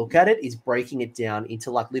 how I look at it is breaking it down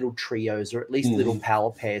into like little trios, or at least little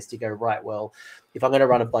power pairs to go, right, well, if I'm going to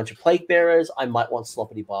run a bunch of Plague Bearers, I might want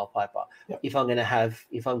Sloppity Bilepiper. Yep. If I'm going to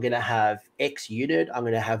have X unit, I'm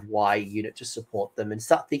going to have Y unit to support them, and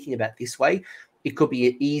start thinking about this way. it could be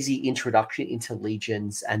an easy introduction into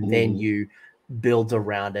legions, and then you build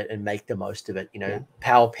around it and make the most of it. You know,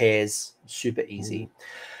 power pairs, super easy.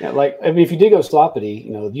 Yeah, like, I mean, if you did go Sloppity,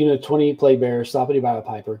 you know, unit 20 Plague Bearer, Sloppity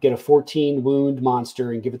Biopiper, get a 14 wound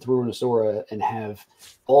monster and give it to Ruinosaura and have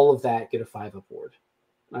all of that get a 5 up ward.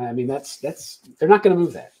 I mean, that's they're not going to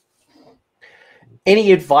move that.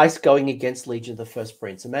 Any advice going against Legion of the First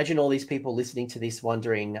Prince? Imagine all these people listening to this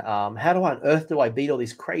wondering, how on earth do I beat all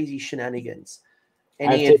these crazy shenanigans?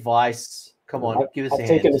 Any advice? Come on, give us a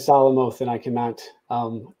hand. I've taken a solemn oath and I cannot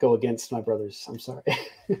go against my brothers. I'm sorry.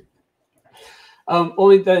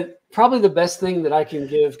 Only probably the best thing that I can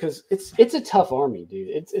give, because it's a tough army, dude.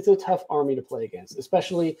 It's a tough army to play against,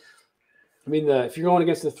 especially, I mean, if you're going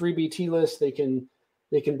against the 3BT list, they can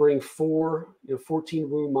bring 14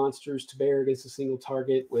 wound monsters to bear against a single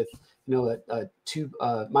target with, you know, a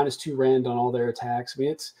 -2 rend on all their attacks. I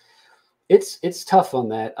mean, it's tough on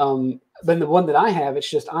that. But in the one that I have, it's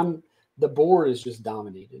just the board is just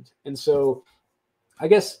dominated, and so I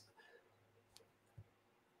guess.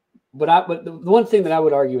 But the one thing that I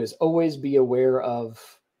would argue is always be aware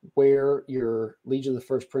of where your Legion of the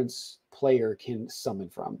First Prince player can summon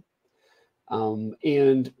from,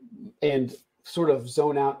 and sort of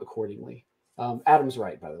zone out accordingly. Adam's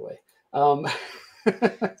right, by the way.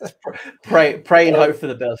 Pray and hope for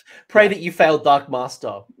the best. Pray that you fail Dark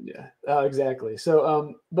Master. Yeah, exactly.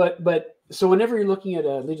 So, so whenever you're looking at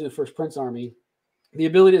a Legion of the First Prince army, the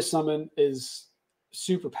ability to summon is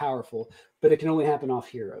super powerful, but it can only happen off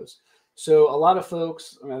heroes. So a lot of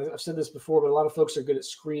folks, I mean, I've said this before, but a lot of folks are good at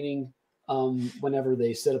screening whenever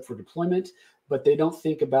they set up for deployment, but they don't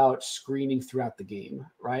think about screening throughout the game,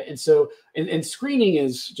 right? And so, and screening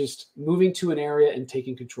is just moving to an area and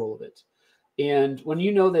taking control of it. And when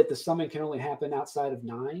you know that the summon can only happen outside of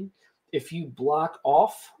 9, if you block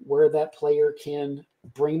off where that player can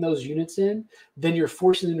bring those units in, then you're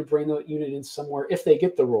forcing them to bring that unit in somewhere, if they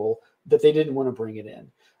get the roll, that they didn't want to bring it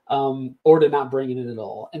in, or to not bring it in at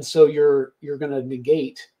all. And so you're going to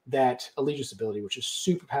negate that allegiance ability, which is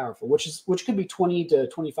super powerful, which could be 20 to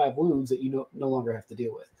 25 wounds that you no longer have to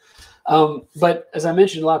deal with. But as I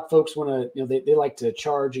mentioned, a lot of folks want to, you know, they like to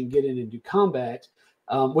charge and get in and do combat,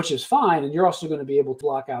 which is fine. And you're also going to be able to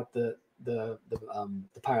block out the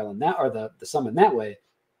pile in that, or the summon that way.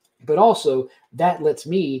 But also that lets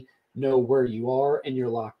me know where you are and you're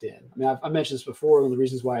locked in. I mean, I've mentioned this before. One of the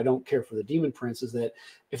reasons why I don't care for the Demon Prince is that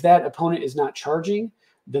if that opponent is not charging,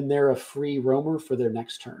 then they're a free roamer for their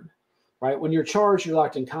next turn, right? When you're charged, you're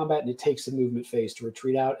locked in combat, and it takes a movement phase to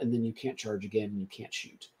retreat out, and then you can't charge again and you can't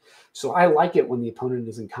shoot. So I like it when the opponent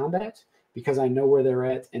is in combat, because I know where they're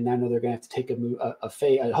at, and I know they're going to have to take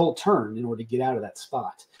a whole turn in order to get out of that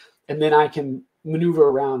spot. And then I can maneuver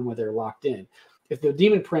around where they're locked in. If the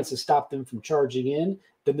Demon Prince has stopped them from charging in,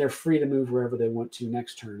 then they're free to move wherever they want to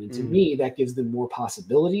next turn. And to me, that gives them more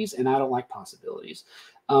possibilities, and I don't like possibilities.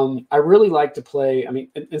 I really like to play, I mean,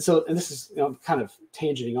 and this is, you know, kind of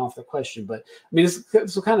tangenting off the question, but I mean,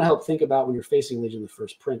 this will kind of help think about when you're facing Legion of the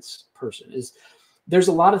First Prince person, is there's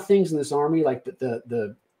a lot of things in this army, like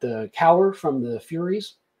the cower from the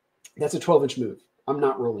Furies, that's a 12-inch move. I'm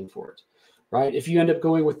not rolling for it, right? If you end up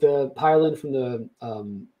going with the pile-in from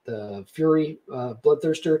the Fury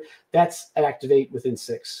Bloodthirster, that's at activate within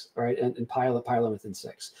 6, right? And pile in within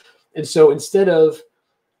 6. And so instead of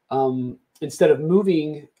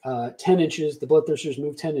moving 10 inches, the Bloodthirsters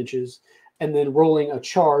move 10 inches, and then rolling a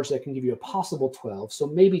charge that can give you a possible 12, so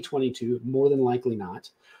maybe 22, more than likely not.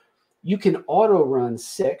 You can auto run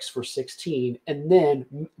 6 for 16 and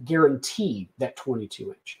then guarantee that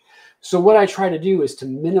 22-inch. So what I try to do is to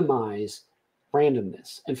minimize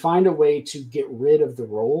randomness and find a way to get rid of the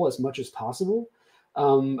roll as much as possible,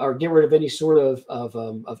 or get rid of any sort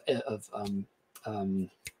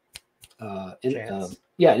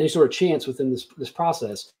any sort of chance within this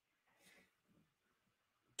process.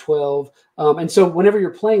 12, and so whenever you're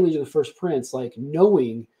playing Legion of the First Prince, like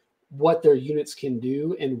knowing what their units can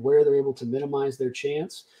do and where they're able to minimize their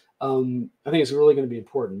chance, I think it's really going to be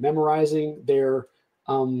important. Memorizing their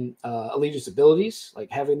allegiance abilities, like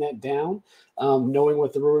having that down, knowing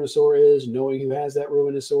what the Ruinosaura is, knowing who has that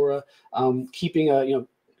Ruinosaura, keeping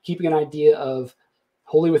an idea of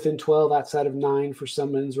wholly within 12 outside of 9 for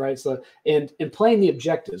summons, right? So and playing the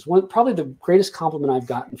objectives. Probably the greatest compliment I've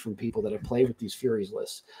gotten from people that have played with these Furies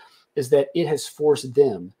lists is that it has forced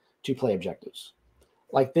them to play objectives.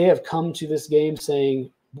 Like, they have come to this game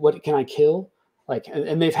saying, what can I kill? Like,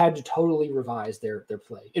 and they've had to totally revise their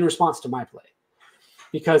play in response to my play,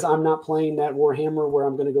 because I'm not playing that Warhammer where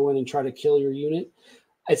I'm going to go in and try to kill your unit.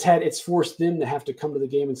 It's forced them to have to come to the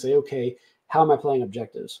game and say, okay, how am I playing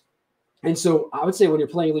objectives? And so I would say when you're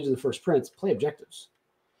playing Legion of the First Prince, play objectives,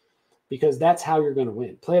 because that's how you're going to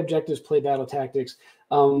win. Play objectives, play battle tactics.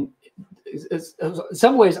 In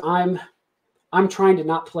some ways, I'm trying to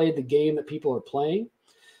not play the game that people are playing.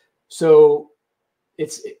 So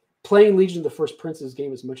it's playing Legion of the First Prince's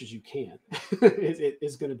game as much as you can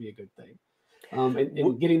is going to be a good thing.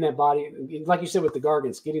 And getting that body, like you said with the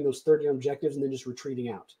Gargants, getting those 30 objectives and then just retreating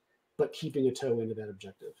out, but keeping a toe into that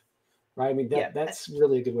objective. Right? I mean, that's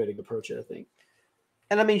really a good way to approach it, I think.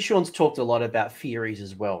 And I mean, Sean's talked a lot about Furies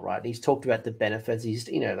as well, right? He's talked about the benefits. He's,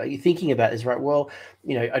 like you're thinking about this, right? Well,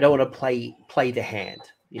 I don't want to play the hand,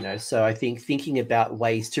 So I think thinking about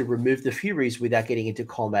ways to remove the Furies without getting into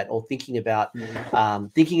combat, or thinking about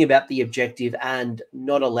the objective and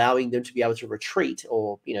not allowing them to be able to retreat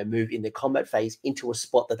or move in the combat phase into a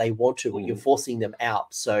spot that they want to, when you're forcing them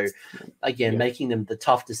out. So again, making them the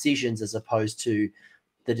tough decisions as opposed to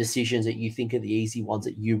the decisions that you think are the easy ones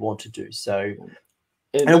that you want to do. So.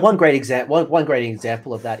 And one great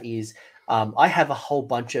example of that is I have a whole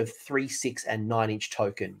bunch of 3, 6, and 9-inch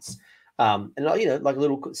tokens, and like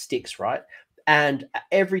little sticks, right? And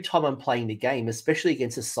every time I'm playing the game, especially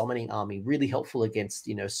against a summoning army, really helpful against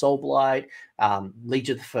Soulblight,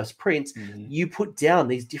 Legion of the First Prince, you put down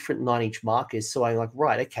these different 9-inch markers. So I'm like,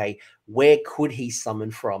 right, okay, where could he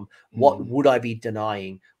summon from? What would I be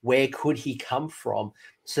denying? Where could he come from?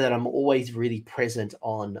 So that I'm always really present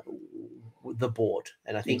on the board.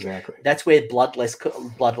 And I think that's where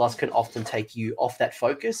bloodlust can often take you off that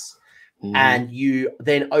focus, and you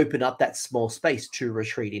then open up that small space to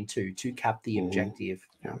retreat into, to cap the objective.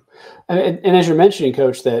 Yeah. And as you're mentioning,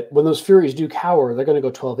 Coach, that when those Furies do cower, they're going to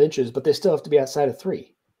go 12 inches, but they still have to be outside of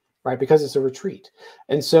 3, right? Because it's a retreat.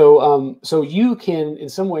 And so so you can, in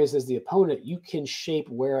some ways, as the opponent, you can shape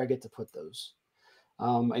where I get to put those.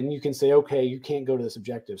 And you can say, okay, you can't go to this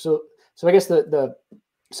objective. So I guess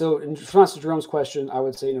so in response to Jerome's question, I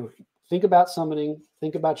would say, think about summoning,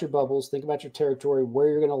 think about your bubbles, think about your territory, where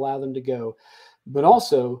you're going to allow them to go, but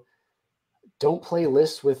also don't play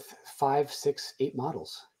lists with 5, 6, 8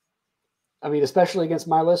 models. I mean, especially against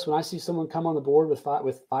my list, when I see someone come on the board with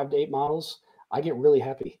 5 to 8 models, I get really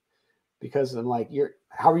happy, because I'm like,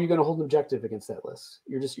 how are you going to hold an objective against that list?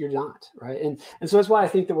 You're not, right? And so that's why I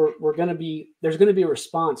think that there's going to be a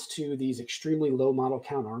response to these extremely low model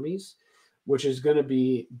count armies, which is going to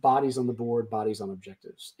be bodies on the board, bodies on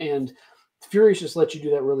objectives. And Furies just let you do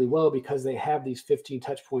that really well because they have these 15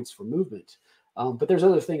 touch points for movement. But there's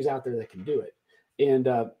other things out there that can do it.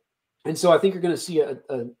 And so I think you're going to see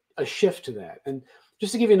a shift to that. And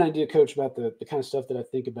just to give you an idea, Coach, about the kind of stuff that I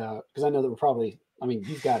think about, because I know that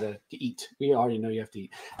you've got to eat. We already know you have to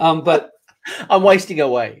eat. But I'm wasting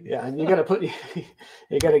away. Yeah, and you got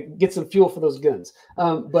to get some fuel for those guns.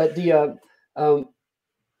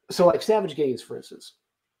 So like Savage Gains, for instance,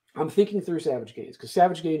 I'm thinking through Savage Gains, because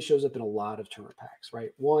Savage Gains shows up in a lot of tournament packs, right?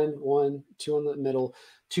 1, 2 on the middle,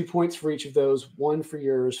 2 points for each of those, 1 for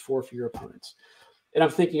yours, 4 for your opponents. And I'm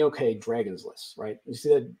thinking, okay, dragons lists, right? You see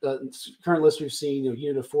that current list we've seen,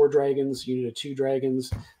 unit of 4 dragons, unit of 2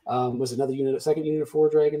 dragons, was another second unit of 4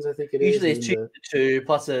 dragons, I think it is. Usually it's 2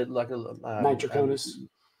 plus a Nitroconus.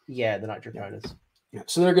 The Nitroconus. Yeah.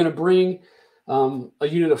 So they're going to bring a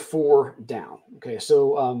unit of 4 down. Okay,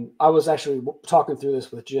 so I was actually talking through this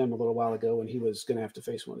with Jim a little while ago when he was going to have to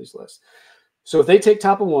face one of these lists. So if they take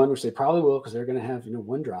top of 1, which they probably will, because they're going to have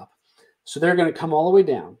 1 drop, so they're going to come all the way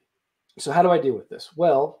down. So how do I deal with this?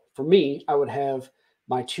 Well, for me, I would have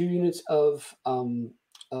my 2 units of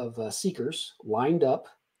Seekers lined up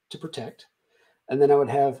to protect, and then I would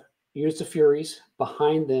have units of Furies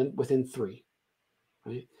behind them within 3.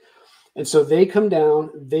 Right. And so they come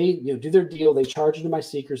down, they do their deal, they charge into my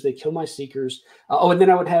Seekers, they kill my Seekers. And then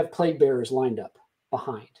I would have Plague Bearers lined up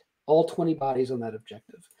behind, all 20 bodies on that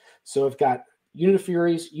objective. So I've got unit of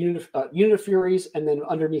Furies, unit of Furies, and then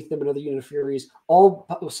underneath them another unit of Furies, all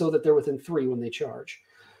so that they're within 3 when they charge.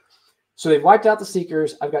 So they've wiped out the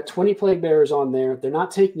Seekers. I've got 20 Plague Bearers on there. They're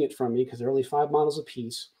not taking it from me because they're only 5 models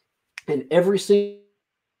apiece. And every single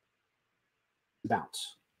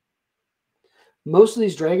bounce. Most of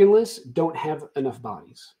these dragon lists don't have enough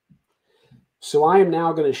bodies. So I am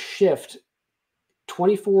now going to shift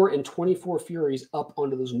 24 and 24 Furies up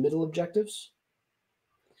onto those middle objectives.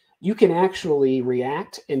 You can actually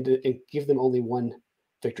react and give them only 1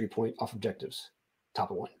 victory point off objectives, top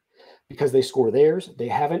of 1, because they score theirs. They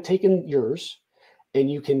haven't taken yours, and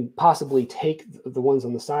you can possibly take the ones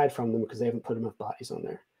on the side from them because they haven't put enough bodies on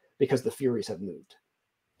there because the Furies have moved.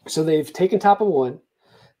 So they've taken top of 1.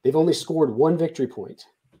 They've only scored 1 victory point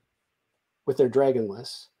with their dragon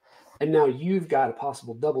lists. And now you've got a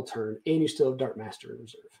possible double turn, and you still have Dark Master in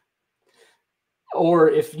reserve. Or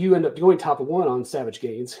if you end up going top of 1 on Savage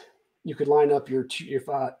Gains, you could line up your 2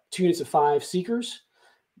 units of 5 Seekers,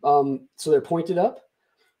 so they're pointed up,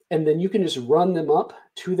 and then you can just run them up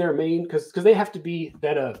to their main, because they have to be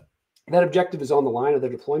that that objective is on the line of their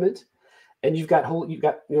deployment, and you've got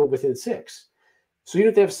within 6. So even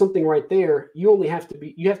if they have something right there, you have to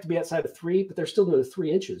be outside of 3, but there's still another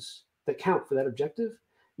 3 inches that count for that objective.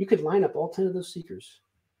 You could line up all 10 of those Seekers.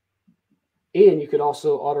 And you could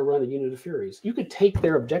also auto-run a unit of Furies. You could take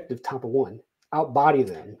their objective top of 1, outbody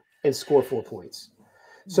them, and score 4 points.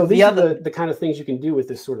 So these are the kind of things you can do with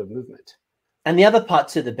this sort of movement. And the other part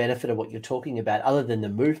to the benefit of what you're talking about, other than the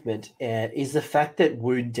movement, is the fact that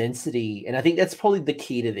wound density, and I think that's probably the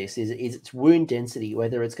key to this, is its wound density,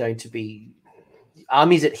 whether it's going to be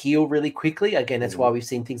armies that heal really quickly. Again, that's why we've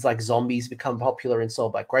seen things like zombies become popular in Soul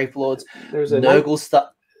by Gravelords. There's a Nurgle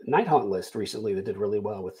stuff. Nighthaunt list recently that did really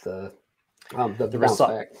well with the bounce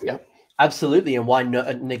back. Yeah, absolutely. And why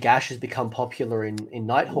Nagash has become popular in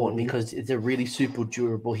Nighthaunt, because it's a really super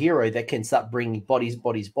durable hero that can start bringing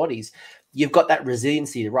bodies. You've got that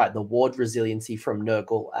resiliency, right? The ward resiliency from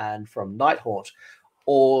Nurgle and from Nighthaunt,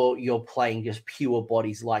 or you're playing just pure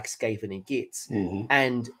bodies like Skaven and Gitz.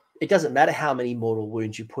 And it doesn't matter how many mortal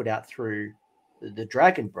wounds you put out through the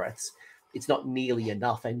Dragon Breaths, it's not nearly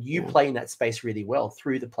enough. And you play in that space really well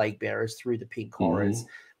through the Plague Bearers, through the Pink Horrors,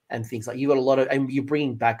 and things like, you got a lot of, and you're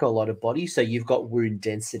bringing back a lot of bodies, so you've got wound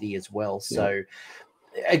density as well. So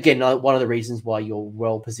again, one of the reasons why you're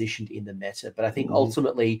well positioned in the meta. But I think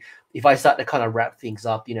ultimately, if I start to kind of wrap things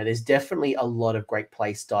up, there's definitely a lot of great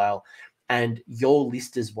play style, and your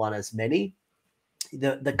list is one as many.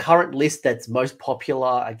 The current list that's most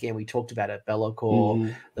popular, again, we talked about it,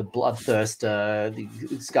 Be'lakor, the Bloodthirster, the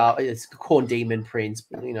Khorne Demon Prince,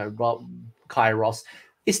 Kairos.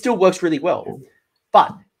 It still works really well.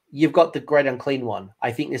 But you've got the Great Unclean One.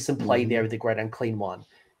 I think there's some play there with the Great Unclean One.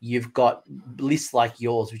 You've got lists like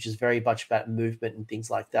yours, which is very much about movement and things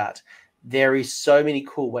like that. There is so many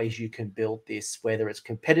cool ways you can build this, whether it's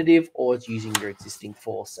competitive or it's using your existing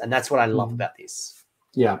force. And that's what I love about this.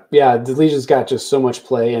 Yeah. The Legion's got just so much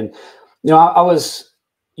play. And, I was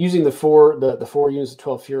using the 4 units of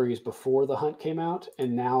 12 Furies before the hunt came out.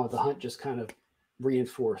 And now the hunt just kind of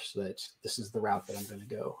reinforce that this is the route that I'm going to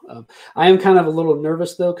go. I am kind of a little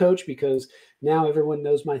nervous though, Coach, because now everyone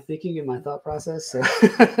knows my thinking and my thought process. So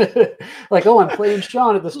like, I'm playing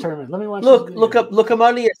Sean at this tournament. Let me watch. Look, I'm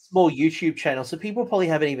only a small YouTube channel, so people probably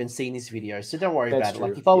haven't even seen this video. So don't worry about it.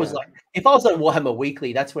 Like if I was on Warhammer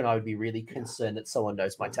Weekly, that's when I would be really concerned that someone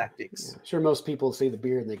knows my tactics. Sure, most people see the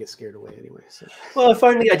beard and they get scared away anyway. So. Well, if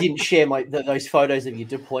only I didn't share those photos of your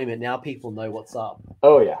deployment. Now people know what's up.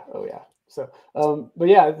 Oh yeah. So, but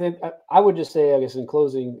yeah, I would just say, I guess in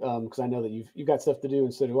closing, because I know that you've got stuff to do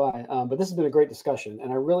and so do I, but this has been a great discussion,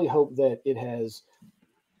 and I really hope that it has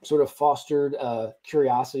sort of fostered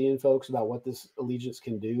curiosity in folks about what this allegiance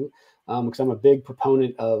can do, because I'm a big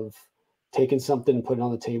proponent of taking something and putting it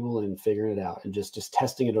on the table and figuring it out and just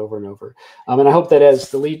testing it over and over. And I hope that as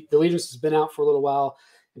the allegiance has been out for a little while,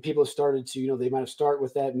 and people have started to, they might have started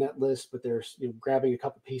with that net list, but they're grabbing a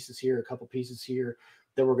couple pieces here, a couple pieces here,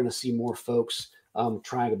 that we're going to see more folks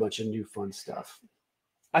trying a bunch of new fun stuff.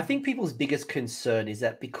 I think people's biggest concern is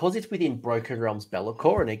that because it's within Broken Realms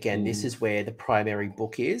Be'lakor, and again, this is where the primary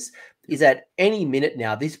book is that any minute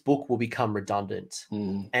now, this book will become redundant.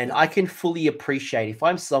 And I can fully appreciate if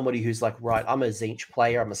I'm somebody who's like, right, I'm a Tzeentch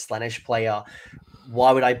player, I'm a Slaanesh player,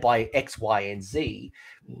 why would I buy X, Y, and Z?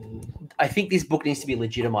 I think this book needs to be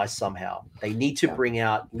legitimized somehow. They need to bring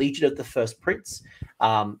out Legion of the First Prince.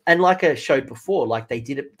 And like I showed before, like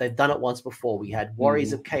they've done it once before. We had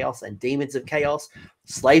Warriors of Chaos and Demons of Chaos.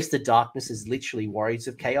 Slaves to Darkness is literally Warriors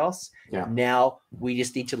of Chaos. Now we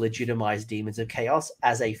just need to legitimize Demons of Chaos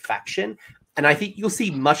as a faction. And I think you'll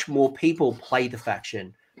see much more people play the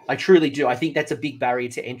faction. I truly do. I think that's a big barrier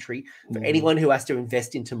to entry for anyone who has to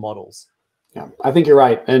invest into models. Yeah, I think you're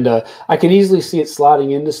right, and I can easily see it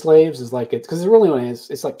slotting into Slaves as like because it really only is.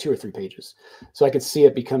 It's like 2 or 3 pages, so I could see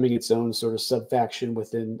it becoming its own sort of sub-faction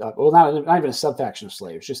within. Well, not even a sub-faction of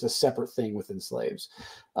Slaves, just a separate thing within Slaves.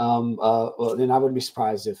 Well, then I wouldn't be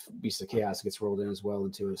surprised if Beast of Chaos gets rolled in as well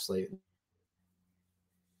into a Slave.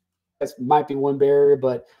 That might be one barrier,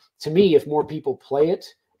 but to me, if more people play it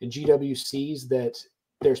and GW sees that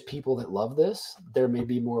there's people that love this, there may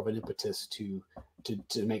be more of an impetus to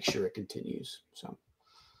make sure it continues. So,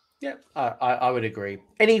 yeah, I would agree.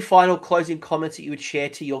 Any final closing comments that you would share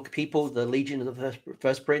to your people, the Legion of the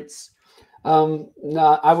First Prince?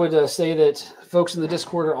 No, I would say that folks in the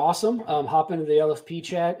Discord are awesome. Hop into the LFP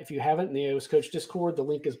chat if you haven't in the AOS Coach Discord. The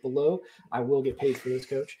link is below. I will get paid for this,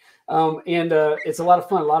 Coach. And it's a lot of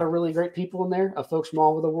fun. A lot of really great people in there. Folks from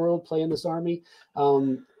all over the world playing this army,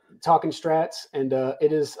 talking strats, and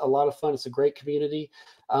it is a lot of fun. It's a great community.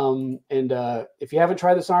 If you haven't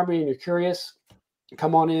tried this army and you're curious,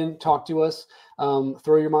 come on in, talk to us,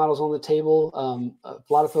 throw your models on the table. A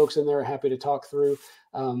lot of folks in there are happy to talk through.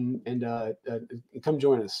 Come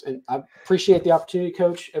join us. And I appreciate the opportunity,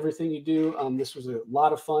 Coach, everything you do. This was a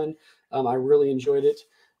lot of fun. I really enjoyed it.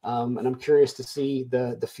 And I'm curious to see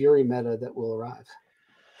the Fury meta that will arrive.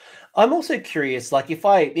 I'm also curious, like if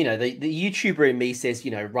I, the YouTuber in me says,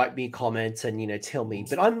 write me comments and, tell me,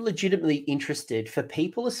 but I'm legitimately interested for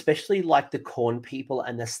people, especially like the Khorne people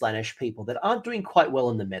and the Slaanesh people that aren't doing quite well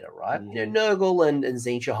in the meta, right? Nurgle and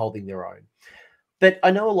Tzeentch are holding their own. But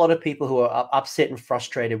I know a lot of people who are upset and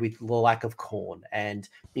frustrated with the lack of Khorne. And,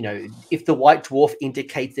 if the White Dwarf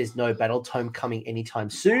indicates there's no battle tome coming anytime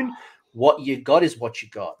soon, what you got is what you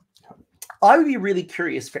got. I would be really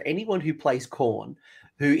curious for anyone who plays Khorne,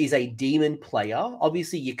 who is a demon player.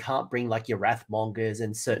 Obviously, you can't bring like your Wrathmongers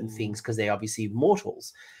and certain things because they're obviously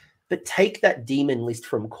mortals. But take that demon list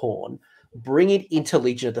from Khorne, bring it into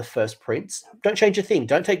Legion of the First Prince. Don't change a thing.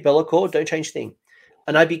 Don't take Be'lakor. Don't change a thing.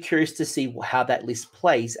 And I'd be curious to see how that list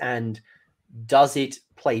plays, and does it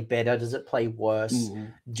play better? Does it play worse?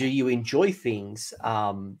 Do you enjoy things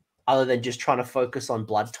other than just trying to focus on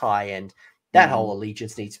blood tie, and that whole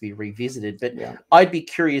allegiance needs to be revisited. But I'd be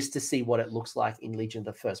curious to see what it looks like in Legion of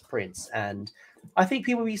the First Prince. And I think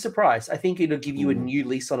people will be surprised. I think it'll give you a new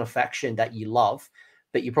lease on a faction that you love,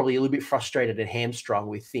 but you're probably a little bit frustrated and hamstrung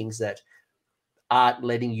with things that aren't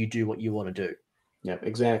letting you do what you want to do. Yeah,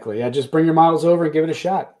 exactly. Yeah, just bring your models over and give it a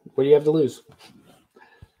shot. What do you have to lose?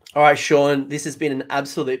 All right, Sean, this has been an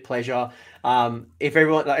absolute pleasure. If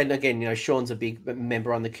everyone, and again, Sean's a big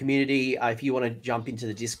member on the community. If you want to jump into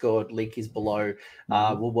the Discord, link is below.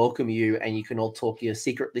 We'll welcome you, and you can all talk your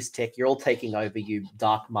secret list tech. You're all taking over, you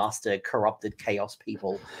Dark Master, corrupted chaos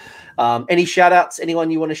people. Any shout outs?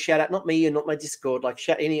 Anyone you want to shout out? Not me and not my Discord. Like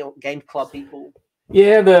shout any game club people.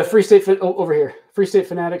 Yeah, the Free State over here, Free State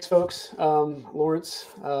Fanatics folks, Lawrence,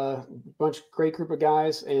 great group of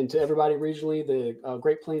guys, and to everybody regionally, the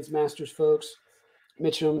Great Plains Masters folks,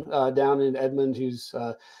 Mitchum down in Edmond, who's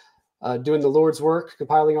doing the Lord's work,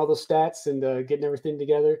 compiling all those stats and getting everything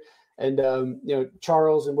together, and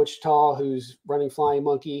Charles in Wichita, who's running Flying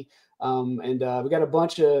Monkey, and we got a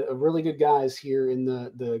bunch of really good guys here in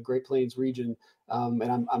the Great Plains region.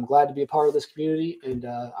 And I'm glad to be a part of this community, and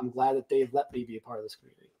I'm glad that they've let me be a part of this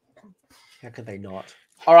community. How could they not?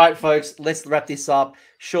 All right, folks, let's wrap this up.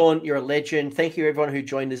 Sean, you're a legend. Thank you, everyone who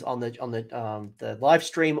joined us on the live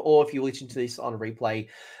stream, or if you listen to this on a replay,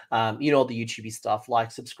 all the YouTubey stuff,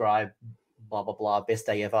 like, subscribe, blah blah blah. Best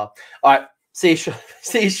day ever. All right, see you,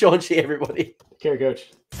 Sean. See everybody. Take care,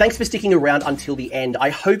 Coach. Thanks for sticking around until the end. I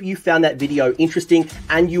hope you found that video interesting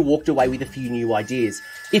and you walked away with a few new ideas.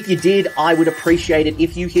 If you did, I would appreciate it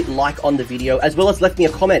if you hit like on the video, as well as left me a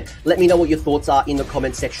comment. Let me know what your thoughts are in the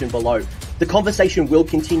comment section below. The conversation will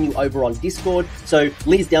continue over on Discord, so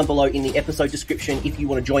links down below in the episode description if you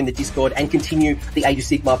want to join the Discord and continue the Age of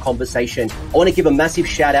Sigmar conversation. I want to give a massive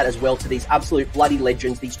shout out as well to these absolute bloody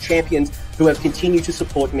legends, these champions who have continued to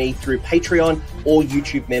support me through Patreon or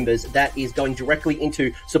YouTube members. That is going directly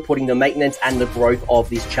into supporting the maintenance and the growth of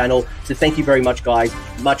this channel. So thank you very much, guys.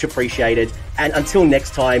 Much appreciated. And until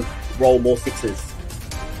next time, roll more sixes.